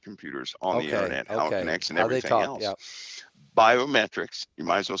to other computers on the internet, how it connects, and How they everything talk, else. yeah. Biometrics, you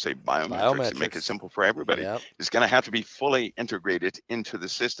might as well say biometrics to make it Biometrics. simple for everybody. Yep. It's going to have to be fully integrated into the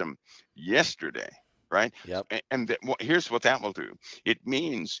system yesterday, right? Yep. And here's what that will do. It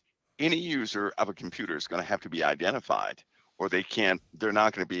means any user of a computer is going to have to be identified, or they're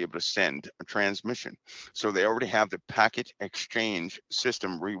not going to be able to send a transmission. So they already have the packet exchange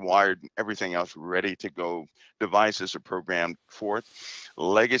system rewired and everything else ready to go. Devices are programmed for it.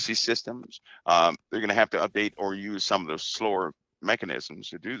 Legacy systems, they're going to have to update or use some of those slower mechanisms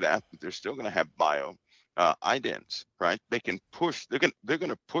to do that, but they're still going to have bio idents, right? They're going to push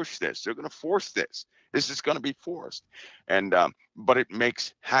this. They're going to force this. This is going to be forced, and but it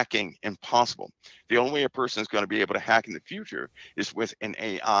makes hacking impossible. The only way a person is going to be able to hack in the future is with an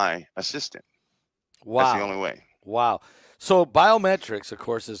AI assistant. Wow. That's the only way. Wow. So biometrics, of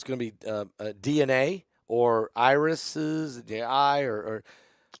course, is going to be DNA or irises, the eye, or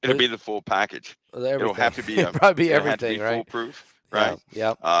It'll be the full package. everything. It'll have to be probably it'll have to everything, be right? foolproof, right?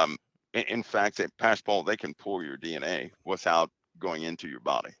 Yeah. In fact, at Passport, they can pull your DNA without going into your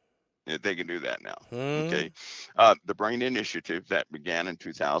body. They can do that now. Okay. The Brain Initiative that began in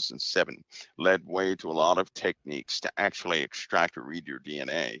 2007 led way to a lot of techniques to actually extract or read your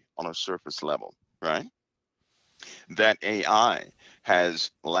DNA on a surface level, right? That AI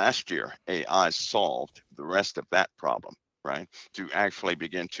has, last year, AI solved the rest of that problem, right? To actually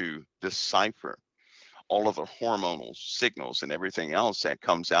begin to decipher all of the hormonal signals and everything else that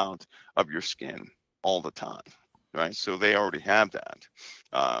comes out of your skin all the time, right? So they already have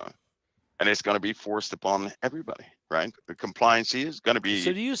that. And it's going to be forced upon everybody, right? The compliance is going to be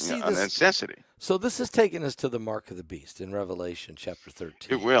So do you see a this? necessity. So this is taking us to the mark of the beast in Revelation chapter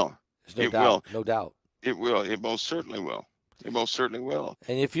 13. It will. There's no It doubt. will. No doubt. It will. It most certainly will. It most certainly will.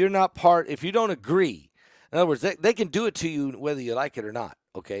 And if you're not if you don't agree, in other words, they can do it to you whether you like it or not,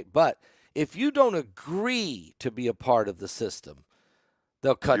 okay? But if you don't agree to be a part of the system,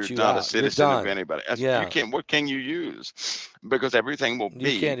 they'll cut You're you not a out. You're citizen of done. anybody. You Yeah. can't. What can you use? Because everything will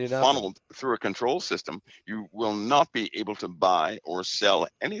You can't be do nothing. funneled through a control system. You will not be able to buy or sell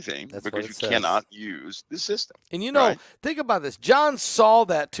anything That's what because it you says. cannot use the system. And right? think about this. John saw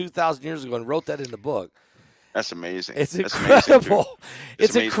that 2,000 years ago and wrote that in the book. That's amazing. It's That's incredible. amazing too.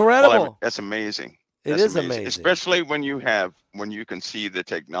 It's amazing. incredible. Well, that's amazing. It That's is amazing. Especially when you can see the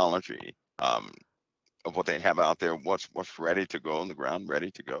technology of what they have out there, what's ready to go on the ground, ready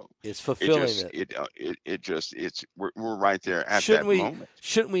to go. It's fulfilling We're right there at that moment.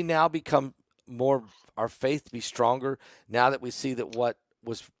 Shouldn't we now become more, our faith be stronger now that we see that what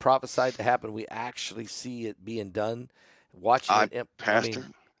was prophesied to happen, we actually see it being done? Pastor,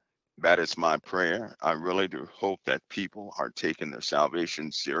 that is my prayer. I really do hope that people are taking their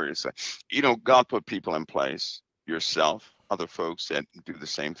salvation seriously. God put people in place, yourself, other folks that do the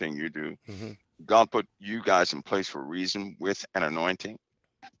same thing you do. Mm-hmm. God put you guys in place for a reason with an anointing.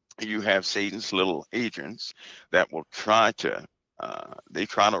 You have Satan's little agents that will try to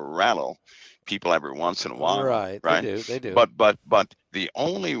rattle people every once in a while. Right. They do. But the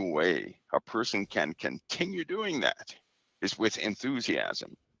only way a person can continue doing that is with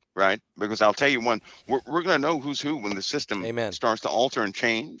enthusiasm, right? Because I'll tell you, when we're going to know who's who when the system starts to alter and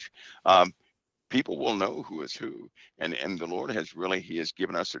change. People will know who is who, and the Lord he has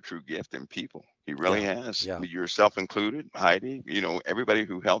given us a true gift in people. He really has. Yeah. Yourself included, Heidi. Everybody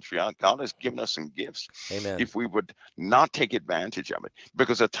who helps you out. God has given us some gifts. Amen. If we would not take advantage of it,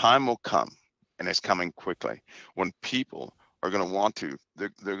 because a time will come, and it's coming quickly, when people are going to want to. They're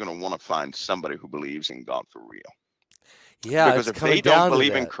going to want to find somebody who believes in God for real. Yeah. Because if they don't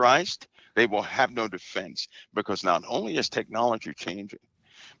believe in Christ, they will have no defense. Because not only is technology changing,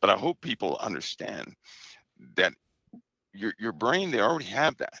 but I hope people understand that your brain, they already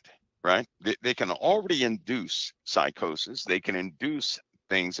have that, right? They can already induce psychosis. They can induce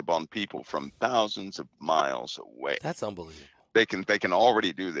things upon people from thousands of miles away. That's unbelievable. They can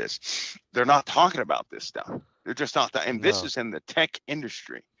already do this. They're not talking about this stuff. They're just not. And this is in the tech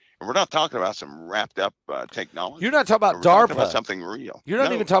industry. And we're not talking about some wrapped up technology. You're not talking about we're DARPA. Talking about something real. You're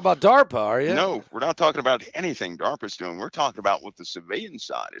not even talking about DARPA, are you? No, we're not talking about anything DARPA's doing. We're talking about what the surveillance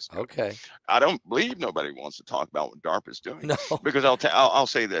side is doing. Okay. I don't believe nobody wants to talk about what DARPA's doing. No. Because I'll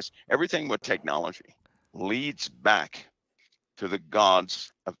say this: everything with technology leads back to the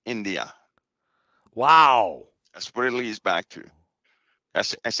gods of India. Wow. That's what it leads back to.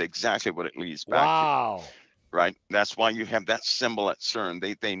 That's exactly what it leads back to. Wow. Right. That's why you have that symbol at CERN.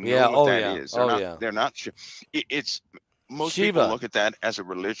 They know what that is. They're not. It's most Shiva. People look at that as a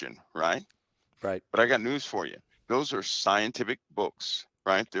religion, right? Right. But I got news for you. Those are scientific books,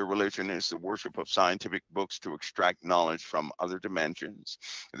 right? Their religion is the worship of scientific books to extract knowledge from other dimensions.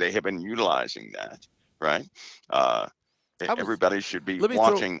 They have been utilizing that, right? Everybody should be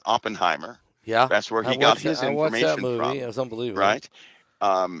watching Oppenheimer. Yeah. That's where he got his information from. It was unbelievable. Right.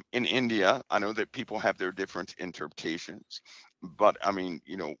 In India, I know that people have their different interpretations, but I mean,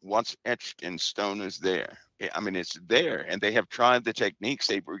 what's etched in stone is there. I mean, it's there, and they have tried the techniques.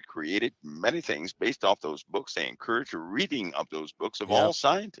 They've recreated many things based off those books. They encourage a reading of those books of all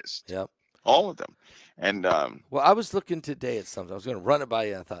scientists. Yep. All of them. And well, I was looking today at something. I was going to run it by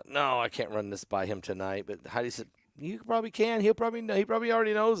you. I thought, no, I can't run this by him tonight. But Heidi said, you probably can. He probably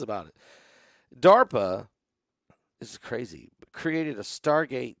already knows about it. DARPA, this is crazy, created a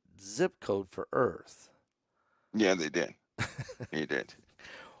Stargate zip code for Earth. Yeah, they did. They did.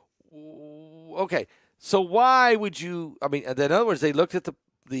 Okay, so why would you? I mean, in other words, they looked at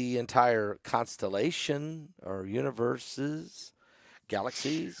the entire constellation or universes,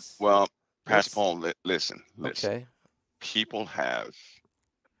 galaxies. Well, Pastor Paul, listen. Okay. People have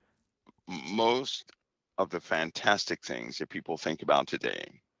most of the fantastic things that people think about today.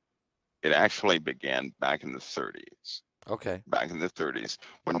 It actually began back in the 30s. Okay. Back in the 30s,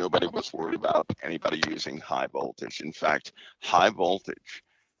 when nobody was worried about anybody using high voltage. In fact, high voltage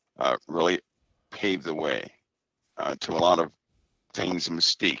really paved the way to a lot of things,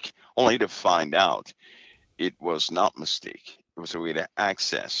 mystique, only to find out it was not mystique. It was a way to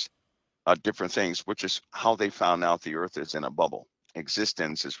access different things, which is how they found out the Earth is in a bubble.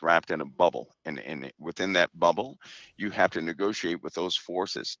 Existence is wrapped in a bubble, and within that bubble, you have to negotiate with those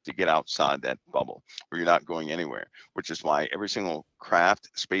forces to get outside that bubble, where you're not going anywhere. Which is why every single craft,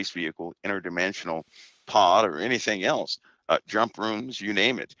 space vehicle, interdimensional pod, or anything else, jump rooms, you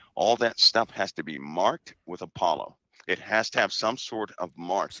name it, all that stuff has to be marked with Apollo. It has to have some sort of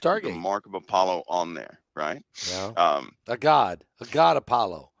mark, Stargate. the mark of Apollo on there, right? Yeah. A god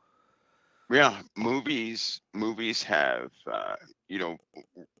Apollo. Yeah, movies have,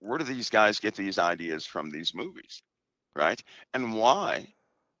 where do these guys get these ideas from these movies? right? And why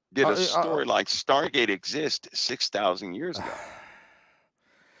did a Uh, uh, story like Stargate exist 6,000 years ago?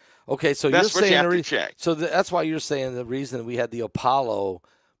 okay, so you're That's what you saying have to check. that's why you're saying the reason we had the Apollo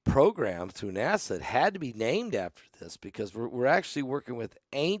program through NASA, it had to be named after this because we're actually working with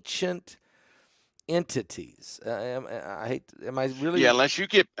ancient entities. I hate. Am I really? Yeah, unless you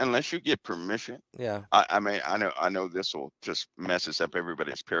get permission. Yeah. I mean, I know this will just messes up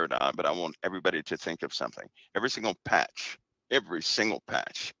everybody's paradigm, but I want everybody to think of something. Every single patch,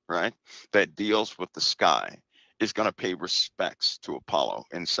 right, that deals with the sky is going to pay respects to Apollo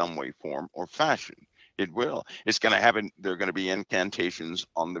in some way, form, or fashion. It will. It's going to have. There are going to be incantations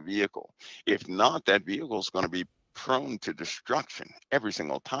on the vehicle. If not, that vehicle is going to be prone to destruction every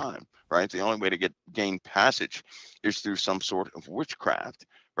single time, right? The only way to gain passage is through some sort of witchcraft,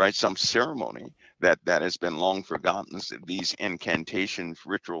 right? Some ceremony that has been long forgotten. These incantations,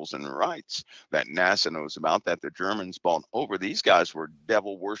 rituals, and rites that NASA knows about, that the Germans bought over. These guys were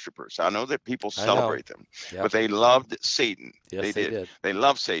devil worshippers. I know that people I know. celebrate them, but Yep. they loved Satan. Yes, They they did. did. They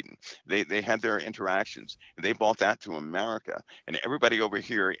loved Satan. They had their interactions. They brought that to America, and everybody over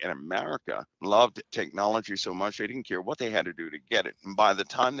here in America loved technology so much they didn't care what they had to do to get it. And by the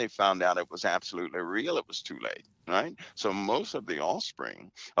time they found out it was absolutely real, it was too late, right? So most of the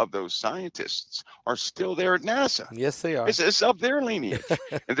offspring of those scientists are still there at NASA. Yes, they are. It's of their lineage,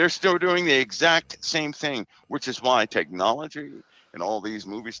 and they're still doing the exact same thing, which is why technology and all these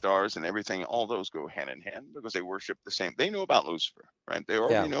movie stars and everything, all those go hand in hand because they worship the same. They know about Lucifer, right? They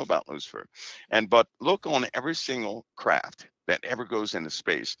already Yeah. know about Lucifer. But look on every single craft that ever goes into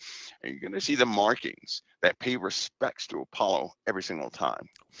space, and you're going to see the markings that pay respects to Apollo every single time.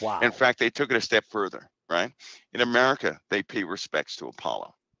 Wow. In fact, they took it a step further, right? In America, they pay respects to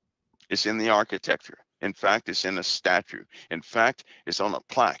Apollo. It's in the architecture. In fact, it's in a statue. In fact, it's on a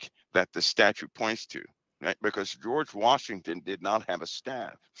plaque that the statue points to, right? Because George Washington did not have a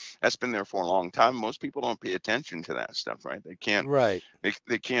staff. That's been there for a long time. Most people don't pay attention to that stuff, right? They can't Right.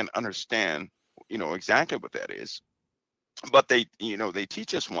 they can't understand, exactly what that is. But they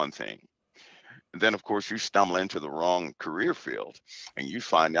teach us one thing. And then, of course, you stumble into the wrong career field, and you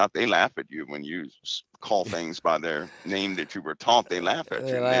find out they laugh at you when you call things by their name that you were taught. They laugh at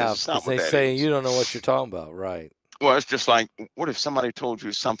They you. laugh It's because not what they that say is. you don't know what you're talking about. Right. Well, it's just like, what if somebody told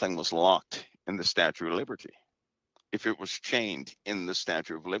you something was locked in the Statue of Liberty? If it was chained in the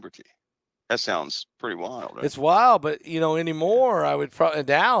Statue of Liberty? That sounds pretty wild, right? It's wild, but anymore I would probably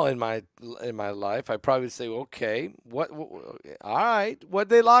now in my life I probably would say, okay, all right, what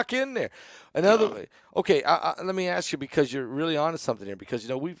they lock in there? Another, okay, let me ask you because you're really onto something here because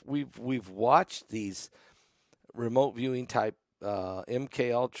we've watched these remote viewing type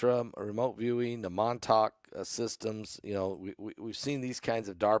MK Ultra remote viewing, the Montauk systems. We've seen these kinds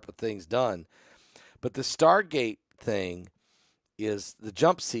of DARPA things done, but the Stargate thing is the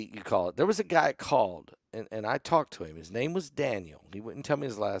jump seat, you call it. There was a guy called, and I talked to him. His name was Daniel. He wouldn't tell me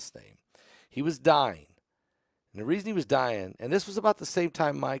his last name. He was dying. And the reason he was dying, and this was about the same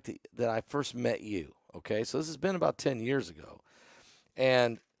time, Mike, that I first met you. Okay, so this has been about 10 years ago.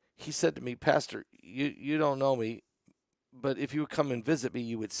 And he said to me, Pastor, you don't know me, but if you would come and visit me,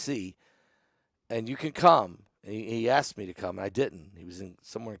 you would see. And you can come. And he asked me to come, and I didn't. He was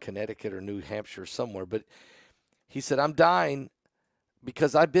somewhere in Connecticut or New Hampshire somewhere. But he said, I'm dying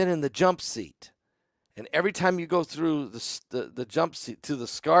because I've been in the jump seat. And every time you go through the jump seat to the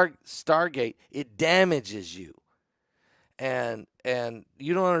Stargate, it damages you. And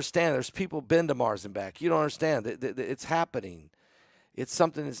you don't understand. There's people been to Mars and back. You don't understand. It's happening. It's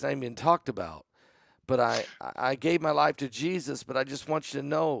something that's not even been talked about. But I gave my life to Jesus, but I just want you to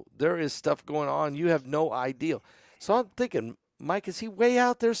know there is stuff going on. You have no idea. So I'm thinking, Mike, is he way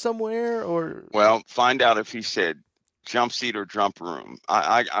out there somewhere? Or Well, find out if he said jump seat or jump room.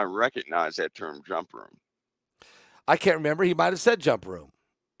 I recognize that term, jump room. I can't remember. He might have said jump room.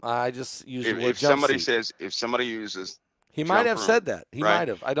 I just used the word jump seat. If somebody uses, he might have room, said that. He right, might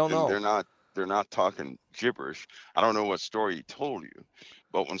have. I don't know. They're not talking gibberish. I don't know what story he told you,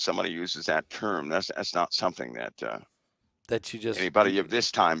 but when somebody uses that term, that's not something that you just anybody of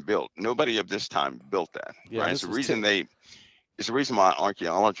this time built. Nobody of this time built that. Yeah, right? It's the reason why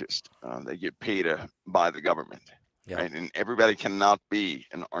archaeologists they get paid by the government. Yeah. Right? And everybody cannot be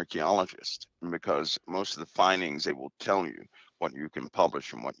an archaeologist because most of the findings, they will tell you what you can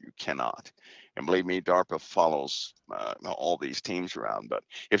publish and what you cannot. And believe me, DARPA follows all these teams around. But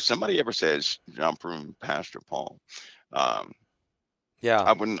if somebody ever says jump room, Pastor Paul, I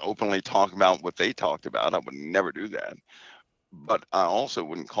wouldn't openly talk about what they talked about. I would never do that. But I also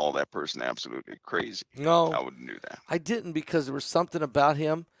wouldn't call that person absolutely crazy. No, I wouldn't do that. I didn't, because there was something about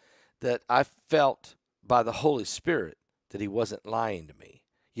him that I felt by the Holy Spirit that he wasn't lying to me.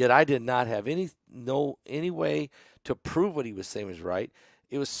 Yet I did not have any way to prove what he was saying was right.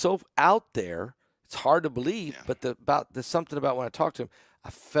 It was so out there, it's hard to believe. Yeah. But there's something about when I talked to him, I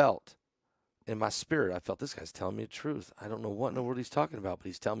felt in my spirit, I felt this guy's telling me the truth. I don't know what in the world he's talking about, but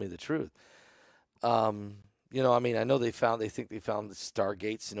he's telling me the truth. You know, I mean, I know they think they found the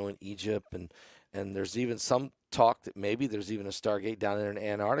stargates, you know, in Egypt, and there's even some talk that maybe there's even a stargate down there in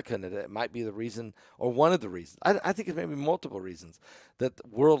Antarctica, and that it might be the reason, or one of the reasons. I think it may be multiple reasons that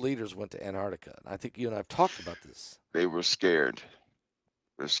world leaders went to Antarctica. And I think you and I have talked about this. They were scared.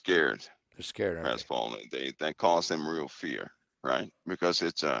 They're scared. They're scared, aren't That's Paul. That caused them real fear, right? Because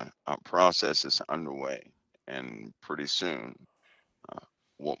it's a process is underway, and pretty soon,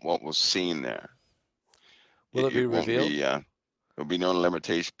 what was seen there, Will it be won't revealed? be. There'll be no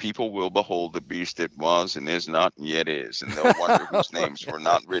limitation. People will behold the beast that was and is not and yet is, and they'll wonder whose names were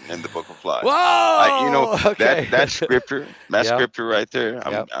not written in the book of life. Whoa! You know, Okay. that scripture, Yep. scripture right there.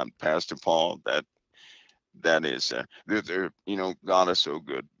 Yep. I'm Pastor Paul. That is, you know, God is so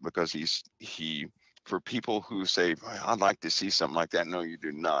good because he for people who say, I'd like to see something like that. No, you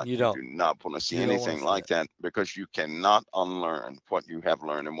do not. You don't. do not want to see You don't wanna anything see like that because you cannot unlearn what you have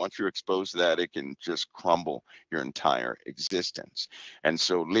learned. And once you're exposed to that, it can just crumble your entire existence. And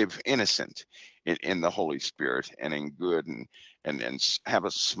so live innocent in the Holy Spirit and in good and have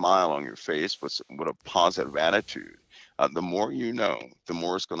a smile on your face with a positive attitude. The more you know, the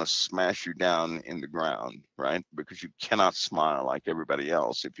more it's going to smash you down in the ground, right? Because you cannot smile like everybody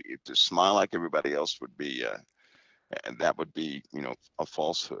else. If to smile like everybody else would be, and that would be, you know, a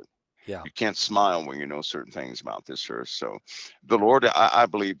falsehood. Yeah. You can't smile when you know certain things about this earth. So, the Lord, I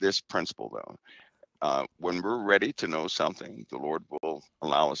believe this principle though. When we're ready to know something, the Lord will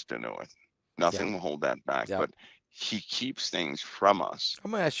allow us to know it. Nothing will hold that back. Yeah. But He keeps things from us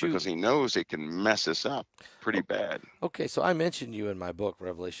I'm going to ask you. because He knows it can mess us up pretty bad. Okay, so I mentioned you in my book,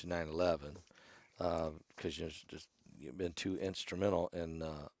 Revelation 9:11, because you've been too instrumental in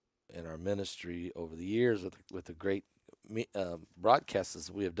our ministry over the years with the great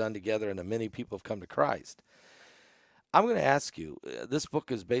broadcasts we have done together, and the many people have come to Christ. I'm going to ask you. This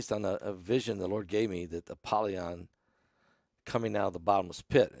book is based on a vision the Lord gave me that the Apollyon coming out of the bottomless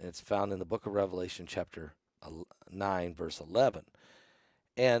pit, and it's found in the book of Revelation, chapter 9, verse 11,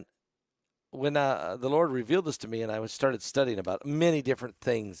 and when the Lord revealed this to me, and I started studying about many different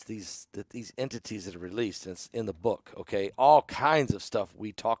things, these entities that are released, and it's in the book. Okay, all kinds of stuff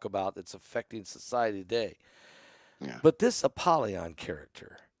we talk about that's affecting society today. Yeah. But this Apollyon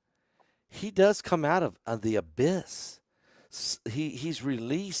character, he does come out of the abyss. He's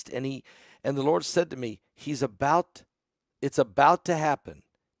released, and the Lord said to me, it's about to happen.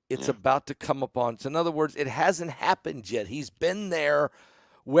 It's about to come upon. So in other words, it hasn't happened yet. He's been there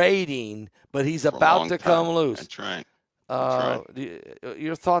waiting, but he's about to come loose. That's right.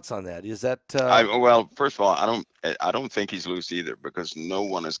 Your thoughts on that? Is that well, first of all, I don't think he's loose either, because no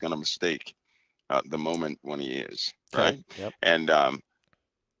one is going to mistake the moment when he is, right? Yep. And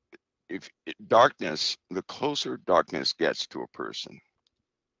if darkness, the closer darkness gets to a person,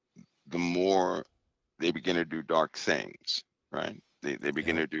 the more they begin to do dark things, right? They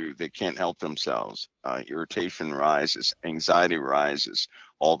begin to do, they can't help themselves. Irritation rises, anxiety rises,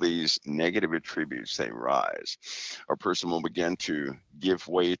 all these negative attributes, they rise. A person will begin to give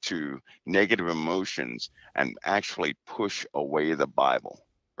way to negative emotions and actually push away the Bible,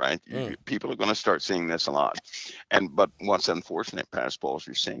 right? People are going to start seeing this a lot. But what's unfortunate, Pastor Paul, is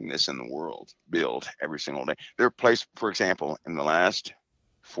you're seeing this in the world build every single day. There are places, for example, in the last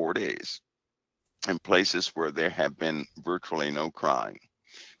 4 days, in places where there have been virtually no crime.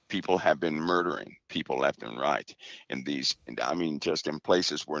 People have been murdering people left and right just in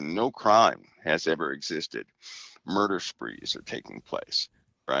places where no crime has ever existed. Murder sprees are taking place,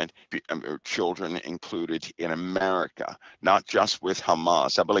 right? Children included in America, not just with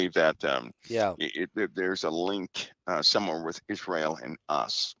Hamas. I believe that there's a link somewhere with Israel and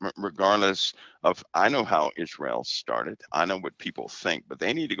us, regardless of, I know how Israel started. I know what people think, but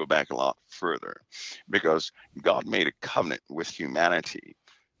they need to go back a lot further, because God made a covenant with humanity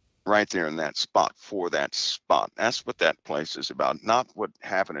right there in that spot for that spot. That's what that place is about, not what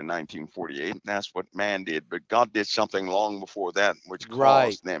happened in 1948. That's what man did, but God did something long before that, which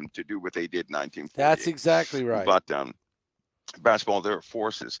caused them to do what they did in 1948. That's exactly right. But basketball, there are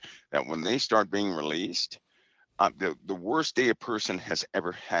forces that when they start being released, the worst day a person has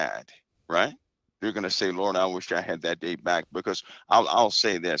ever had, right? They're going to say, Lord, I wish I had that day back. Because I'll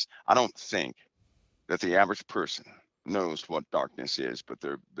say this, I don't think that the average person knows what darkness is, but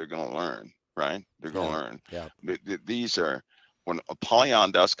they're going to learn, right? They're going to learn. Yeah. These are, when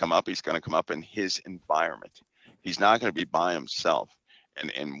Apollyon does come up, he's going to come up in his environment. He's not going to be by himself.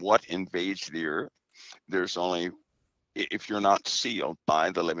 And what invades the earth? There's only, if you're not sealed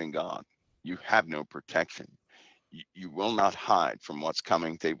by the living God, you have no protection. You will not hide from what's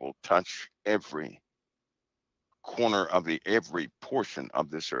coming. They will touch every corner of every portion of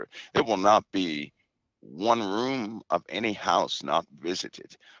this earth. There will not be one room of any house not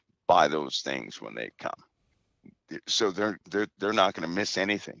visited by those things when they come. So they're not going to miss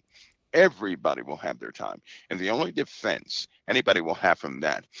anything. Everybody will have their time. And the only defense anybody will have from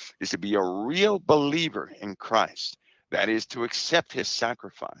that is to be a real believer in Christ. That is to accept his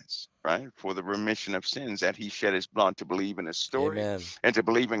sacrifice, right, for the remission of sins, that he shed his blood, to believe in his story. Amen. And to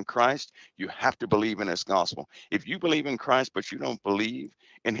believe in Christ, you have to believe in his gospel. If you believe in Christ, but you don't believe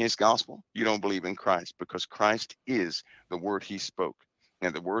in his gospel, you don't believe in Christ, because Christ is the word he spoke.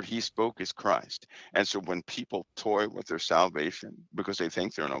 And the word he spoke is Christ. And so when people toy with their salvation because they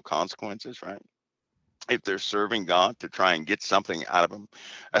think there are no consequences, right? If they're serving God to try and get something out of him,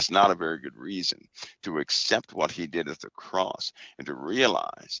 that's not a very good reason to accept what he did at the cross and to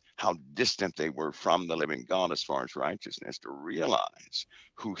realize how distant they were from the living God as far as righteousness, to realize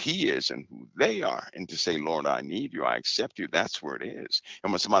who he is and who they are, and to say, Lord, I need you, I accept you. That's where it is.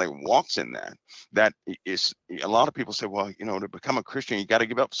 And when somebody walks in that, that is, a lot of people say, well, you know, to become a Christian, you got to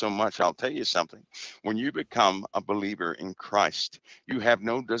give up so much. I'll tell you something. When you become a believer in Christ, you have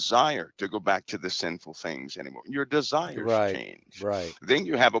no desire to go back to the sinful things anymore. Your desires change. Right. Then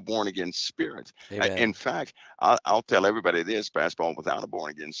you have a born again spirit. Amen. In fact, I'll tell everybody this, Basketball, without a born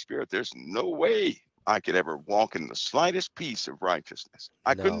again spirit, there's no way I could ever walk in the slightest piece of righteousness.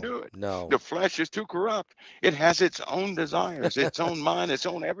 I couldn't do it. No. The flesh is too corrupt. It has its own desires, its own mind, its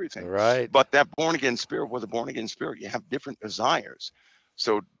own everything. Right. But that born again spirit, with a born again spirit, you have different desires.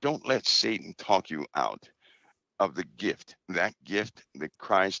 So don't let Satan talk you out of the gift. That gift that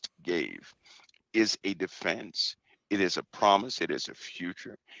Christ gave is a defense. It is a promise. It is a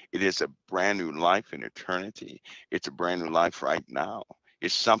future. It is a brand new life in eternity. It's a brand new life right now.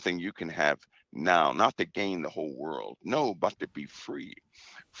 It's something you can have now, not to gain the whole world, no, but to be free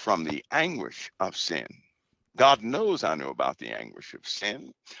from the anguish of sin. God knows I know about the anguish of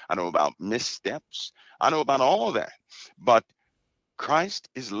sin. I know about missteps. I know about all that. But Christ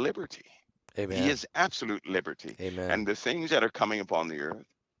is liberty. Amen. He is absolute liberty. Amen. And the things that are coming upon the earth,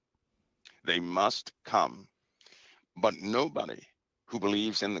 they must come. But nobody who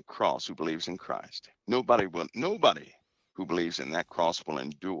believes in the cross, who believes in Christ, nobody who believes in that cross will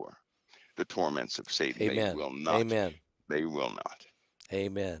endure the torments of Satan. Amen. They will not. Amen. They will not.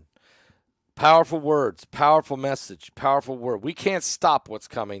 Amen. Powerful words, powerful message, powerful word. We can't stop what's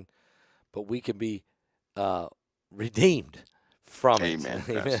coming, but we can be redeemed from it. Amen.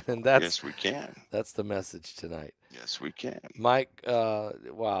 Amen. And yes, we can. That's the message tonight. Yes, we can. Mike,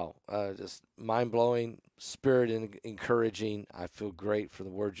 wow, just mind-blowing, spirit encouraging. I feel great for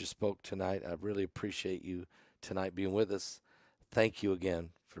the words you spoke tonight. I really appreciate you tonight being with us. Thank you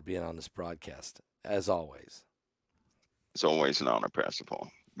again for being on this broadcast, as always. It's always an honor, Pastor Paul.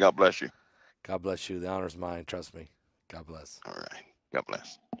 God bless you. God bless you. The honor's mine. Trust me. God bless. All right. God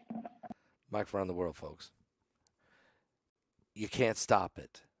bless. Mike from around the world, folks. You can't stop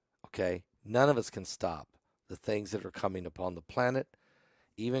it, okay? None of us can stop the things that are coming upon the planet.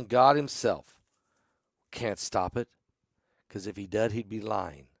 Even God himself can't stop it, because if he did, he'd be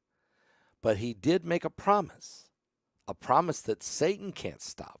lying. But he did make a promise that Satan can't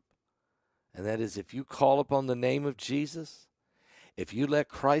stop. And that is, if you call upon the name of Jesus, if you let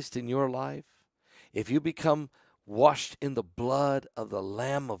Christ in your life, if you become washed in the blood of the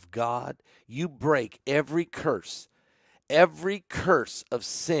Lamb of God, you break every curse. Every curse of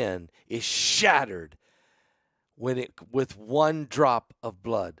sin is shattered with one drop of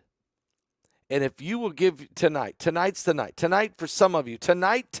blood. And if you will give tonight's the night. Tonight for some of you,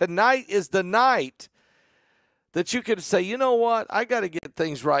 tonight is the night that you could say, you know what? I got to get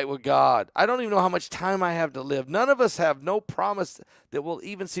things right with God. I don't even know how much time I have to live. None of us have no promise that we'll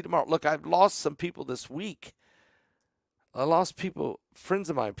even see tomorrow. Look, I've lost some people this week. I lost people, friends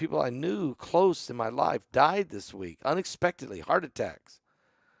of mine, people I knew close in my life died this week, unexpectedly, heart attacks.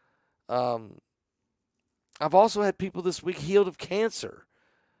 I've also had people this week healed of cancer.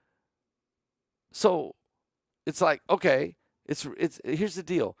 So it's like, okay, it's here's the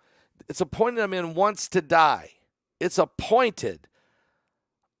deal. It's appointed unto men once to die. It's appointed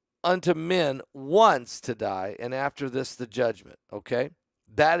unto men once to die, and after this the judgment, okay?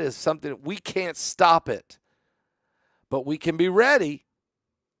 That is something, we can't stop it. But we can be ready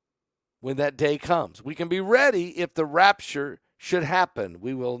when that day comes. We can be ready if the rapture should happen.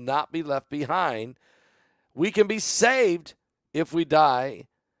 We will not be left behind. We can be saved if we die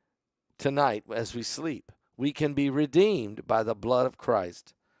tonight as we sleep. We can be redeemed by the blood of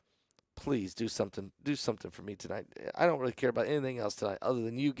Christ. Please do something for me tonight. I don't really care about anything else tonight other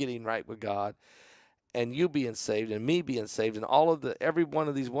than you getting right with God and you being saved and me being saved and every one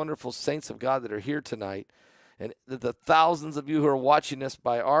of these wonderful saints of God that are here tonight and the thousands of you who are watching this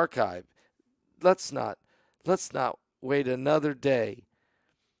by archive. Let's not wait another day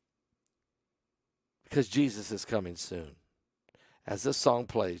because Jesus is coming soon. As this song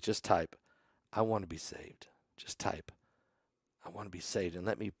plays, just type, I want to be saved. Just type, I want to be saved. And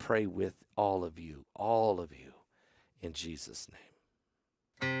let me pray with all of you, in Jesus' name.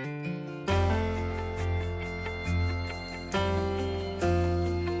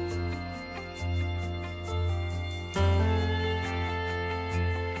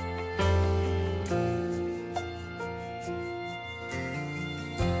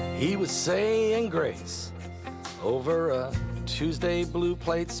 He was saying grace over a Tuesday blue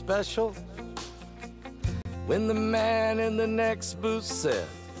plate special when the man in the next booth said,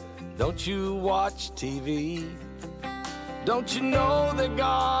 don't you watch TV? Don't you know that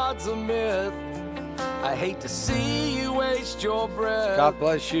God's a myth? I hate to see you waste your breath. God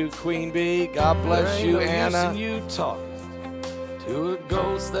bless you, Queen Bee. God bless you, Anna. There ain't no use in you talking to a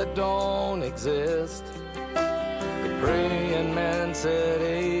ghost that don't exist. The praying man said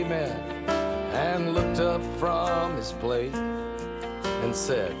amen and looked up from his plate and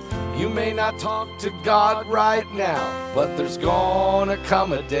said, you may not talk to God right now, but there's gonna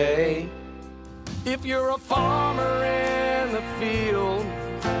come a day. If you're a farmer in the field,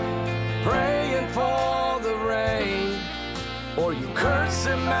 praying for the rain, or you curse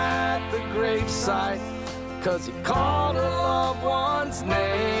him at the gravesite, 'cause he called a loved one's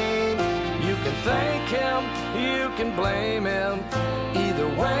name, you can thank him, you can blame him, either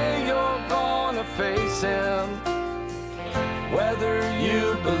way you're gonna face him. Whether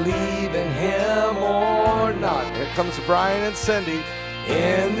you believe in him or not. Here comes Brian and Cindy.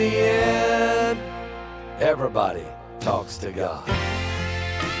 In the end, everybody talks to God.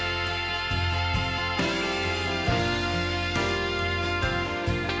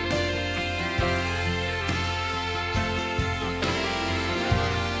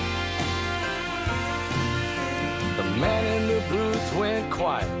 The man in the booth went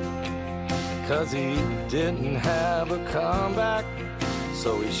quiet, 'cause he didn't have a comeback.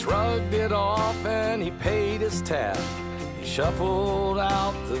 So he shrugged it off and he paid his tab. He shuffled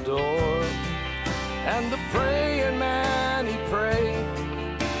out the door. And the praying man, he prayed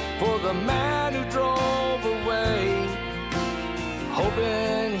for the man who drove away,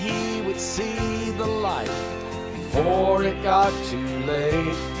 hoping he would see the light before it got too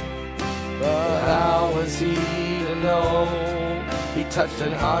late. But how was he to know he touched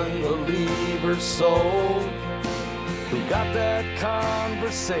an unbeliever's soul? Who got that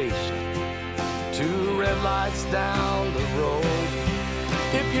conversation 2 red lights down the road?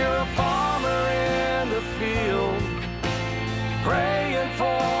 If you're a farmer in the field, praying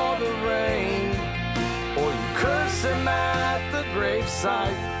for the rain, or you curse him at the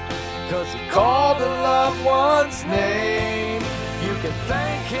gravesite, 'cause he called a loved one's name, you can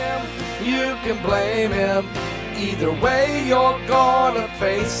thank him, you can blame him, either way you're gonna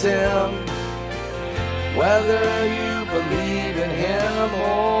face him. Whether you believe in him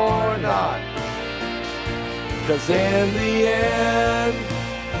or not. 'Cause in the end,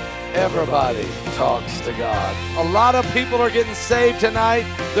 everybody talks to God. A lot of people are getting saved tonight.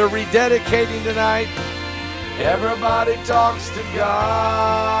 They're rededicating tonight. Everybody talks to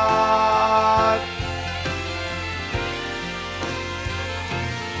God.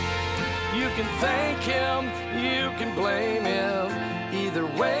 You can thank him, you can blame him. Either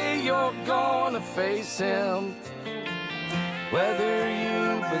way, you're gonna face him. Whether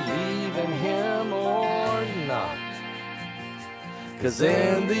you believe in him or not. 'Cause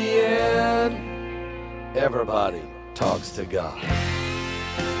in the end, everybody talks to God.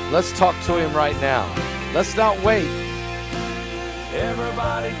 Let's talk to him right now. Let's not wait.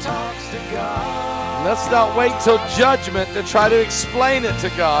 Everybody talks to God. Let's not wait till judgment to try to explain it to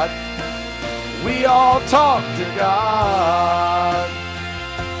God. We all talk to God.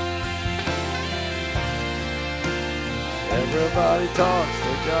 Everybody talks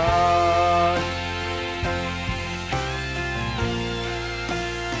to God.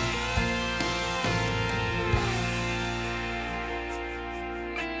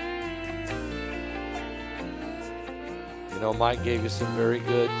 You know, Mike gave you some very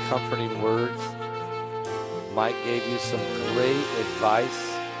good, comforting words. Mike gave you some great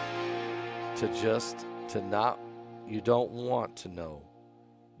advice you don't want to know.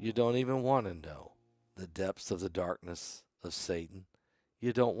 You don't even want to know the depths of the darkness of Satan.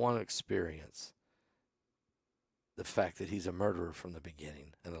 You don't want to experience the fact that he's a murderer from the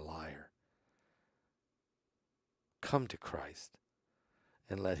beginning and a liar. Come to Christ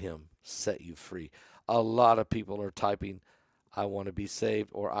and let him set you free. A lot of people are typing, I want to be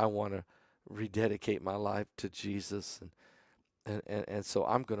saved, or I want to rededicate my life to Jesus. And so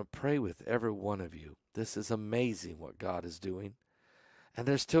I'm going to pray with every one of you. This is amazing what God is doing. And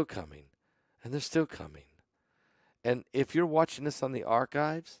they're still coming. And they're still coming. And if you're watching this on the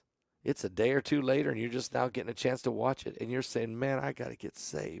archives, it's a day or two later and you're just now getting a chance to watch it. And you're saying, man, I got to get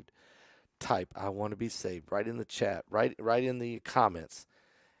saved. Type, I want to be saved, right in the chat, right in the comments.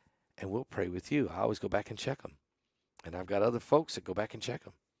 And we'll pray with you. I always go back and check them. And I've got other folks that go back and check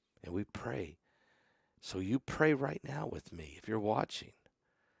them. And we pray. So you pray right now with me if you're watching.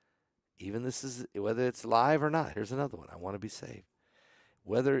 Even this is, whether it's live or not. Here's another one. I want to be saved.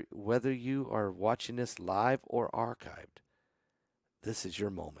 Whether you are watching this live or archived, this is your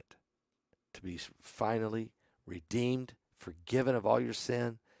moment to be finally redeemed, forgiven of all your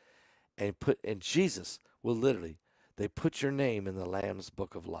sin, and Jesus will literally, they put your name in the Lamb's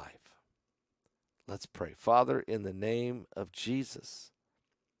book of life. Let's pray. Father, in the name of Jesus,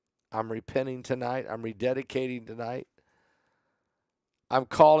 I'm repenting tonight. I'm rededicating tonight. I'm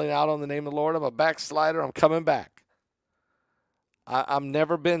calling out on the name of the Lord. I'm a backslider. I'm coming back. I've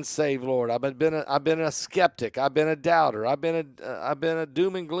never been saved, Lord. I've been a skeptic. I've been a doubter. I've been a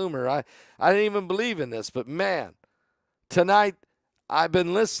doom and gloomer. I didn't even believe in this, but man, tonight I've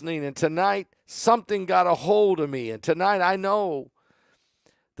been listening, and tonight something got a hold of me, and tonight I know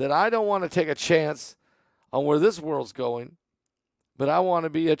that I don't want to take a chance on where this world's going, but I want to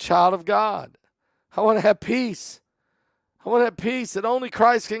be a child of God. I want to have peace. I want to have peace that only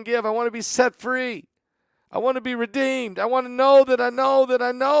Christ can give. I want to be set free. I want to be redeemed. I want to know that I know that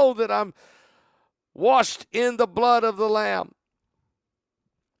I know that I'm washed in the blood of the Lamb.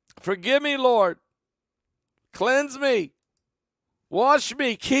 Forgive me, Lord. Cleanse me. Wash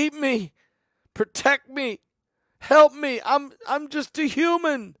me. Keep me. Protect me. Help me. I'm just a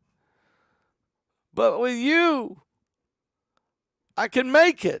human. But with you, I can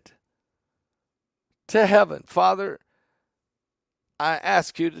make it to heaven. Father, I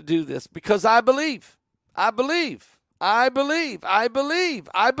ask you to do this because I believe. I believe. I believe. I believe.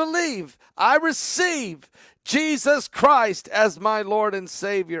 I believe. I receive Jesus Christ as my Lord and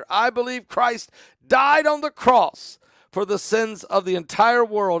Savior. I believe Christ died on the cross for the sins of the entire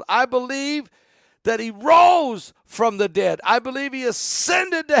world. I believe that he rose from the dead. I believe he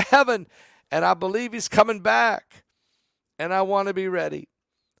ascended to heaven, and I believe he's coming back, and I want to be ready.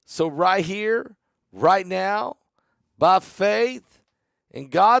 So right here, right now, by faith, in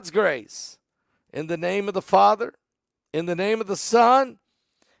God's grace, in the name of the Father, in the name of the Son,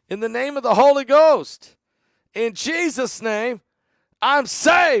 in the name of the Holy Ghost, in Jesus' name, I'm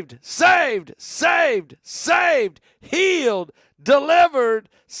saved, saved, saved, saved, healed, delivered,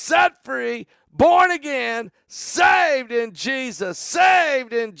 set free, born again, saved in Jesus,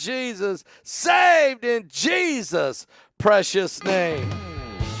 saved in Jesus, saved in Jesus' precious name.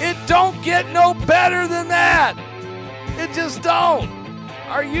 It don't get no better than that. It just don't.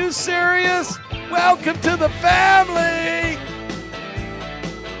 Are you serious? Welcome to the family.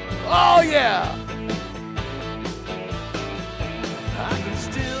 Oh, yeah. I can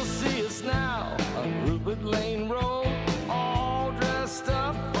still see us now on Rupert Lane Road, all dressed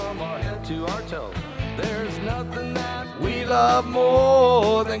up from our head to our toe. There's nothing that we love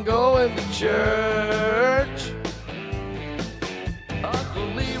more than going to church. Uncle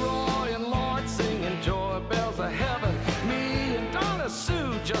Leroy and Lord singing joy bells of heaven. Me and Donna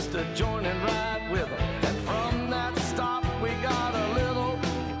Sue just a joining right with them. And from that stop we got a little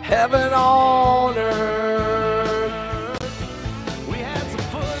heaven on earth. We had some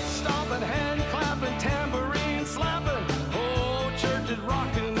foot stomping, hand clapping, tambourine slapping. Whole church is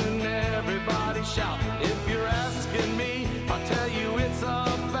rocking and everybody shouting. If you're asking me, I'll tell you it's a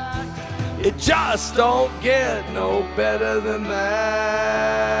fact. It just don't get no better than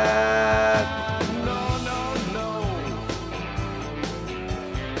that. No, no, no.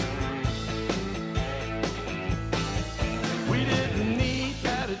 We didn't need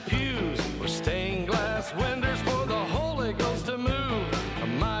padded pews or stained glass windows for the Holy Ghost to move. A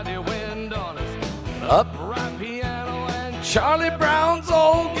mighty wind on us, an upright piano, and Charlie Brown's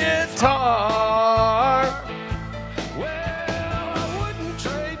old guitar. well, I wouldn't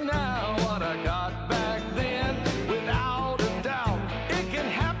trade now what I got back then. Without a doubt, it can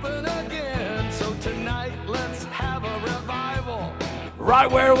happen again. So tonight, let's have a revival. Right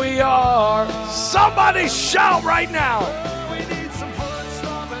where we are. Somebody shout right now. We need some foot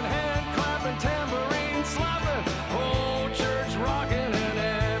stomping, hand clapping, tambourine slapping, whole church rocking and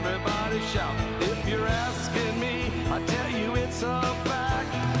everybody shouting. If you're asking me,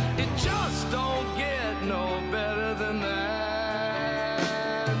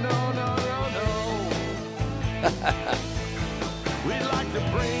 No, no, no, no. We'd like to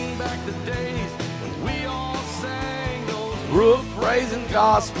bring back the days when we all sang those Roof-raising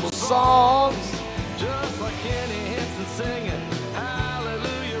gospel songs. just like Kenny Henson singing,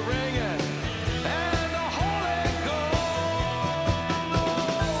 hallelujah ringing, and the Holy Ghost.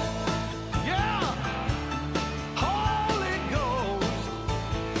 Yeah, Holy Ghost.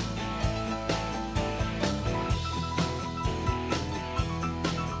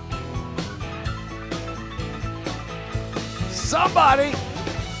 Somebody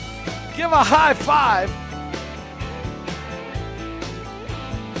give a high five.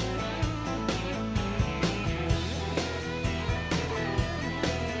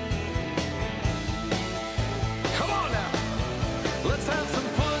 Come on now, let's have some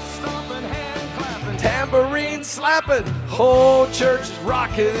foot stomping, hand clapping. Tambourine slapping. Whole church is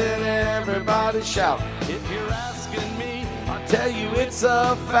rocking and everybody shouting. If you're asking me, I'll Tell you it's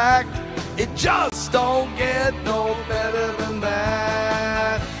a fact. It just don't get no better than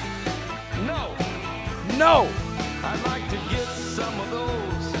that. no. No. I'd like to get some of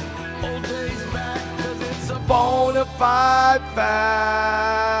those old days back, 'cause it's a Bona fide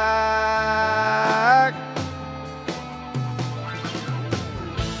fact.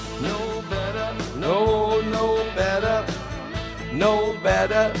 no better, No, no better. No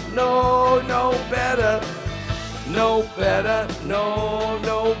better. No, no better. No better. No,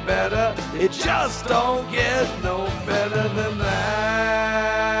 no better. It just don't get no better than that.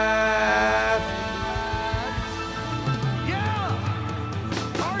 yeah.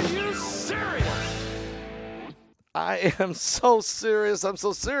 Are you serious? I am so serious. I'm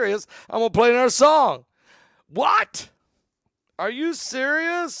so serious. I'm going to play another song. What? Are you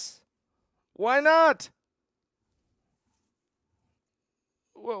serious? Why not?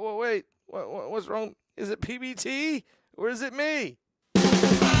 Wait. What's wrong? Is it PBT or is it me?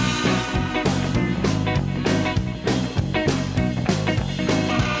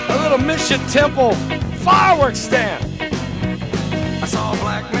 A little Mission Temple fireworks stand. I saw a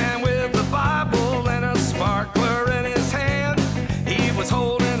black man with a Bible and a sparkler in his hand. He was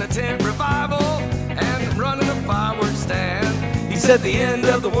holding a tent revival and running a fireworks stand. He said the end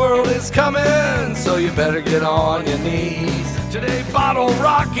of the world is coming, so you better get on your knees. Today bottle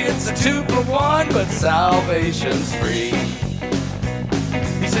rockets a 2-for-1, but salvation's free.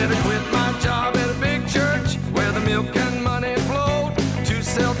 He said, I quit my job at a big church where the milk and money flowed to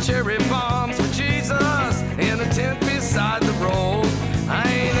sell cherry bombs for Jesus in a tent beside the road. I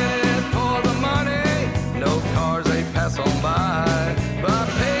ain't in it for the money, no cars they pass on by, but I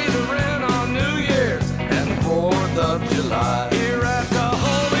pay the rent on New Year's and the 4th of July. Here at the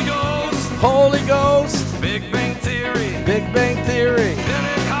Holy Ghost, Holy Ghost, Big Bang Theory, Big Bang Theory,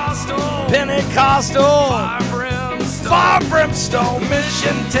 Pentecostal, Pentecostal, Fire Brimstone, Fire Brimstone,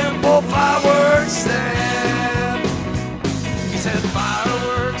 Mission Temple fireworks stand. He said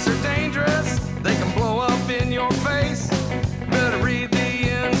fireworks are dangerous, they can blow up in your face. Better read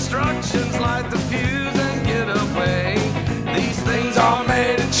the instructions, light the fuse and get away. These things are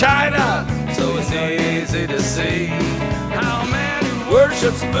made in China, so it's easy to see how a man who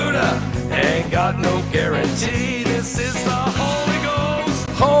worships Buddha ain't got no guarantee. This is the Holy Ghost,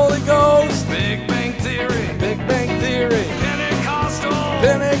 Holy Ghost, Big Bang Theory, Big Bang Theory, Pentecostal,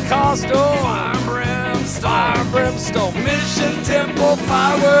 Pentecostal, Fire Brimstone, Fire Brimstone, Mission Temple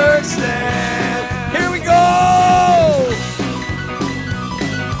fireworks stand. Here we go!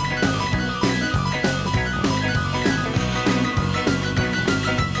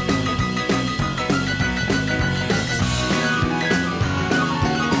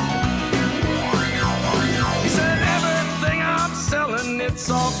 He said everything I'm selling, it's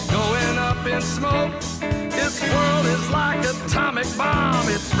all going up in smoke. This world is like an atomic bomb,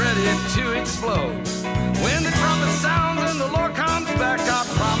 it's ready to explode. When the trumpet sounds and the Lord comes back, I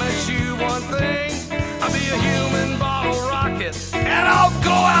promise you one thing, I'll be a human bottle rocket, And I'll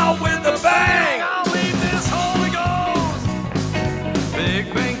go out with a bang! I'll leave this Holy Ghost,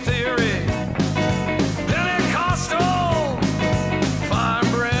 Big Bang Theory, Pentecostal, Fire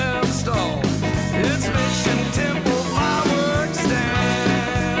Brimstone, it's Mission Temple fireworks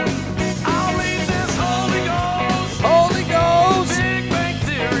stand. I'll leave this Holy Ghost, Holy Ghost, Big Bang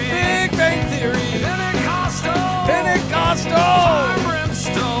Theory, Big Bang Theory, Pentecostal, Pentecostal, Fire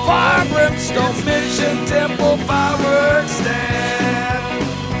Brimstone, Fire Brimstone, Mission Temple fireworks stand.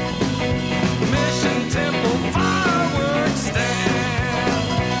 Mission Temple fireworks stand.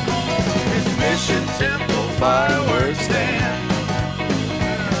 It's Mission Temple fireworks stand.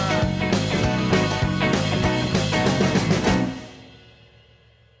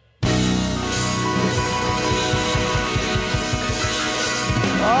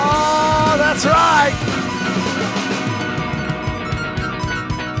 That's right.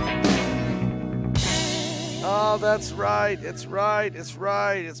 Oh, that's right. It's right. It's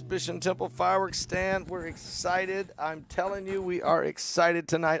right. It's Mission Temple Fireworks Stand. We're excited. I'm telling you, we are excited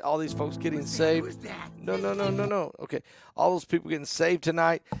tonight. All these folks getting saved. No. Okay. All those people getting saved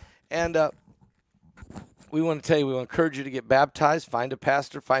tonight. And we want to tell you, we want to encourage you to get baptized. Find a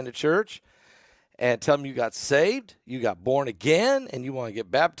pastor, find a church, and tell them you got saved, you got born again, and you want to get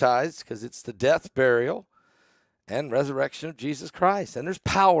baptized because it's the death, burial, and resurrection of Jesus Christ. And there's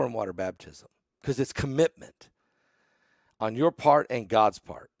power in water baptism because it's commitment on your part and God's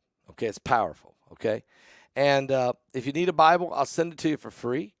part. Okay, it's powerful, okay? And if you need a Bible, I'll send it to you for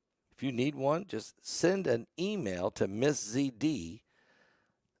free. If you need one, just send an email to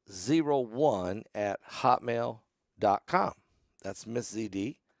MissZD01@hotmail.com. That's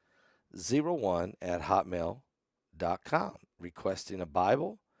MissZD01@hotmail.com, requesting a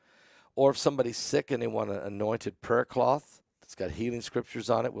Bible. Or if somebody's sick and they want an anointed prayer cloth that's got healing scriptures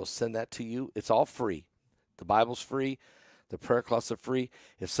on it, we'll send that to you. It's all free. The Bible's free. The prayer cloths are free.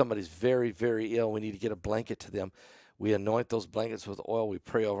 If somebody's very, very ill, we need to get a blanket to them. We anoint those blankets with oil. We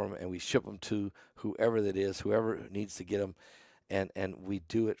pray over them, and we ship them to whoever that is, whoever needs to get them, and we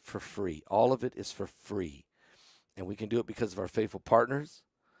do it for free. All of it is for free. And we can do it because of our faithful partners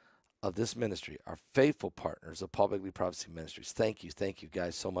of this ministry, our faithful partners of Paul Begley Prophecy Ministries. Thank you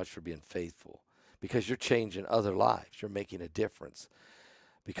guys so much for being faithful, because you're changing other lives. You're making a difference.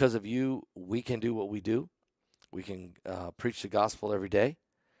 Because of you, we can do what we do. We can preach the gospel every day.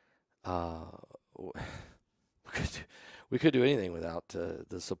 We could do anything without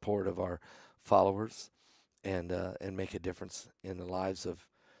the support of our followers, and make a difference in the lives of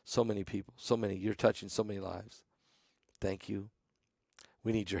so many people. You're touching so many lives. Thank you.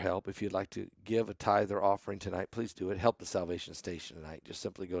 We need your help. If you'd like to give a tithe or offering tonight, please do it. Help the Salvation Station tonight. Just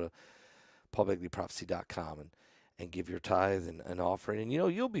simply go to paulbegleyprophecy.com and give your tithe and an offering. And,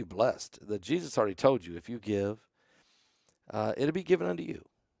 you'll be blessed. Jesus already told you, if you give, it'll be given unto you.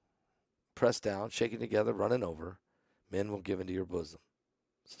 Pressed down, shaken together, running over, men will give into your bosom.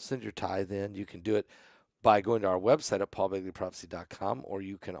 So send your tithe in. You can do it by going to our website at paulbegleyprophecy.com, or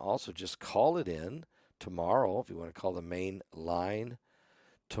you can also just call it in tomorrow if you want to call the main line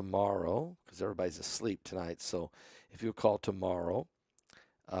tomorrow, because everybody's asleep tonight. So if you call tomorrow,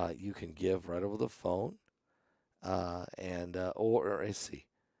 you can give right over the phone. Or let's see.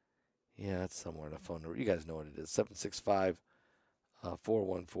 Yeah, it's somewhere in the phone number. You guys know what it is.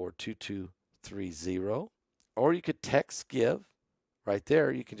 765-414-2230. Or you could text give right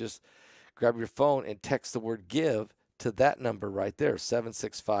there. You can just grab your phone and text the word give to that number right there,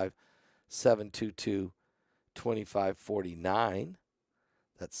 765-722-2549.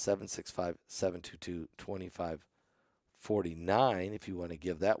 That's 765-722-2549 if you want to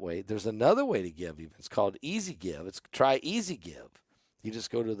give that way. There's another way to give even. It's called Easy Give. It's try Easy Give. You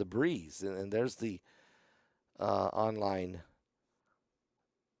just go to the Breeze, and there's the online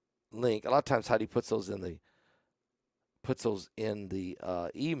link. A lot of times Heidi puts those in the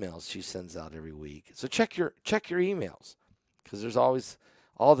emails she sends out every week. So check your emails, because there's always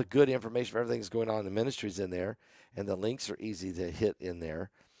all the good information for everything that's going on in the ministries in there, and the links are easy to hit in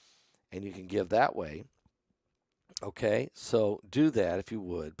there, and you can give that way. Okay, so do that if you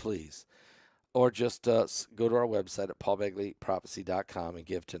would, please. Or just go to our website at paulbegleyprophecy.com and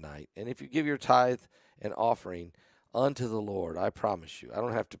give tonight. And if you give your tithe and offering unto the Lord, I promise you, I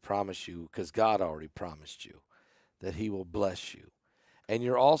don't have to promise you, because God already promised you that he will bless you. And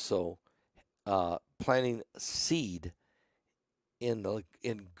you're also planting seed in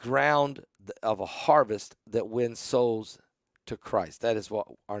ground of a harvest that wins souls to Christ. That is what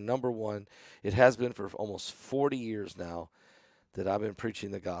our number one. It has been for almost 40 years now that I've been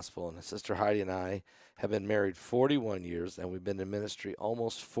preaching the gospel. And Sister Heidi and I have been married 41 years, and we've been in ministry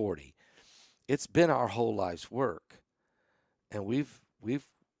almost 40. It's been our whole life's work. And we've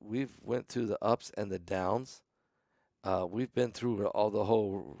went through the ups and the downs. We've been through the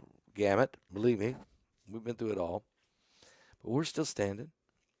whole gamut. Believe me, we've been through it all. But we're still standing,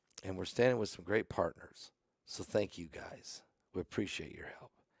 and we're standing with some great partners. So thank you guys. We appreciate your help.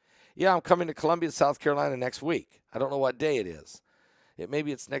 Yeah, I'm coming to Columbia, South Carolina next week. I don't know what day it is.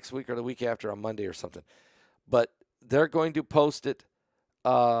 Maybe it's next week or the week after on Monday or something. But they're going to post it.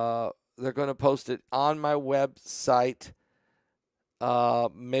 They're going to post it on my website.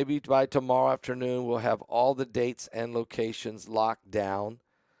 Maybe by tomorrow afternoon, we'll have all the dates and locations locked down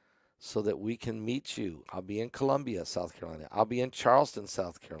so that we can meet you. I'll be in Columbia, South Carolina. I'll be in Charleston,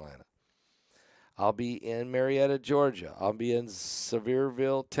 South Carolina. I'll be in Marietta, Georgia. I'll be in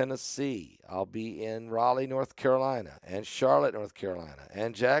Sevierville, Tennessee. I'll be in Raleigh, North Carolina, and Charlotte, North Carolina,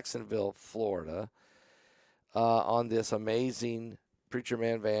 and Jacksonville, Florida, on this amazing Preacher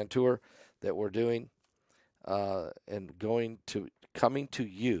Man Van tour that we're doing and coming to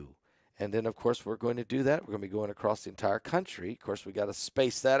you. And then, of course, we're going to do that. We're going to be going across the entire country. Of course, we got to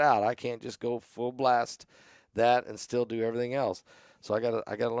space that out. I can't just go full blast that and still do everything else. So I got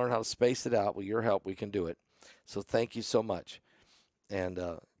to learn how to space it out. With your help, we can do it. So thank you so much. And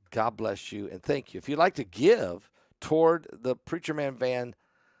God bless you. And thank you. If you'd like to give toward the Preacher Man Van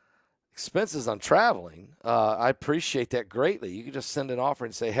expenses on traveling, I appreciate that greatly. You can just send an offer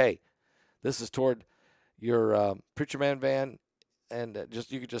and say, hey, this is toward your Preacher Man Van. And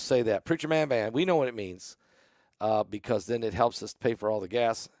you could just say that. Preacher Man Van, we know what it means because then it helps us pay for all the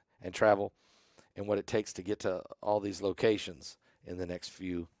gas and travel and what it takes to get to all these locations in the next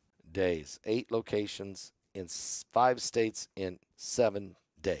few days. 8 locations in 5 states in 7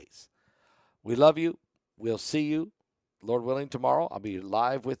 days. We love you. We'll see you, Lord willing, tomorrow. I'll be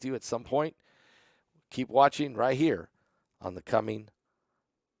live with you at some point. Keep watching right here on the coming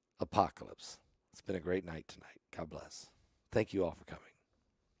apocalypse. It's been a great night tonight. God bless. Thank you all for coming.